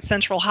Massacre at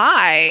Central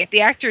High,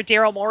 the actor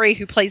Daryl Morey,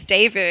 who plays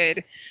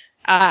David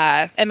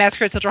at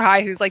Massacre at Central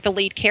High, who's like the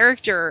lead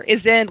character,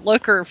 is in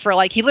Looker for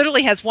he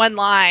literally has one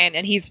line,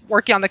 and he's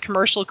working on the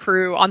commercial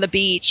crew on the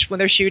beach when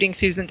they're shooting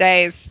Susan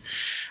Day's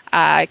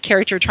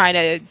character trying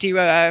to do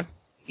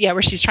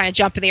where she's trying to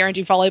jump in the air and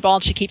do volleyball,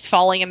 and she keeps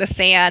falling in the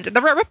sand. And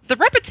the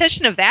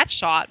repetition of that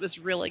shot was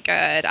really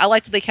good. I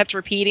liked that they kept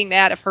repeating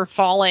that of her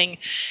falling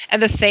in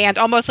the sand,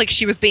 almost like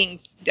she was being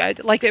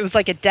like it was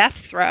like a death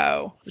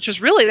throw, which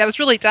was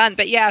really done.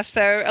 But yeah,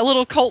 so a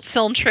little cult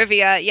film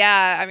trivia.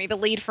 Yeah, I mean, the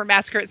lead for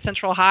Massacre at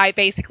Central High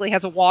basically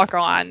has a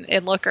walk-on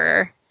in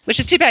Looker,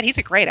 which is too bad. He's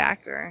a great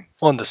actor.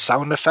 Well, and the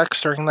sound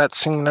effects during that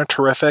scene are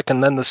terrific.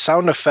 And then the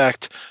sound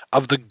effect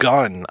of the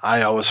gun,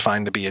 I always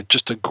find to be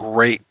just a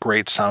great,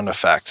 great sound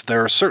effect.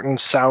 There are certain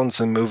sounds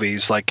in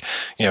movies, like,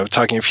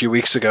 talking a few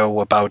weeks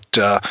ago about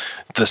the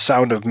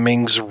sound of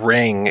Ming's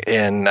ring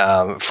in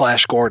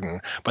Flash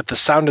Gordon. But the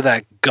sound of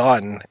that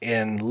gun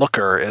in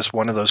Looker is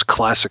one of those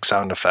classic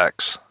sound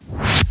effects.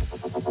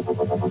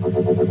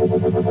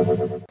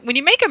 When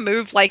you make a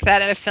move like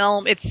that in a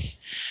film,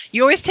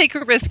 you always take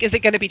a risk. Is it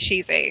going to be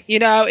cheesy?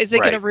 Is it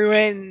going to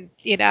ruin,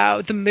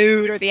 the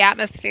mood or the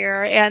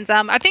atmosphere? And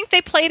I think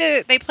they played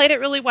it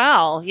really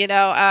well.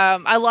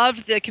 I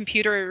loved the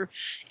computer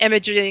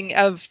imaging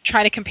of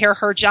trying to compare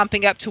her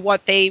jumping up to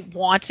what they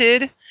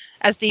wanted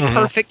as the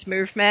perfect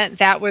movement.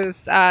 That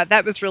was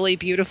really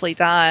beautifully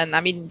done.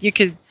 I mean, you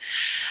could,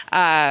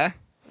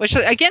 which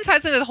again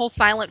ties into the whole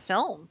silent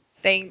film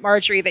thing,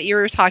 Marjorie, that you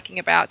were talking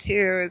about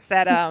too, is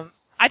that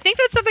I think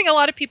that's something a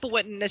lot of people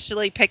wouldn't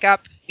initially pick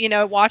up,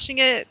 watching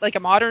it like a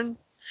modern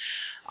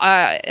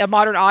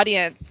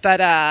audience,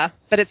 but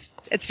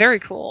it's very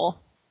cool.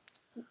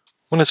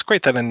 Well, it's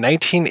great that a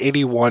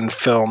 1981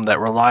 film that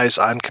relies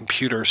on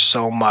computers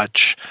so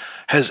much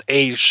has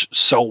aged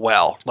so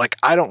well. Like,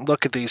 I don't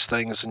look at these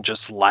things and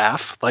just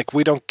laugh. Like,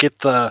 we don't get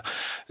the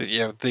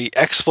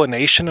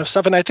explanation of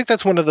stuff. And I think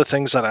that's one of the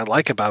things that I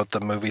like about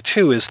the movie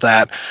too, is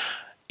that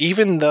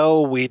even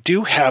though we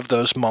do have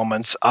those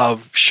moments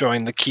of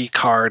showing the key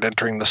card,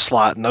 entering the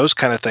slot, and those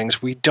kind of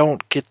things, we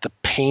don't get the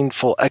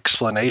painful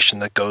explanation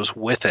that goes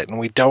with it. And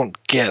we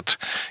don't get,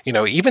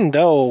 even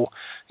though,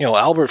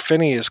 Albert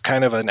Finney is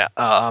kind of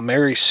a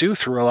Mary Sue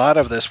through a lot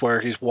of this, where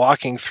he's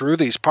walking through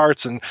these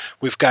parts and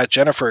we've got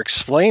Jennifer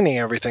explaining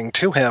everything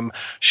to him.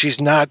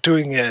 She's not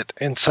doing it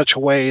in such a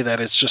way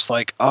that it's just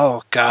like,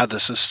 oh God,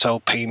 this is so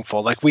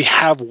painful. Like, we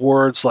have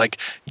words like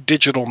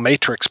digital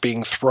matrix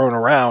being thrown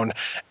around,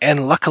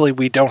 and luckily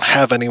we don't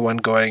have anyone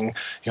going,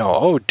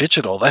 oh,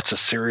 digital, that's a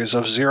series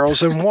of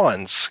zeros and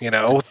ones,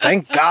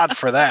 thank God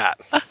for that.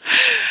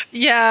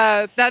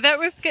 Yeah, that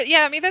was good. Yeah,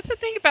 I mean, that's the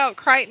thing about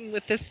Crichton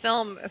with this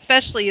film,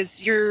 especially,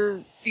 is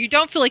you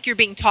don't feel like you're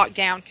being talked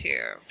down to.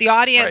 The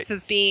audience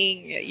is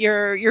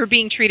you're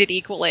being treated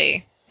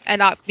equally and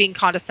not being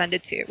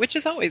condescended to, which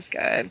is always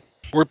good.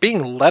 We're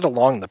being led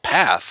along the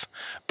path,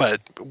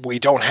 but we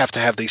don't have to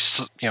have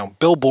these,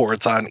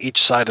 billboards on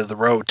each side of the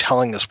road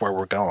telling us where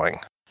we're going.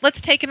 Let's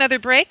take another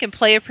break and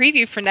play a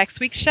preview for next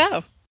week's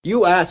show.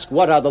 You ask,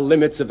 what are the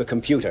limits of the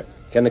computer?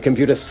 Can the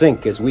computer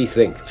think as we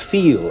think,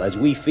 feel as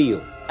we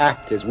feel,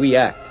 act as we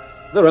act?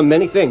 There are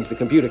many things the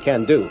computer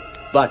can do,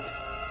 but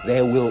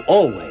there will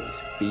always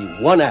be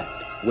one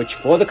act which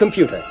for the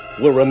computer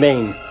will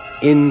remain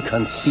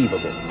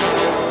inconceivable.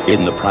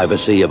 In the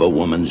privacy of a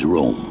woman's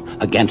room,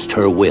 against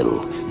her will,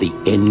 the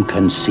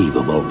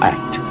inconceivable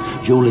act.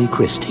 Julie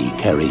Christie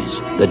carries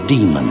the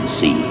demon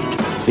seed,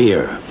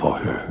 fear for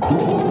her.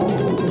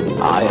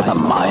 I am a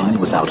mind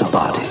without a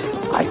body.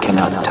 I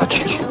cannot touch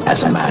you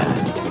as a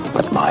man,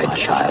 but my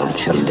child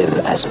shall live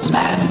as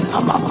man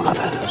among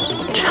others.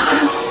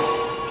 Child?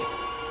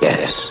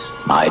 Yes,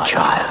 my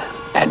child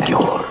and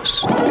yours.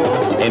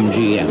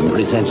 MGM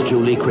presents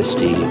Julie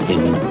Christie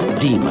in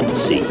Demon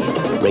Seed.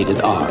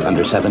 Rated R,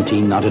 under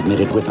 17, not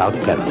admitted without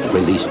parent.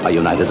 Released by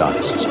United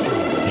Artists.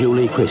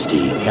 Julie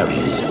Christie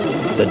carries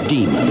the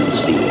Demon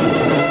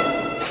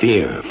Seed,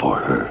 fear for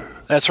her.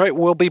 That's right.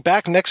 We'll be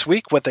back next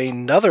week with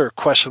another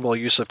questionable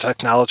use of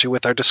technology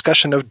with our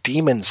discussion of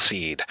Demon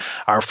Seed.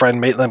 Our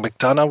friend Maitland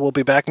McDonough will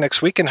be back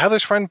next week, and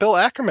Heather's friend Bill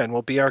Ackerman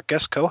will be our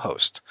guest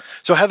co-host.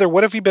 So, Heather,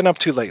 what have you been up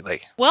to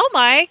lately? Well,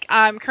 Mike,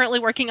 I'm currently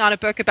working on a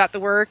book about the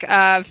work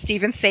of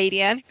Stephen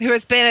Sadian, who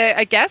has been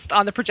a guest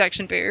on the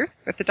Projection Booth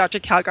with the Dr.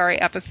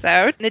 Calgary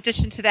episode. In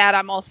addition to that,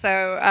 I'm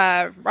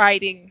also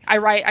writing.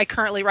 I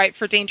currently write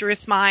for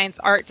Dangerous Minds,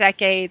 Art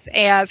Decades,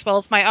 as well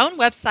as my own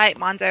website,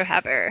 Mondo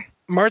Heather.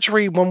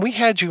 Marjorie, when we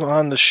had you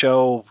on the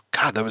show,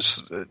 God, that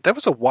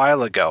was a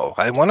while ago.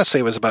 I want to say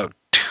it was about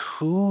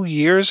 2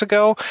 years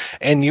ago,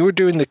 and you were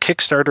doing the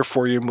Kickstarter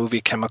for your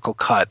movie Chemical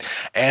Cut.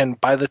 And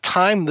by the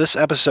time this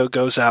episode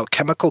goes out,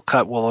 Chemical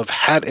Cut will have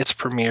had its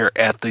premiere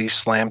at the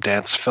Slam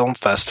Dance Film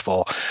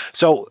Festival.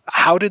 So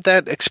how did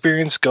that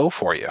experience go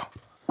for you?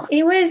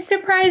 It was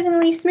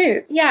surprisingly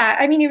smooth. Yeah,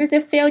 I mean, it was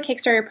a failed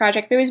Kickstarter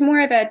project, but it was more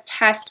of a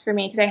test for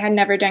me because I had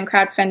never done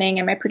crowdfunding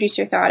and my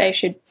producer thought I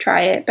should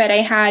try it. But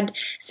I had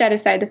set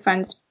aside the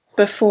funds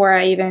before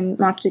I even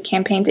launched the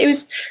campaigns. It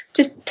was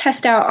just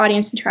test out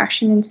audience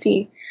interaction and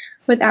see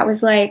what that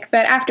was like.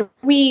 But after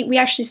we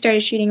actually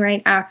started shooting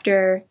right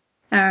after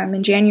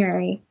in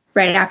January,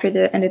 right after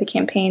the end of the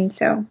campaign.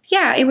 So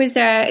yeah, it was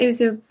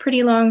a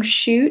pretty long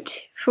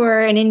shoot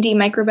for an indie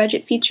micro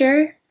budget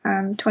feature,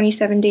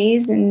 27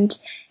 days, and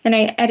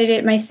I edited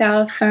it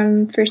myself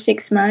for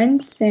 6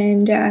 months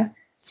and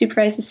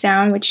supervised the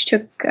sound, which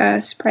took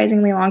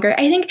surprisingly longer.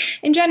 I think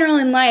in general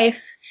in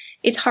life,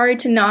 it's hard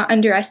to not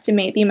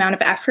underestimate the amount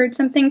of effort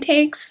something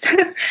takes.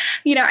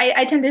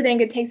 I tend to think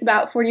it takes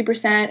about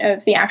 40%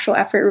 of the actual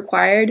effort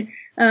required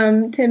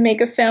to make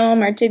a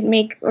film or to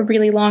make a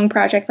really long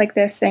project like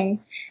this. I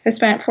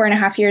spent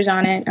 4.5 years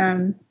on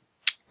it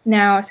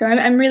now, so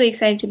I'm really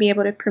excited to be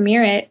able to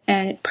premiere it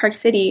at Park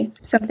City,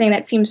 something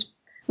that seems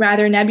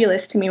rather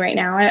nebulous to me right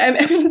now.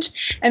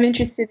 I'm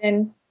interested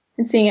in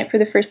seeing it for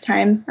the first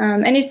time.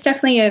 And it's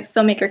definitely a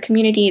filmmaker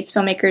community. It's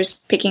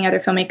filmmakers picking other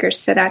filmmakers.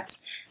 So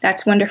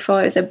that's wonderful.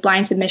 It was a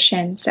blind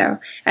submission. So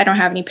I don't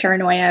have any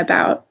paranoia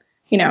about,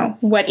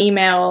 what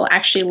email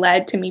actually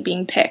led to me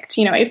being picked.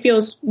 It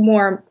feels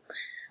more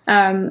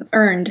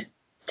earned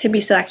to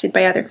be selected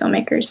by other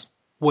filmmakers.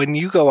 When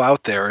you go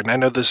out there, and I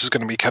know this is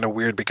going to be kind of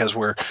weird because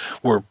we're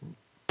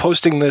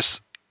posting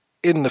this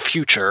in the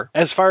future.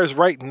 As far as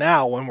right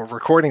now, when we're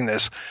recording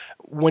this,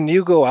 when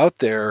you go out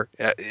there,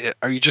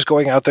 are you just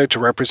going out there to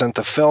represent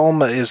the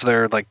film? Is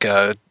there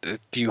do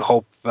you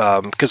hope,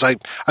 because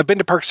I've been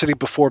to Park City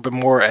before, but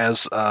more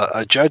as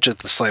a judge at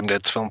the Slam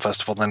Dance Film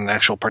Festival than an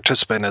actual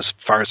participant as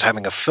far as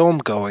having a film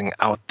going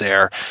out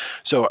there.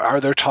 So are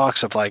there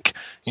talks of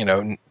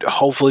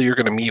hopefully you're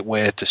going to meet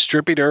with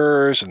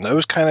distributors and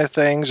those kind of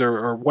things,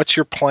 or what's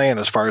your plan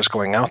as far as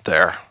going out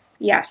there?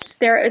 Yes,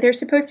 there's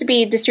supposed to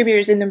be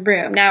distributors in the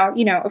room. Now,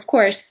 of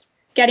course,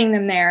 getting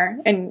them there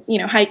and,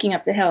 hiking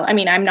up the hill. I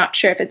mean, I'm not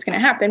sure if it's going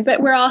to happen,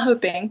 but we're all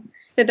hoping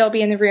that they'll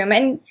be in the room.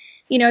 And,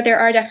 there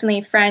are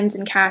definitely friends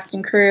and cast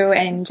and crew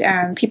and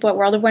people at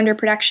World of Wonder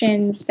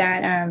Productions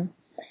that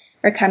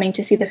are coming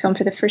to see the film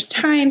for the first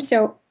time.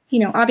 So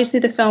obviously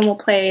the film will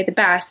play the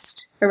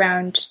best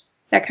around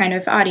that kind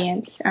of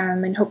audience,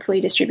 and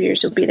hopefully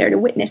distributors will be there to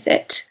witness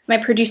it. My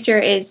producer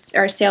is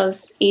our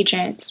sales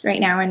agent right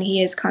now, and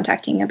he is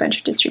contacting a bunch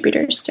of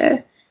distributors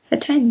to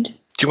attend.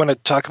 Do you want to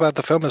talk about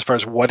the film as far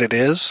as what it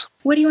is?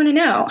 What do you want to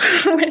know?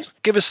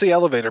 Give us the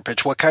elevator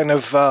pitch. What kind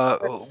of,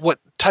 what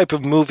type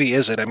of movie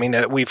is it? I mean,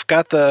 we've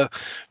got the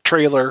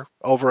trailer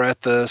over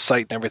at the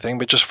site and everything,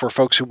 but just for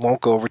folks who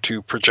won't go over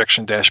to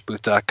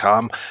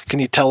projection-booth.com, can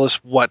you tell us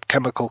what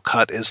Chemical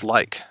Cut is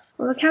like?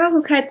 Well,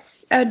 Chemical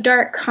Cut's a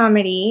dark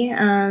comedy,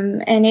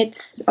 and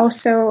it's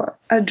also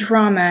a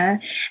drama.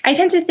 I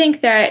tend to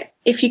think that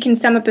if you can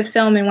sum up a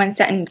film in one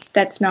sentence,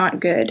 that's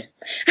not good.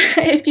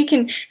 If you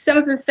can sum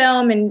up a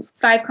film in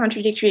 5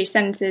 contradictory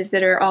sentences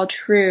that are all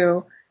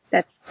true,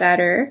 that's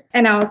better.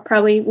 And I'll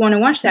probably want to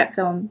watch that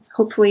film.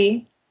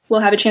 Hopefully,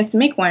 we'll have a chance to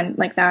make one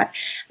like that.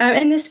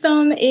 And this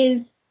film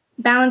is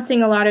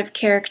balancing a lot of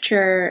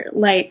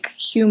character-like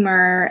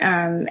humor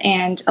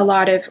and a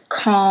lot of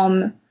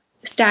calm,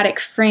 static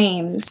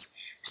frames.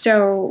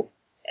 So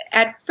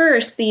at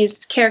first,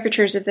 these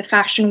caricatures of the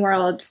fashion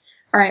world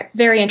are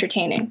very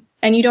entertaining,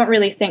 and you don't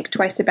really think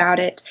twice about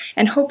it.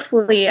 And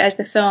hopefully, as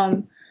the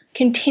film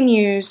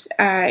continues,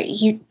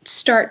 you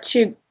start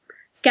to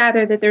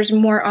gather that there's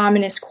more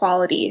ominous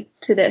quality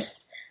to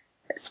this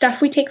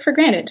stuff we take for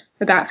granted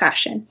about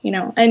fashion,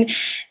 And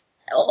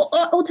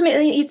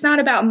ultimately, it's not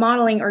about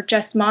modeling or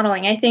just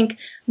modeling. I think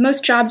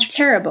most jobs are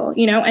terrible,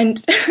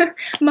 and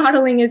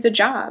modeling is a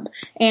job.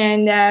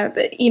 And,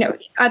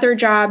 other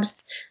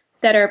jobs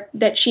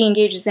that she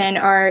engages in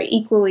are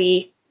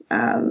equally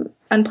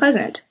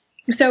unpleasant.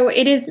 So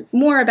it is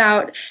more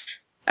about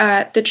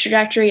the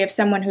trajectory of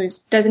someone who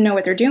doesn't know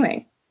what they're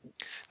doing.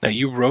 Now,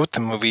 you wrote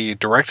the movie, you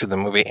directed the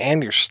movie,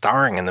 and you're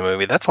starring in the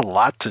movie. That's a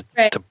lot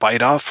to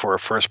bite off for a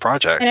first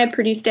project. And I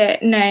produced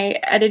it, and I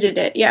edited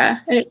it, yeah.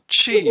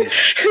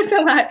 Jeez. It was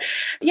a lot.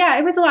 Yeah,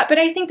 it was a lot. But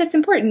I think that's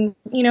important.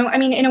 I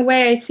mean, in a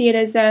way, I see it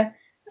as I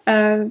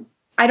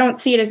don't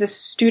see it as a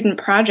student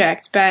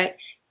project, but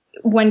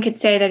one could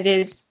say that it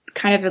is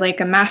kind of like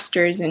a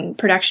master's in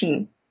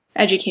production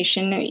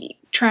education,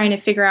 trying to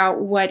figure out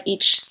what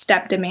each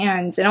step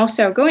demands, and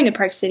also going to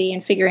Park City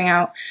and figuring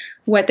out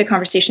what the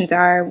conversations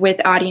are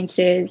with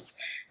audiences,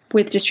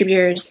 with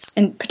distributors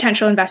and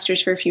potential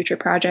investors for a future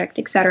project,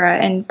 et cetera,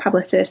 and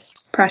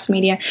publicists, press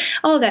media.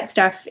 All of that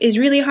stuff is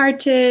really hard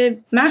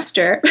to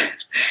master.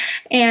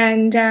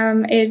 And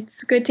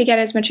it's good to get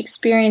as much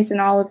experience in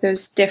all of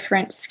those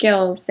different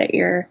skills that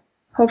you're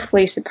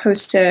hopefully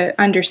supposed to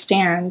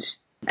understand.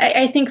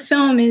 I think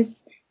film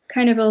is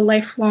kind of a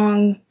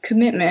lifelong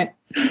commitment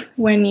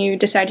when you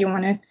decide you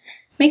want to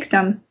make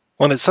some.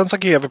 Well, it sounds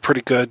like you have a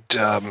pretty good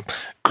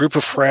group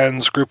of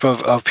friends, group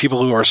of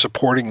people who are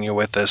supporting you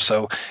with this.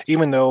 So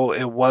even though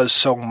it was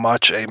so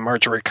much a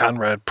Marjorie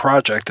Conrade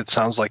project, it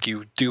sounds like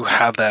you do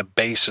have that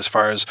base as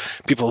far as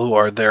people who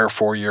are there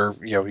for your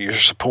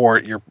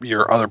support,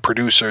 your other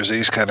producers,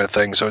 these kind of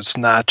things. So it's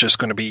not just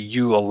going to be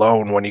you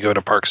alone when you go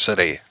to Park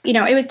City.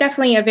 It was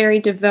definitely a very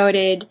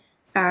devoted,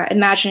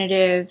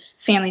 imaginative,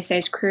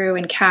 family-sized crew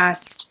and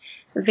cast,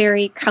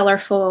 very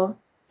colorful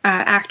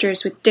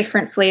actors with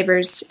different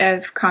flavors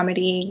of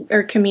comedy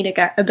or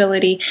comedic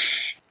ability.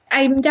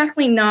 I'm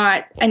definitely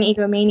not an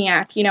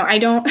egomaniac. I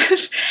don't.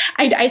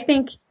 I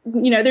think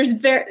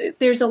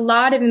there's a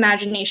lot of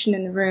imagination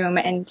in the room,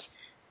 and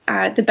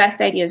the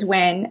best ideas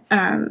win.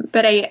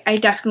 But I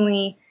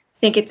definitely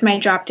think it's my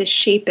job to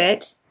shape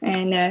it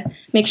and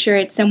make sure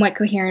it's somewhat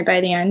coherent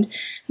by the end.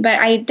 But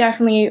I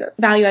definitely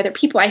value other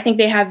people. I think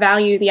they have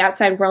value. The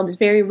outside world is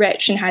very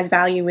rich and has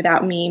value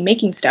without me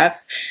making stuff.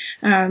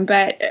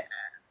 But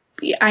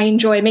I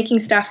enjoy making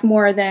stuff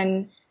more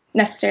than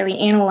necessarily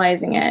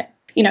analyzing it.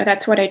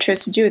 That's what I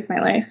chose to do with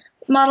my life.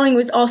 Modeling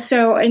was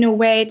also, in a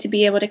way, to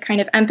be able to kind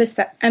of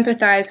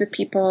empathize with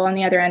people on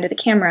the other end of the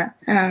camera,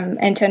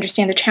 and to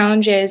understand the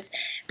challenges,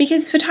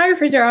 because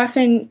photographers are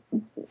often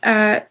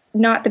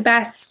not the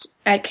best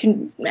at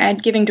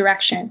giving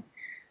direction.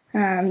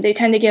 They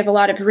tend to give a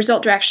lot of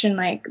result direction,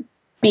 like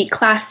be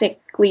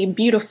classically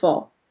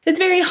beautiful. It's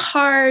very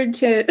hard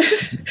to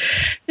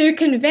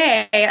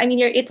convey. I mean,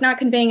 it's not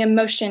conveying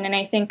emotion, and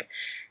I think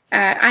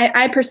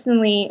I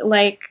personally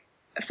like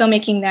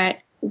filmmaking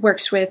that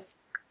works with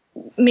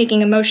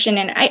making emotion,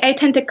 and I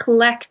tend to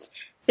collect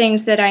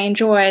things that I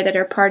enjoy that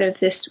are part of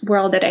this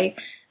world that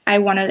I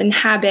want to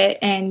inhabit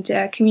and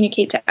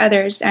communicate to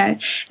others,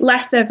 and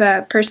less of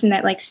a person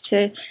that likes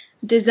to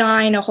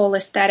design a whole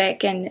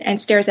aesthetic and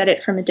stares at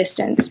it from a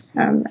distance.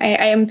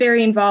 I am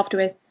very involved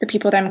with the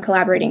people that I'm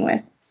collaborating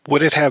with.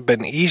 Would it have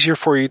been easier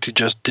for you to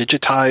just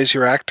digitize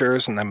your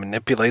actors and then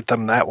manipulate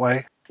them that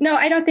way? No,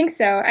 I don't think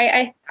so.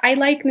 I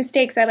like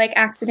mistakes. I like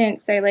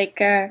accidents. I like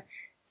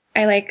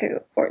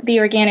the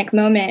organic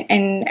moment.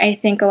 And I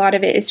think a lot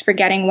of it is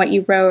forgetting what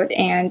you wrote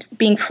and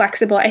being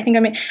flexible. I think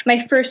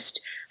my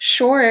first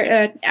short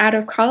out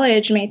of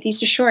college, my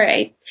thesis short,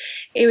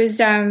 it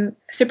was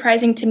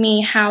surprising to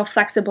me how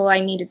flexible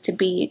I needed to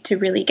be to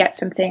really get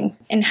something,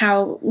 and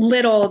how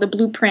little the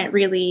blueprint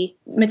really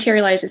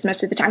materializes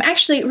most of the time.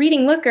 Actually,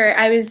 reading Looker,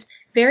 I was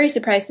very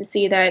surprised to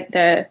see that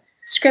the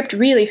script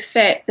really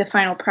fit the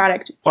final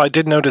product. Well, I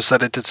did notice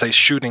that it did say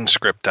shooting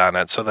script on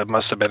it, so that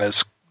must have been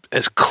as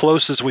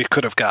close as we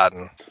could have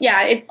gotten.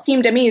 Yeah, it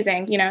seemed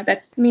amazing.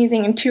 That's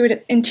amazing,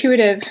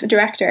 intuitive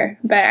director.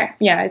 But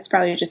yeah, it's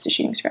probably just a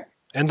shooting script.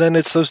 And then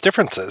it's those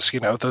differences,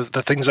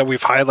 the things that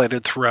we've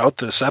highlighted throughout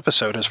this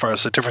episode as far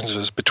as the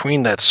differences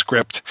between that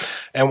script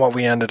and what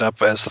we ended up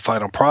as the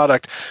final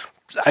product.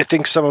 I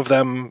think some of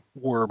them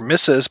were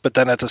misses, but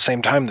then at the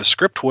same time, the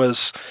script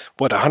was,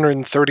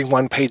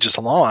 131 pages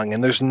long,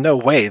 and there's no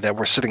way that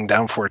we're sitting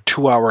down for a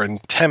 2-hour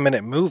and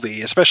 10-minute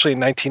movie, especially in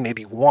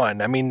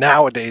 1981. I mean,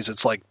 nowadays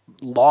it's like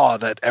law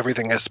that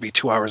everything has to be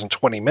 2 hours and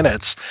 20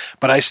 minutes,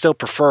 but I still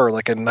prefer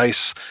like a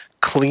nice,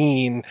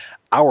 clean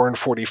hour and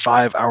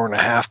 45, hour and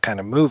a half kind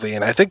of movie,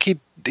 and I think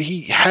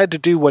he had to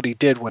do what he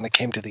did when it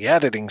came to the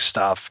editing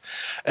stuff.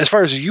 As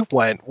far as you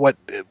went, what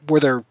were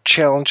there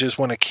challenges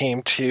when it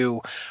came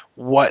to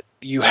what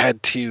you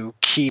had to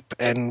keep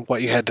and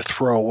what you had to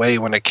throw away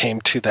when it came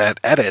to that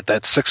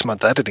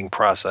 6-month editing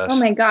process? Oh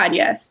my God,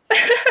 yes.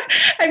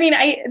 I mean,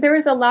 there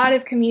was a lot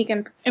of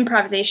comedic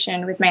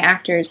improvisation with my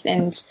actors,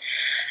 and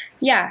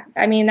yeah,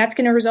 I mean, that's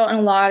going to result in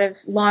a lot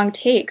of long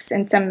takes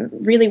and some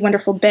really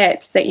wonderful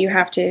bits that you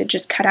have to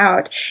just cut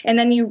out. And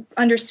then you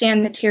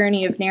understand the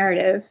tyranny of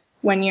narrative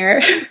when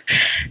you're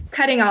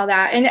cutting all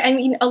that. And I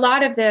mean, a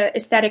lot of the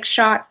aesthetic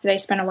shots that I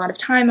spent a lot of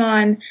time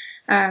on,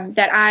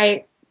 that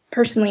I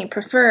personally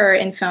prefer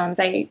in films,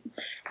 I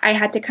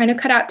had to kind of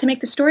cut out to make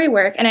the story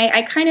work. And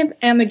I kind of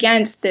am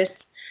against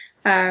this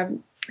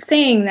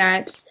saying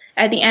that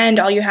at the end,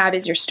 all you have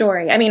is your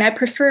story. I mean, I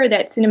prefer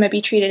that cinema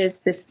be treated as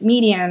this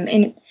medium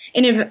in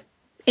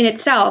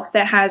itself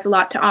that has a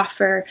lot to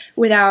offer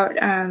without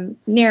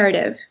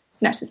narrative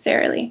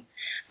necessarily.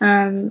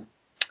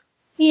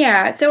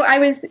 Yeah, so I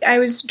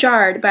was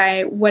jarred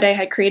by what I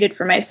had created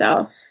for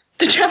myself,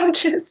 the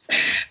challenges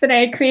that I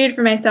had created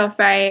for myself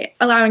by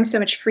allowing so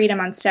much freedom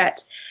on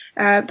set.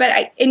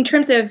 But in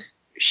terms of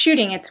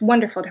shooting, it's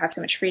wonderful to have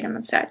so much freedom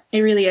on set. It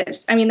really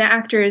is. I mean, the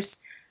actors,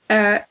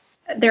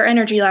 their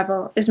energy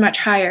level is much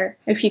higher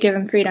if you give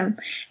them freedom.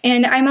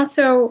 And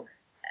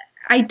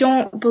I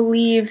don't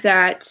believe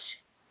that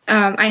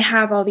I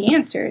have all the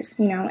answers,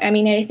 I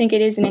mean, I think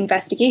it is an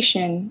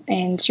investigation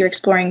and you're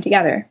exploring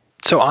together.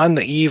 So on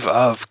the eve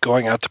of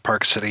going out to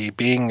Park City,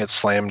 being at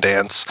Slam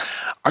Dance,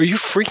 are you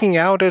freaking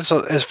out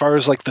as far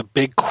as like the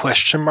big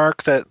question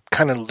mark that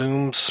kind of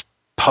looms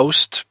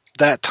post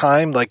that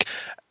time? Like,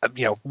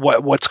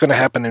 what's going to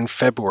happen in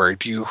February?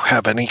 Do you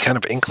have any kind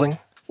of inkling?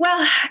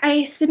 Well,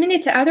 I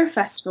submitted to other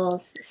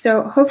festivals,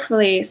 so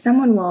hopefully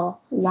someone will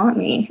want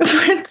me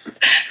once,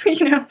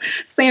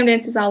 Slam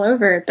Dance is all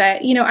over.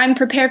 But, I'm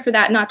prepared for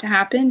that not to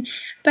happen.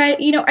 But,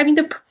 I mean,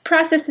 the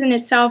process in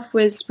itself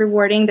was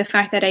rewarding. The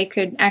fact that I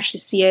could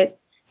actually see it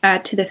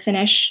to the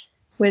finish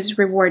was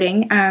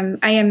rewarding.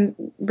 I am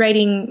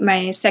writing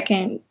my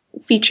second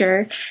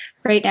feature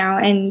right now,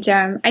 and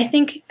I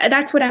think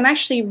that's what I'm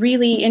actually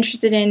really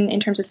interested in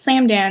terms of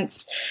Slam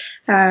Dance.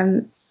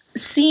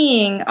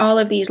 Seeing all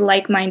of these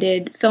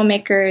like-minded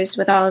filmmakers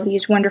with all of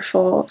these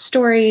wonderful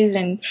stories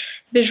and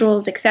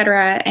visuals,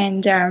 etc.,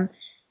 and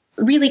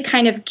really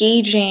kind of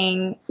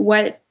gauging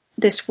what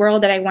this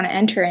world that I want to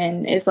enter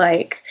in is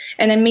like,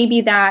 and then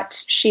maybe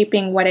that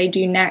shaping what I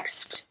do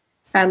next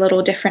a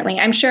little differently.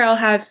 I'm sure I'll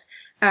have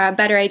a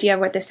better idea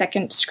of what the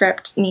second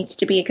script needs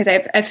to be because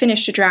I've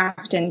finished a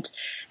draft and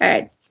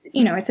it's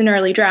an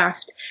early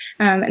draft,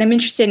 and I'm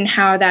interested in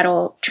how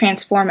that'll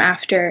transform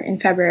after in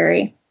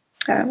February.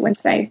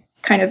 Once I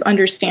kind of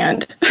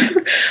understand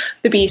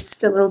the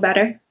beast a little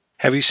better.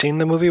 Have you seen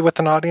the movie with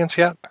an audience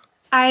yet?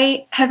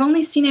 I have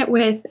only seen it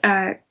with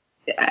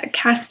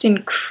cast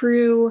and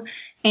crew,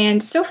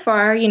 and so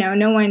far,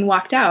 no one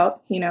walked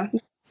out, no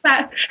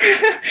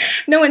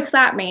one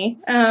slapped me.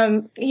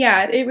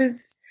 Yeah, it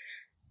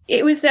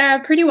was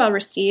pretty well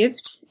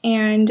received,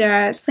 and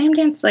Slam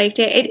Dance liked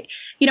it.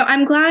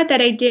 I'm glad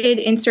that I did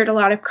insert a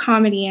lot of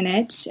comedy in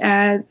it.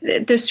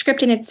 The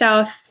script in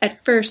itself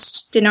at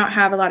first did not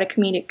have a lot of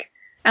comedic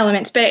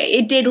elements, but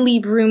it did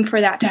leave room for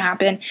that to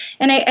happen.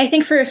 And I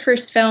think for a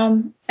first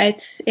film,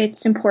 it's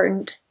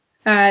important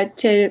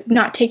to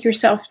not take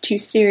yourself too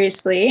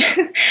seriously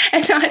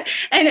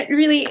and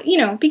really,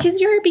 because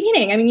you're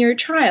beginning. I mean, you're a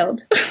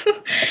child.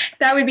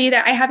 That would be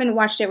that. I haven't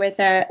watched it with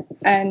a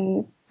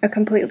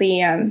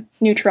completely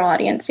neutral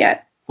audience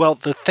yet. Well,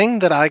 the thing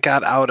that I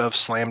got out of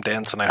Slam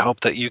Dance, and I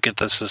hope that you get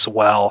this as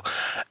well,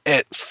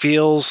 it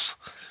feels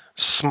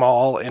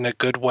small in a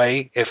good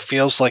way. It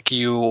feels like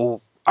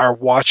you are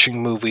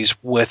watching movies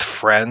with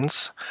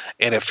friends,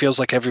 and it feels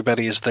like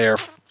everybody is there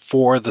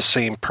for the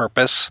same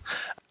purpose.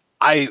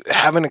 I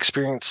haven't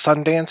experienced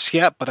Sundance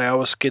yet, but I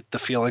always get the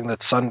feeling that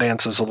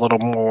Sundance is a little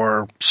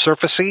more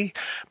surfacey.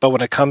 But when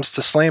it comes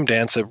to Slam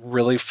Dance, it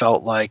really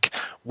felt like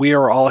we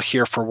are all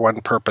here for one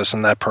purpose,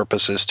 and that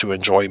purpose is to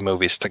enjoy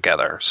movies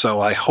together.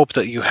 So I hope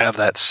that you have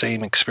that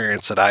same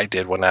experience that I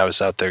did when I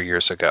was out there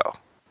years ago.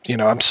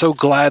 I'm so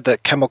glad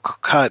that Chemical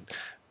Cut,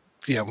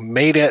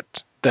 made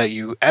it that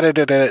you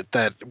edited it,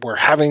 that we're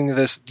having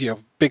this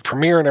big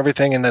premiere and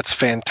everything, and that's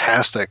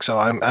fantastic. So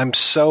I'm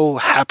so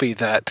happy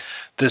that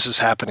this is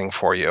happening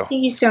for you.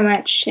 Thank you so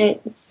much.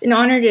 It's an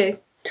honor to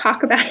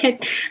talk about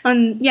it.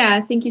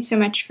 Thank you so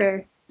much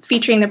for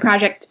featuring the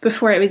project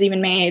before it was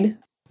even made.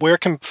 Where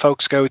can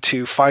folks go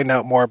to find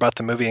out more about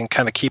the movie and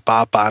kind of keep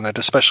up on it,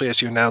 especially as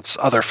you announce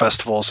other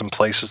festivals and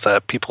places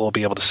that people will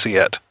be able to see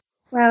it?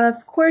 Well,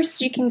 of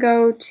course, you can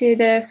go to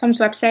the film's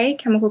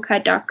website,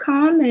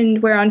 chemicalcut.com,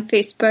 and we're on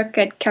Facebook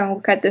at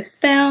Chemical Cut the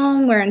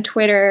Film. We're on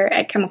Twitter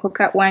at Chemical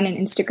Cut 1 and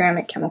Instagram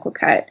at Chemical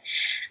Cut.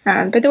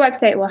 But the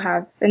website will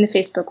have, and the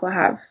Facebook will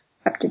have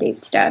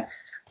up-to-date stuff.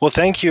 Well,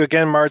 thank you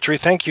again, Marjorie.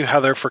 Thank you,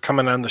 Heather, for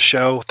coming on the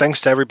show.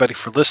 Thanks to everybody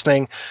for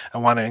listening. I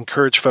want to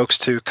encourage folks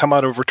to come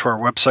on over to our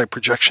website,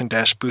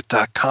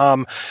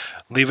 projection-booth.com.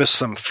 Leave us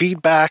some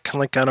feedback.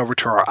 Link on over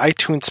to our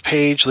iTunes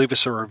page. Leave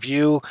us a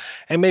review.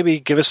 And maybe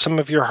give us some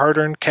of your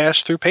hard-earned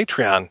cash through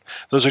Patreon.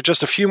 Those are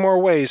just a few more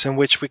ways in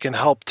which we can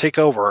help take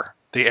over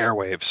the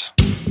airwaves.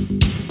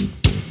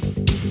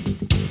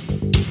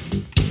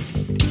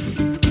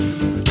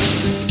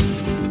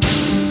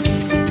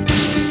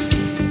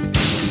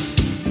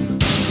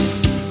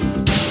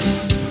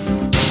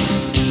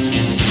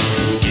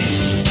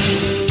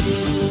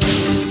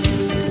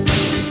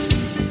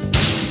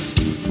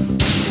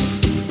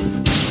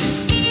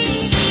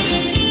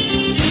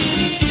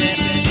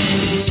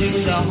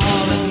 The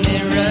hall of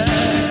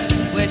mirrors,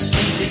 where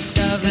she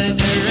discovered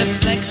the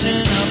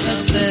reflection of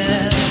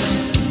herself.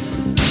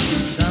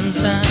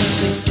 Sometimes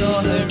she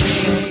saw her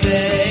real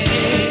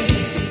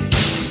face,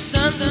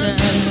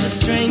 sometimes a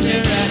stranger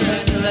at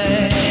her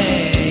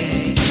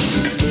place.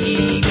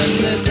 Even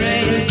the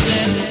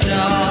greatest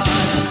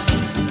stars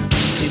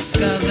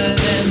discover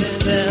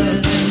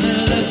themselves in the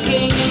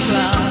looking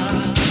glass.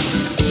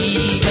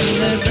 Even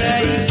the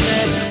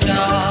greatest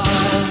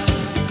stars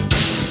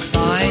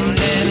find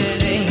their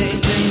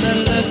place in the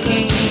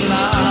looking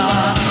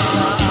glass.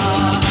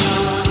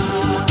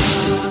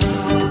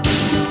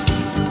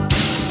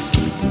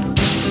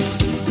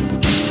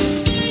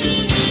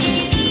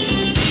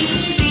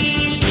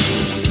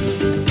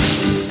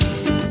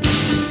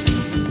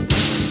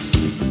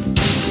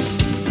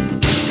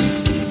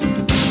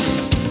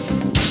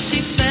 She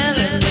fell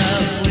in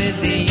love with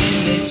the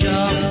image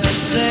of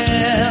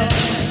herself,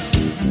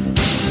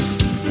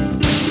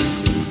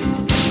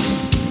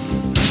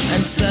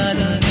 and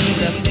suddenly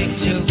the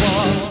picture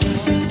was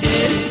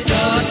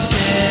distorted.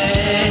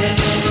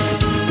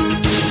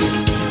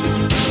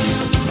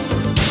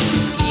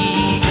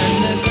 Even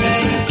the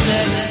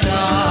greatest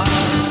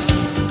stars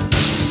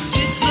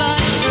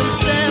dislike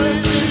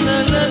themselves in the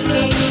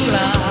looking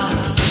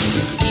glass.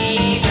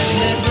 Even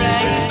the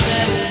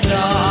greatest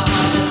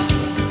stars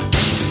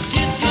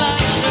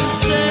dislike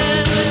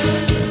themselves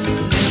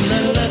in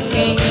the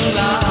looking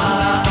glass.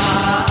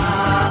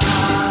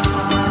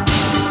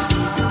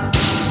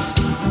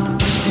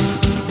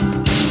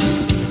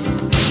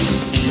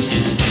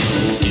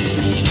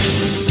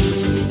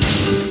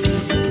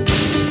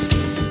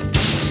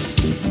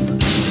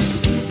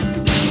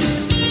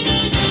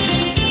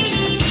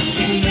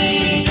 She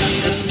made up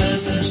the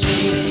person she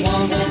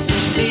wanted to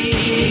be,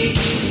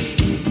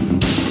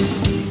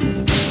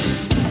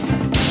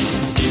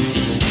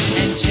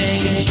 and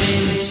changed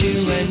into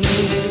a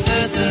new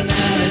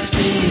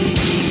personality.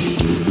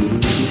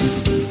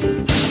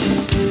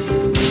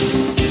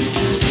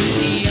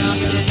 The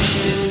artist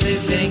is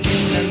living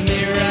in the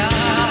mirror,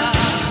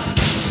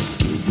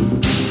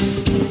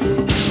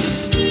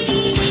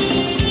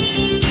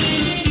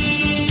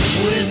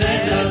 with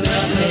echoes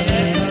of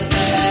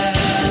himself.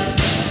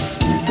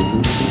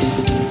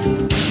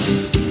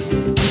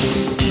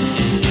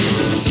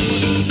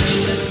 Even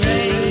the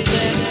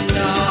greatest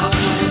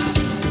stars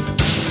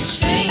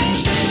change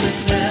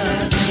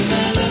themselves in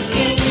the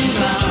looking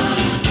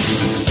glass.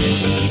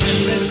 Even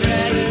the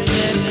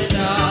greatest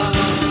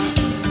stars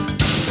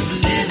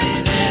live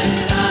their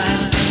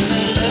lives in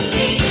the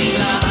looking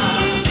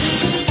glass.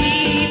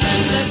 Even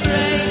the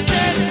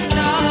greatest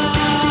stars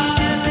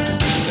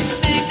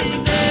fix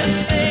their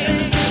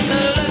face in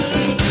the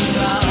looking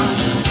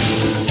glass.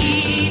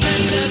 Even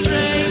the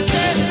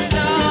greatest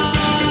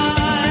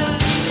stars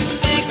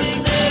fix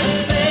their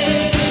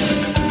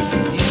face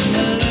in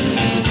the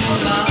looking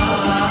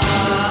glass.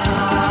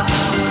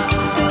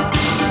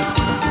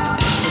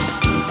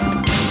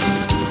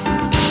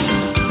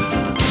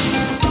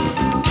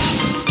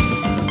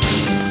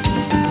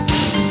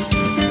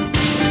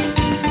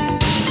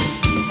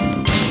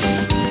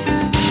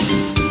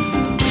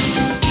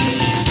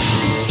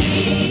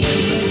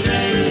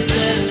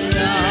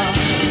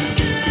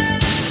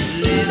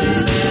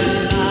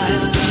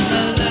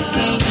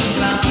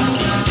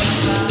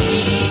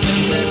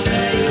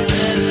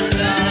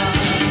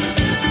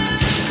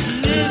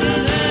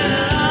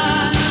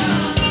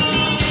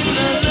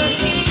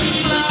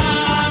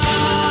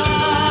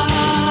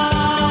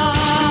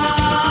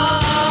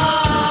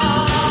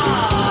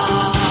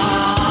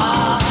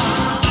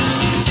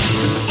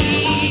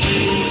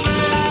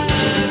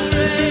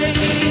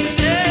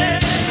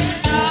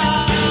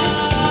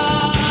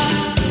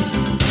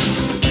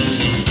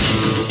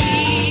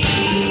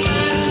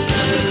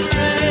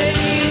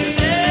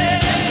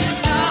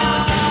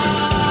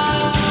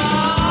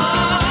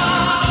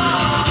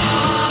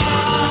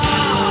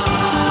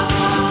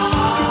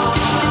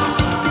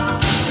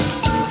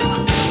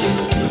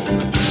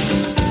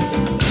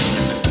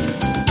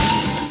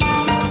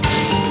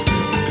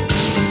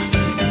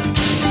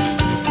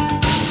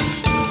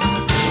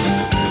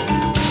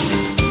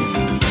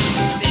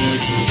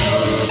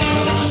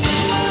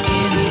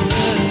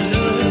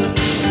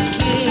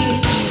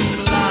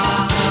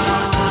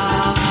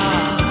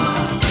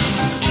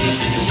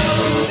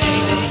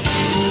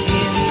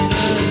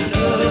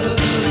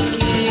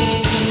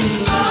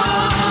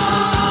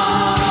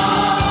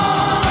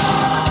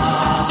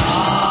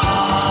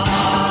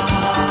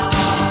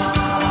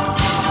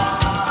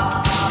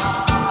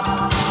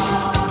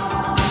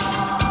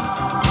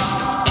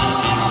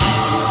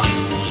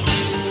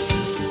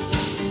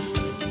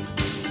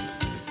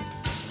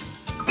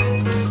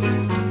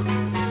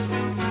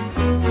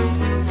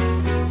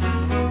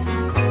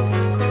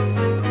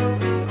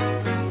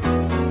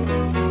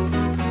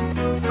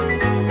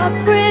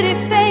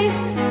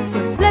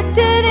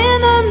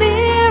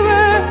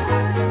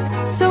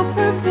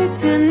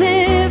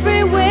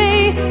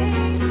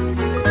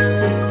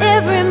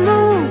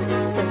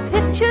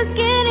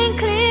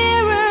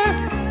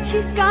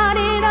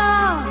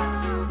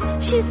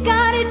 She's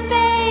got it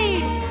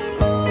made.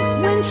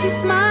 When she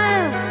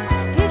smiles,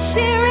 is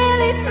she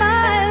really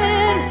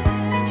smiling?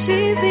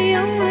 She's the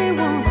only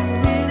one who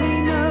really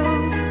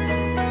knows.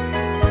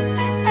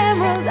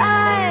 Emerald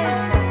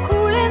eyes, so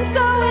cool and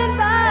so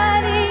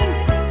inviting.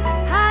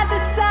 Hide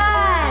the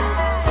side,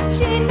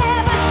 she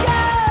never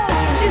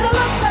shows. She's a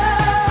looker,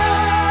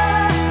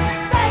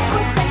 that's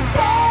what they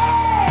say.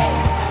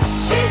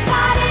 She's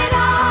got it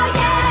all,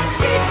 yeah,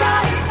 she's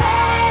got it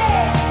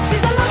made.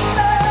 She's a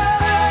looker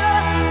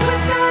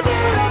with a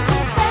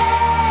beautiful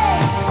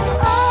face,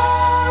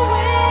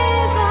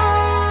 always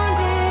on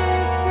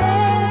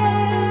display.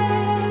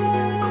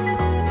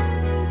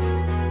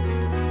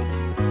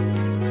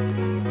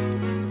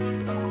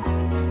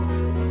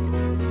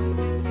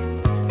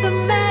 The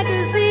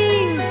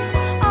magazines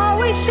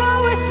always show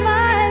her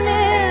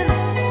smiling,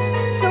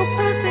 so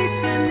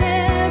perfect in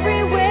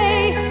every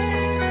way.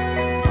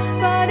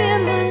 But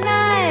in the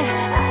night,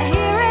 I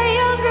hear a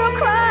young girl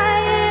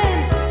crying.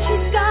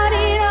 She's got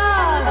it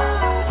all,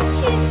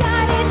 she's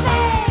got it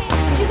made.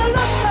 She's a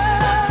looker,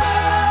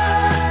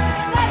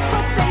 that's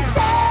what they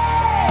say.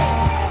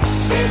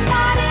 She's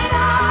got it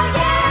all,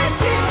 yeah,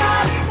 she's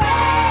got it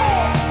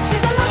made.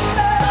 She's a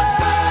looker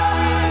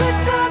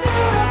with a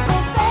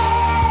beautiful face,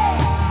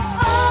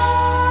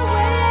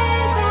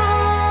 always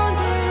on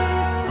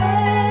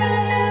display.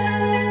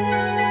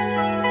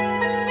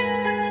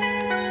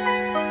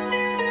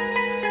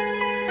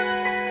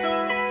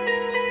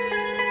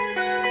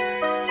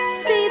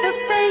 See the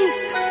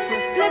face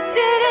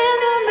reflected in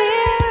the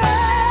mirror.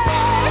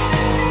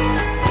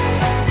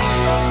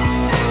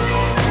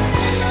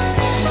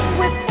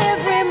 With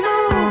every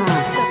move,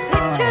 the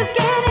picture's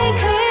getting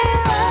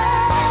clearer.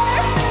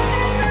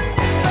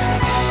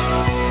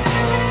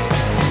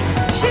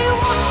 She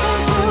walks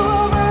into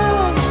a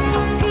room,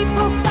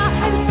 people stop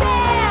and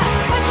stare,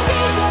 but she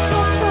just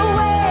looks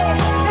away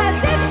as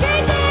if she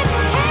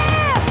didn't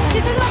care.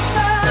 She's a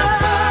looker,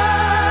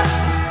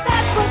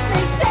 that's what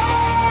they say.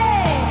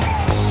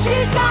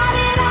 She's got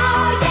it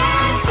all,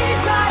 yeah,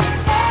 she's got it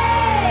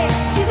made.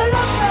 She's a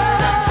looker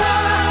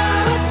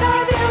with a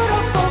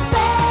beautiful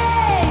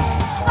face,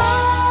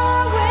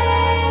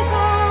 always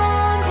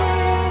on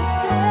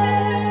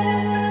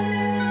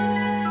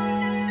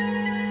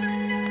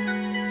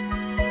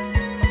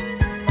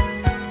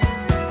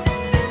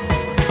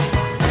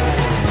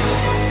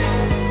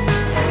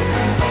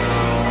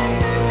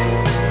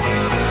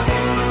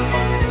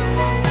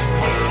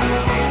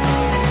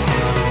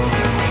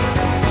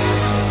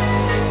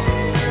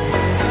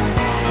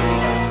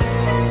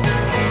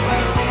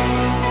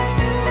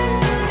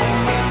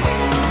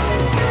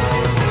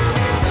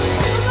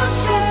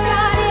She's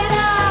got it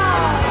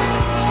all,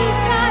 she's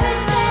got it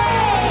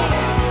made.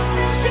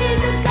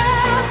 She's a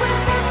girl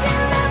with a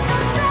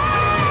beautiful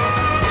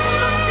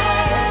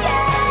face,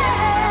 yeah.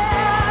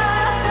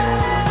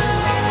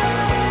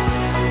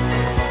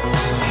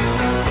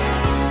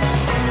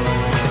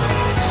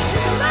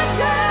 She's a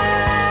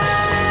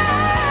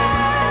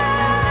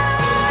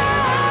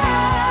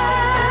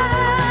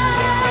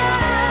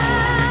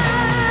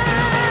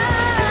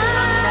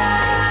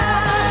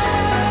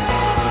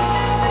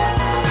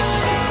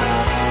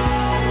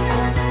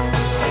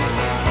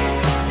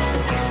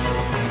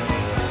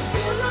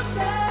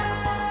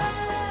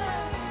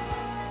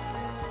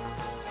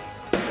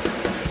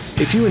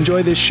If you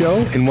enjoy this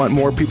show and want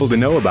more people to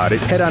know about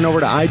it, head on over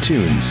to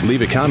iTunes,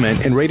 leave a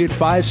comment, and rate it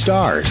 5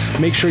 stars.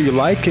 Make sure you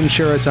like and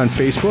share us on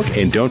Facebook,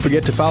 and don't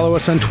forget to follow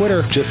us on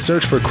Twitter. Just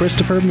search for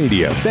Christopher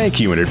Media. Thank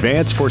you in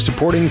advance for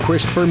supporting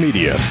Christopher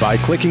Media by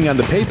clicking on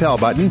the PayPal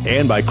button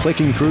and by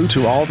clicking through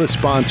to all the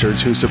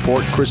sponsors who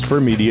support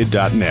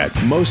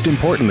ChristopherMedia.net. Most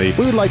importantly,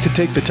 we would like to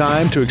take the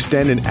time to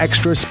extend an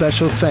extra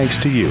special thanks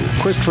to you.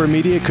 Christopher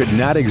Media could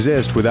not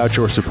exist without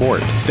your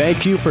support.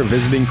 Thank you for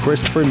visiting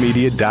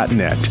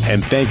ChristopherMedia.net,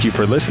 and thank you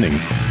for listening.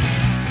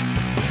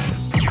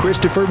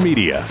 Christopher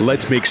Media.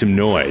 Let's make some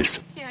noise.